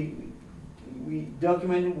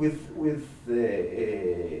documented with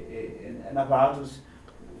an apparatus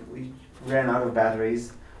which ran out of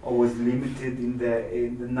batteries, or was limited in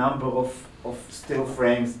the number of still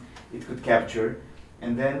frames it could capture,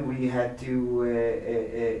 and then we had to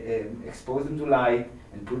expose them to light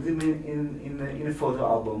and put them in a photo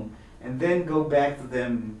album, and then go back to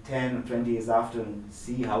them 10 or 20 years after and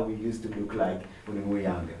see how we used to look like when we were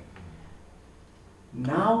younger.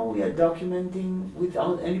 Now we are documenting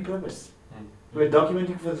without any purpose. We're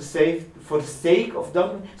documenting for the sake of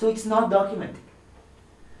documenting. So it's not documenting.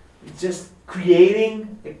 It's just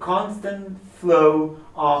creating a constant flow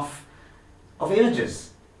of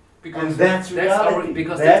images. Because and that's reality.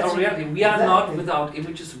 That's our reality. We are not without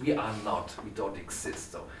images. We are not. We don't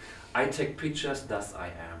exist. So, I take pictures. Thus,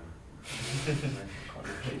 I am.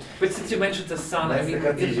 But since you mentioned the sun, that's I mean,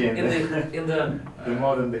 in the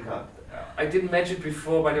modern Descartes. I didn't mention it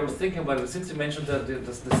before, but I was thinking about it. Since you mentioned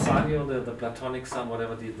the sun, you know, the Platonic sun,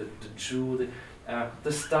 whatever, the Jew,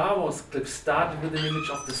 the Star Wars clip started with an image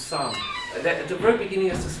of the sun. At the very beginning,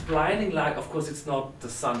 it's this blinding light. Of course, it's not the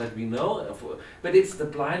sun that we know of, but it's the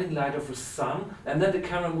blinding light of the sun, and then the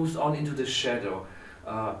camera moves on into the shadow,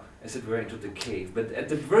 as it were, into the cave. But at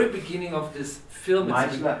the very beginning of this film,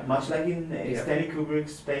 much like in Stanley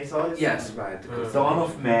Kubrick's Space Odyssey. Yes, right. Dawn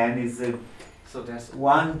of Man is a so there's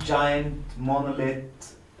one giant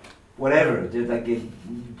monolith, whatever, just like a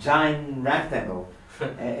giant rectangle,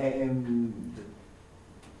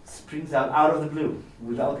 springs out of the blue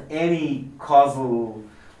without any causal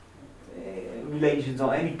relations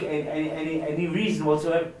or any reason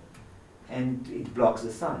whatsoever, and it blocks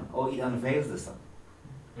the sun, or it unveils the sun,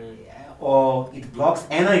 or it blocks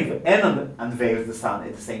and unveils the sun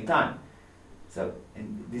at the same time. So,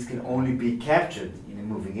 and this can only be captured in a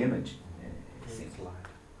moving image.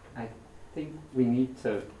 I think we need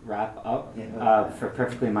to wrap up for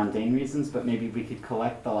perfectly mundane reasons, but maybe we could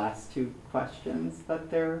collect the last two questions that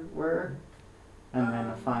there were, and then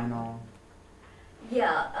a final.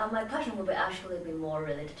 Yeah, my question would actually be more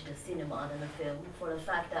related to the cinema than the film, for the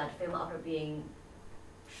fact that film after being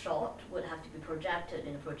shot would have to be projected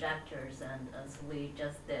in the projectors, and as we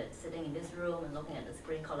just did, sitting in this room and looking at the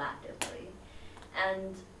screen collectively.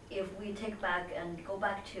 And if we take back and go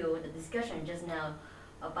back to the discussion just now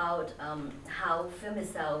about how film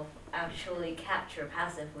itself actually capture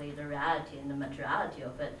passively the reality and the materiality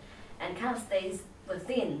of it, and kind of stays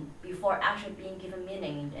within before actually being given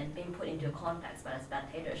meaning and being put into a context by the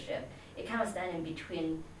spectatorship, it kind of stands in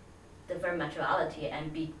between the very materiality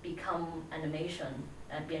and become animation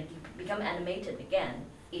and become animated again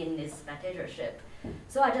in this spectatorship.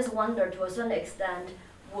 So I just wonder, to a certain extent,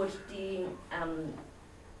 would the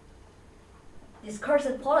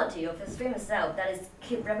discursive quality of his film itself that is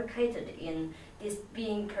keep replicated in this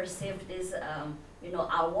being perceived, this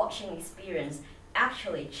our watching experience,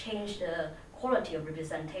 actually change the quality of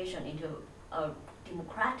representation into a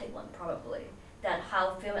democratic one, probably. That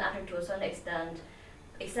how film actor, to a certain extent,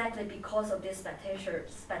 exactly because of this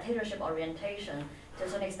spectatorship orientation, to a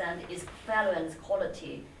certain extent, its value and its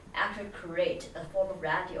quality actually create a form of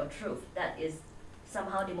reality or truth that is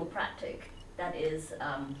somehow democratic, that is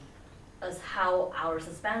as how our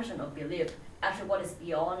suspension of belief, actually what is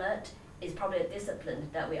beyond it, is probably a discipline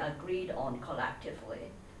that we agreed on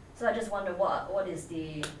collectively. So I just wonder what is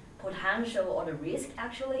the potential or the risk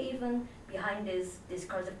actually even behind this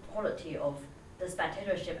discursive quality of the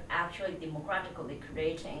spectatorship actually democratically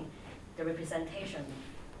creating the representative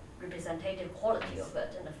quality of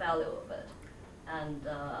it and the value of it. And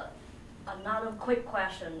another quick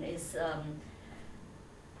question is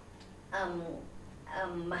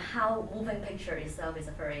how moving picture itself is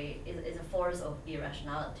a force of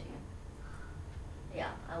irrationality.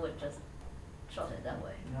 Yeah, I would just short it that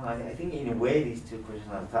way. No, I think in a way these two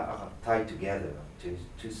questions are tied together,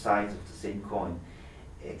 two sides of the same coin,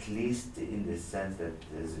 at least in the sense that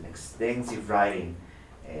there's an extensive writing,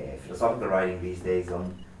 philosophical writing these days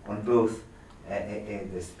on both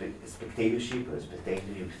the spectatorship or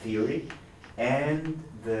spectatorship theory and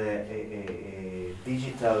the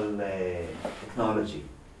digital technology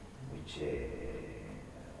which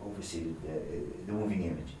oversees the moving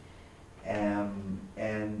image. And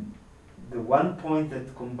the one point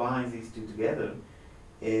that combines these two together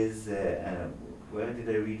is, where did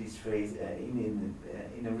I read this phrase?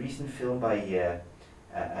 In a recent film by a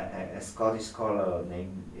Scottish scholar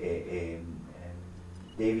named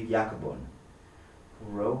David Jacobon, who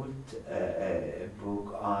wrote a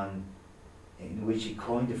book in which he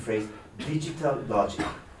coined the phrase digital logic.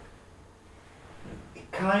 A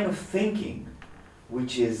kind of thinking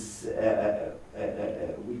which is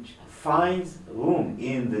which finds room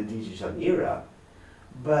in the digital era,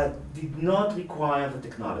 but did not require the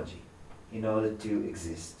technology in order to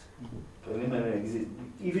exist. Preliminary exist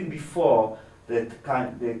even before the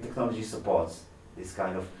technology supports this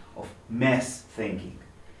kind of mass thinking.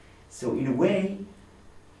 So in a way,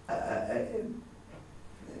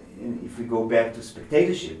 if we go back to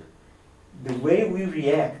spectatorship, the way we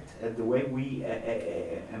react, the way we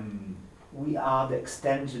are the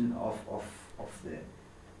extension of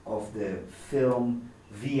of the film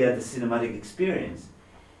via the cinematic experience,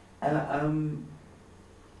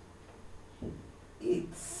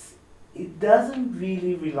 it doesn't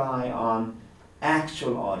really rely on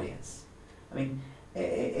actual audience. I mean,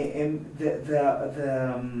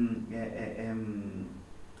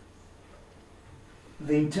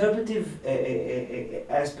 the interpretive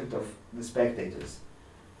aspect of the spectators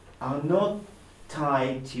are not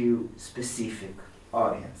tied to specific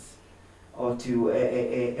audience or to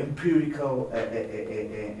empirical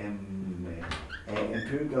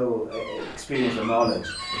experience or knowledge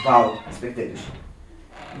about spectatorship.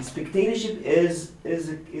 And spectatorship is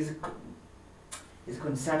a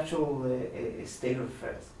conceptual state of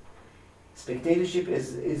affairs. Spectatorship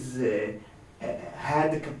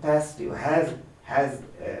had the capacity, or have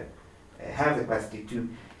the capacity to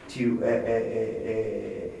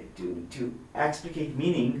explicate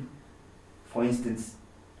meaning, for instance,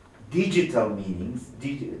 digital meanings,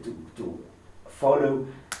 to follow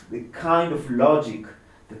the kind of logic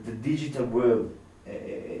that the digital world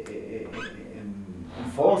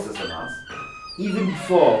enforces on us, even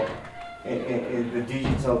before the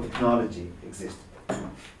digital technology existed.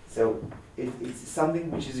 So it's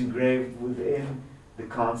something which is engraved within the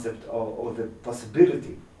concept or the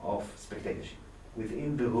possibility of spectatorship,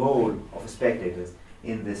 within the role of spectators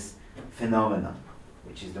in this phenomenon,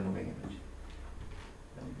 which is the moving image.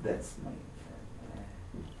 That's my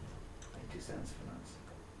 2 cents for now.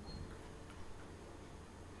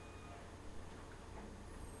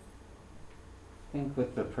 I think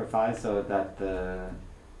with the proviso that the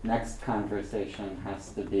next conversation has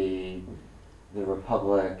to be the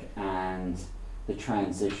Republic and the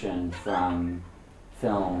transition from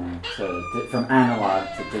film from analog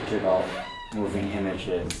to digital moving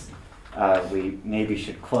images. We maybe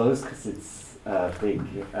should close because it's a big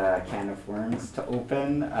can of worms to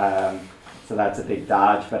open. So that's a big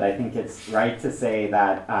dodge, but I think it's right to say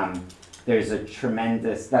that there's a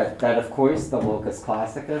tremendous, that of course the locus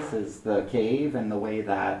classicus is the cave, and the way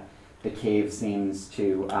that the cave seems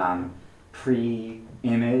to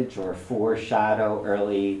pre-image or foreshadow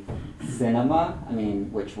early cinema, I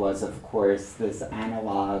mean, which was of course this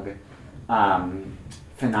analog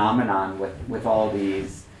phenomenon with all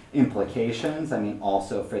these implications. I mean,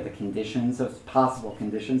 also for the possible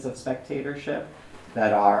conditions of spectatorship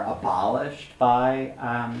that are abolished by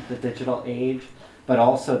the digital age, but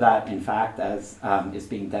also that, in fact, as is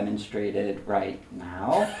being demonstrated right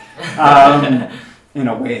now, in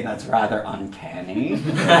a way that's rather uncanny,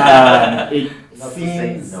 it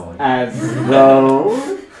seems as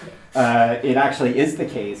though it actually is the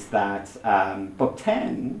case that Book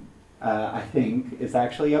 10, I think, is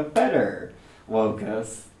actually a better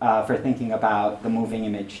locus for thinking about the moving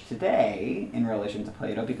image today in relation to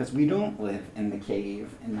Plato, because we don't live in the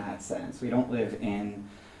cave in that sense. We don't live in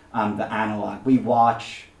the analog. We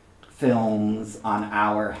watch films on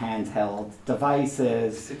our handheld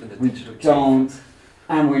devices. We don't,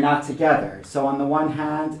 and we're not together. So on the one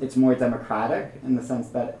hand, it's more democratic in the sense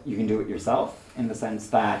that you can do it yourself, in the sense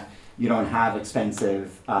that you don't have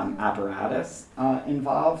expensive apparatus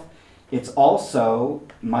involved. It's also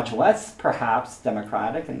much less, perhaps,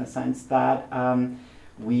 democratic in the sense that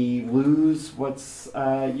we lose what's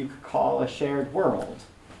you could call a shared world.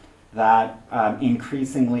 That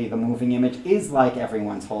increasingly the moving image is like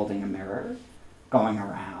everyone's holding a mirror going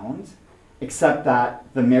around, except that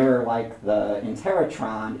the mirror, like the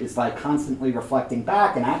Interatron, is like constantly reflecting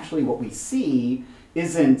back, and actually what we see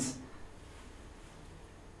isn't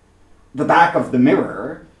the back of the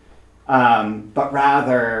mirror, but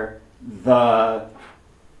rather the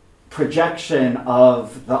projection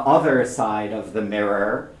of the other side of the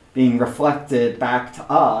mirror being reflected back to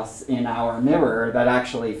us in our mirror that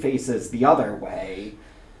actually faces the other way.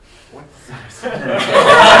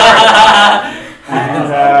 And,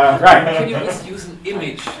 right. Can you just use an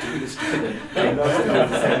image to illustrate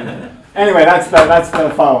it? Anyway, that's the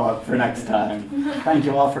follow-up for next time. Thank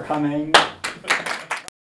you all for coming.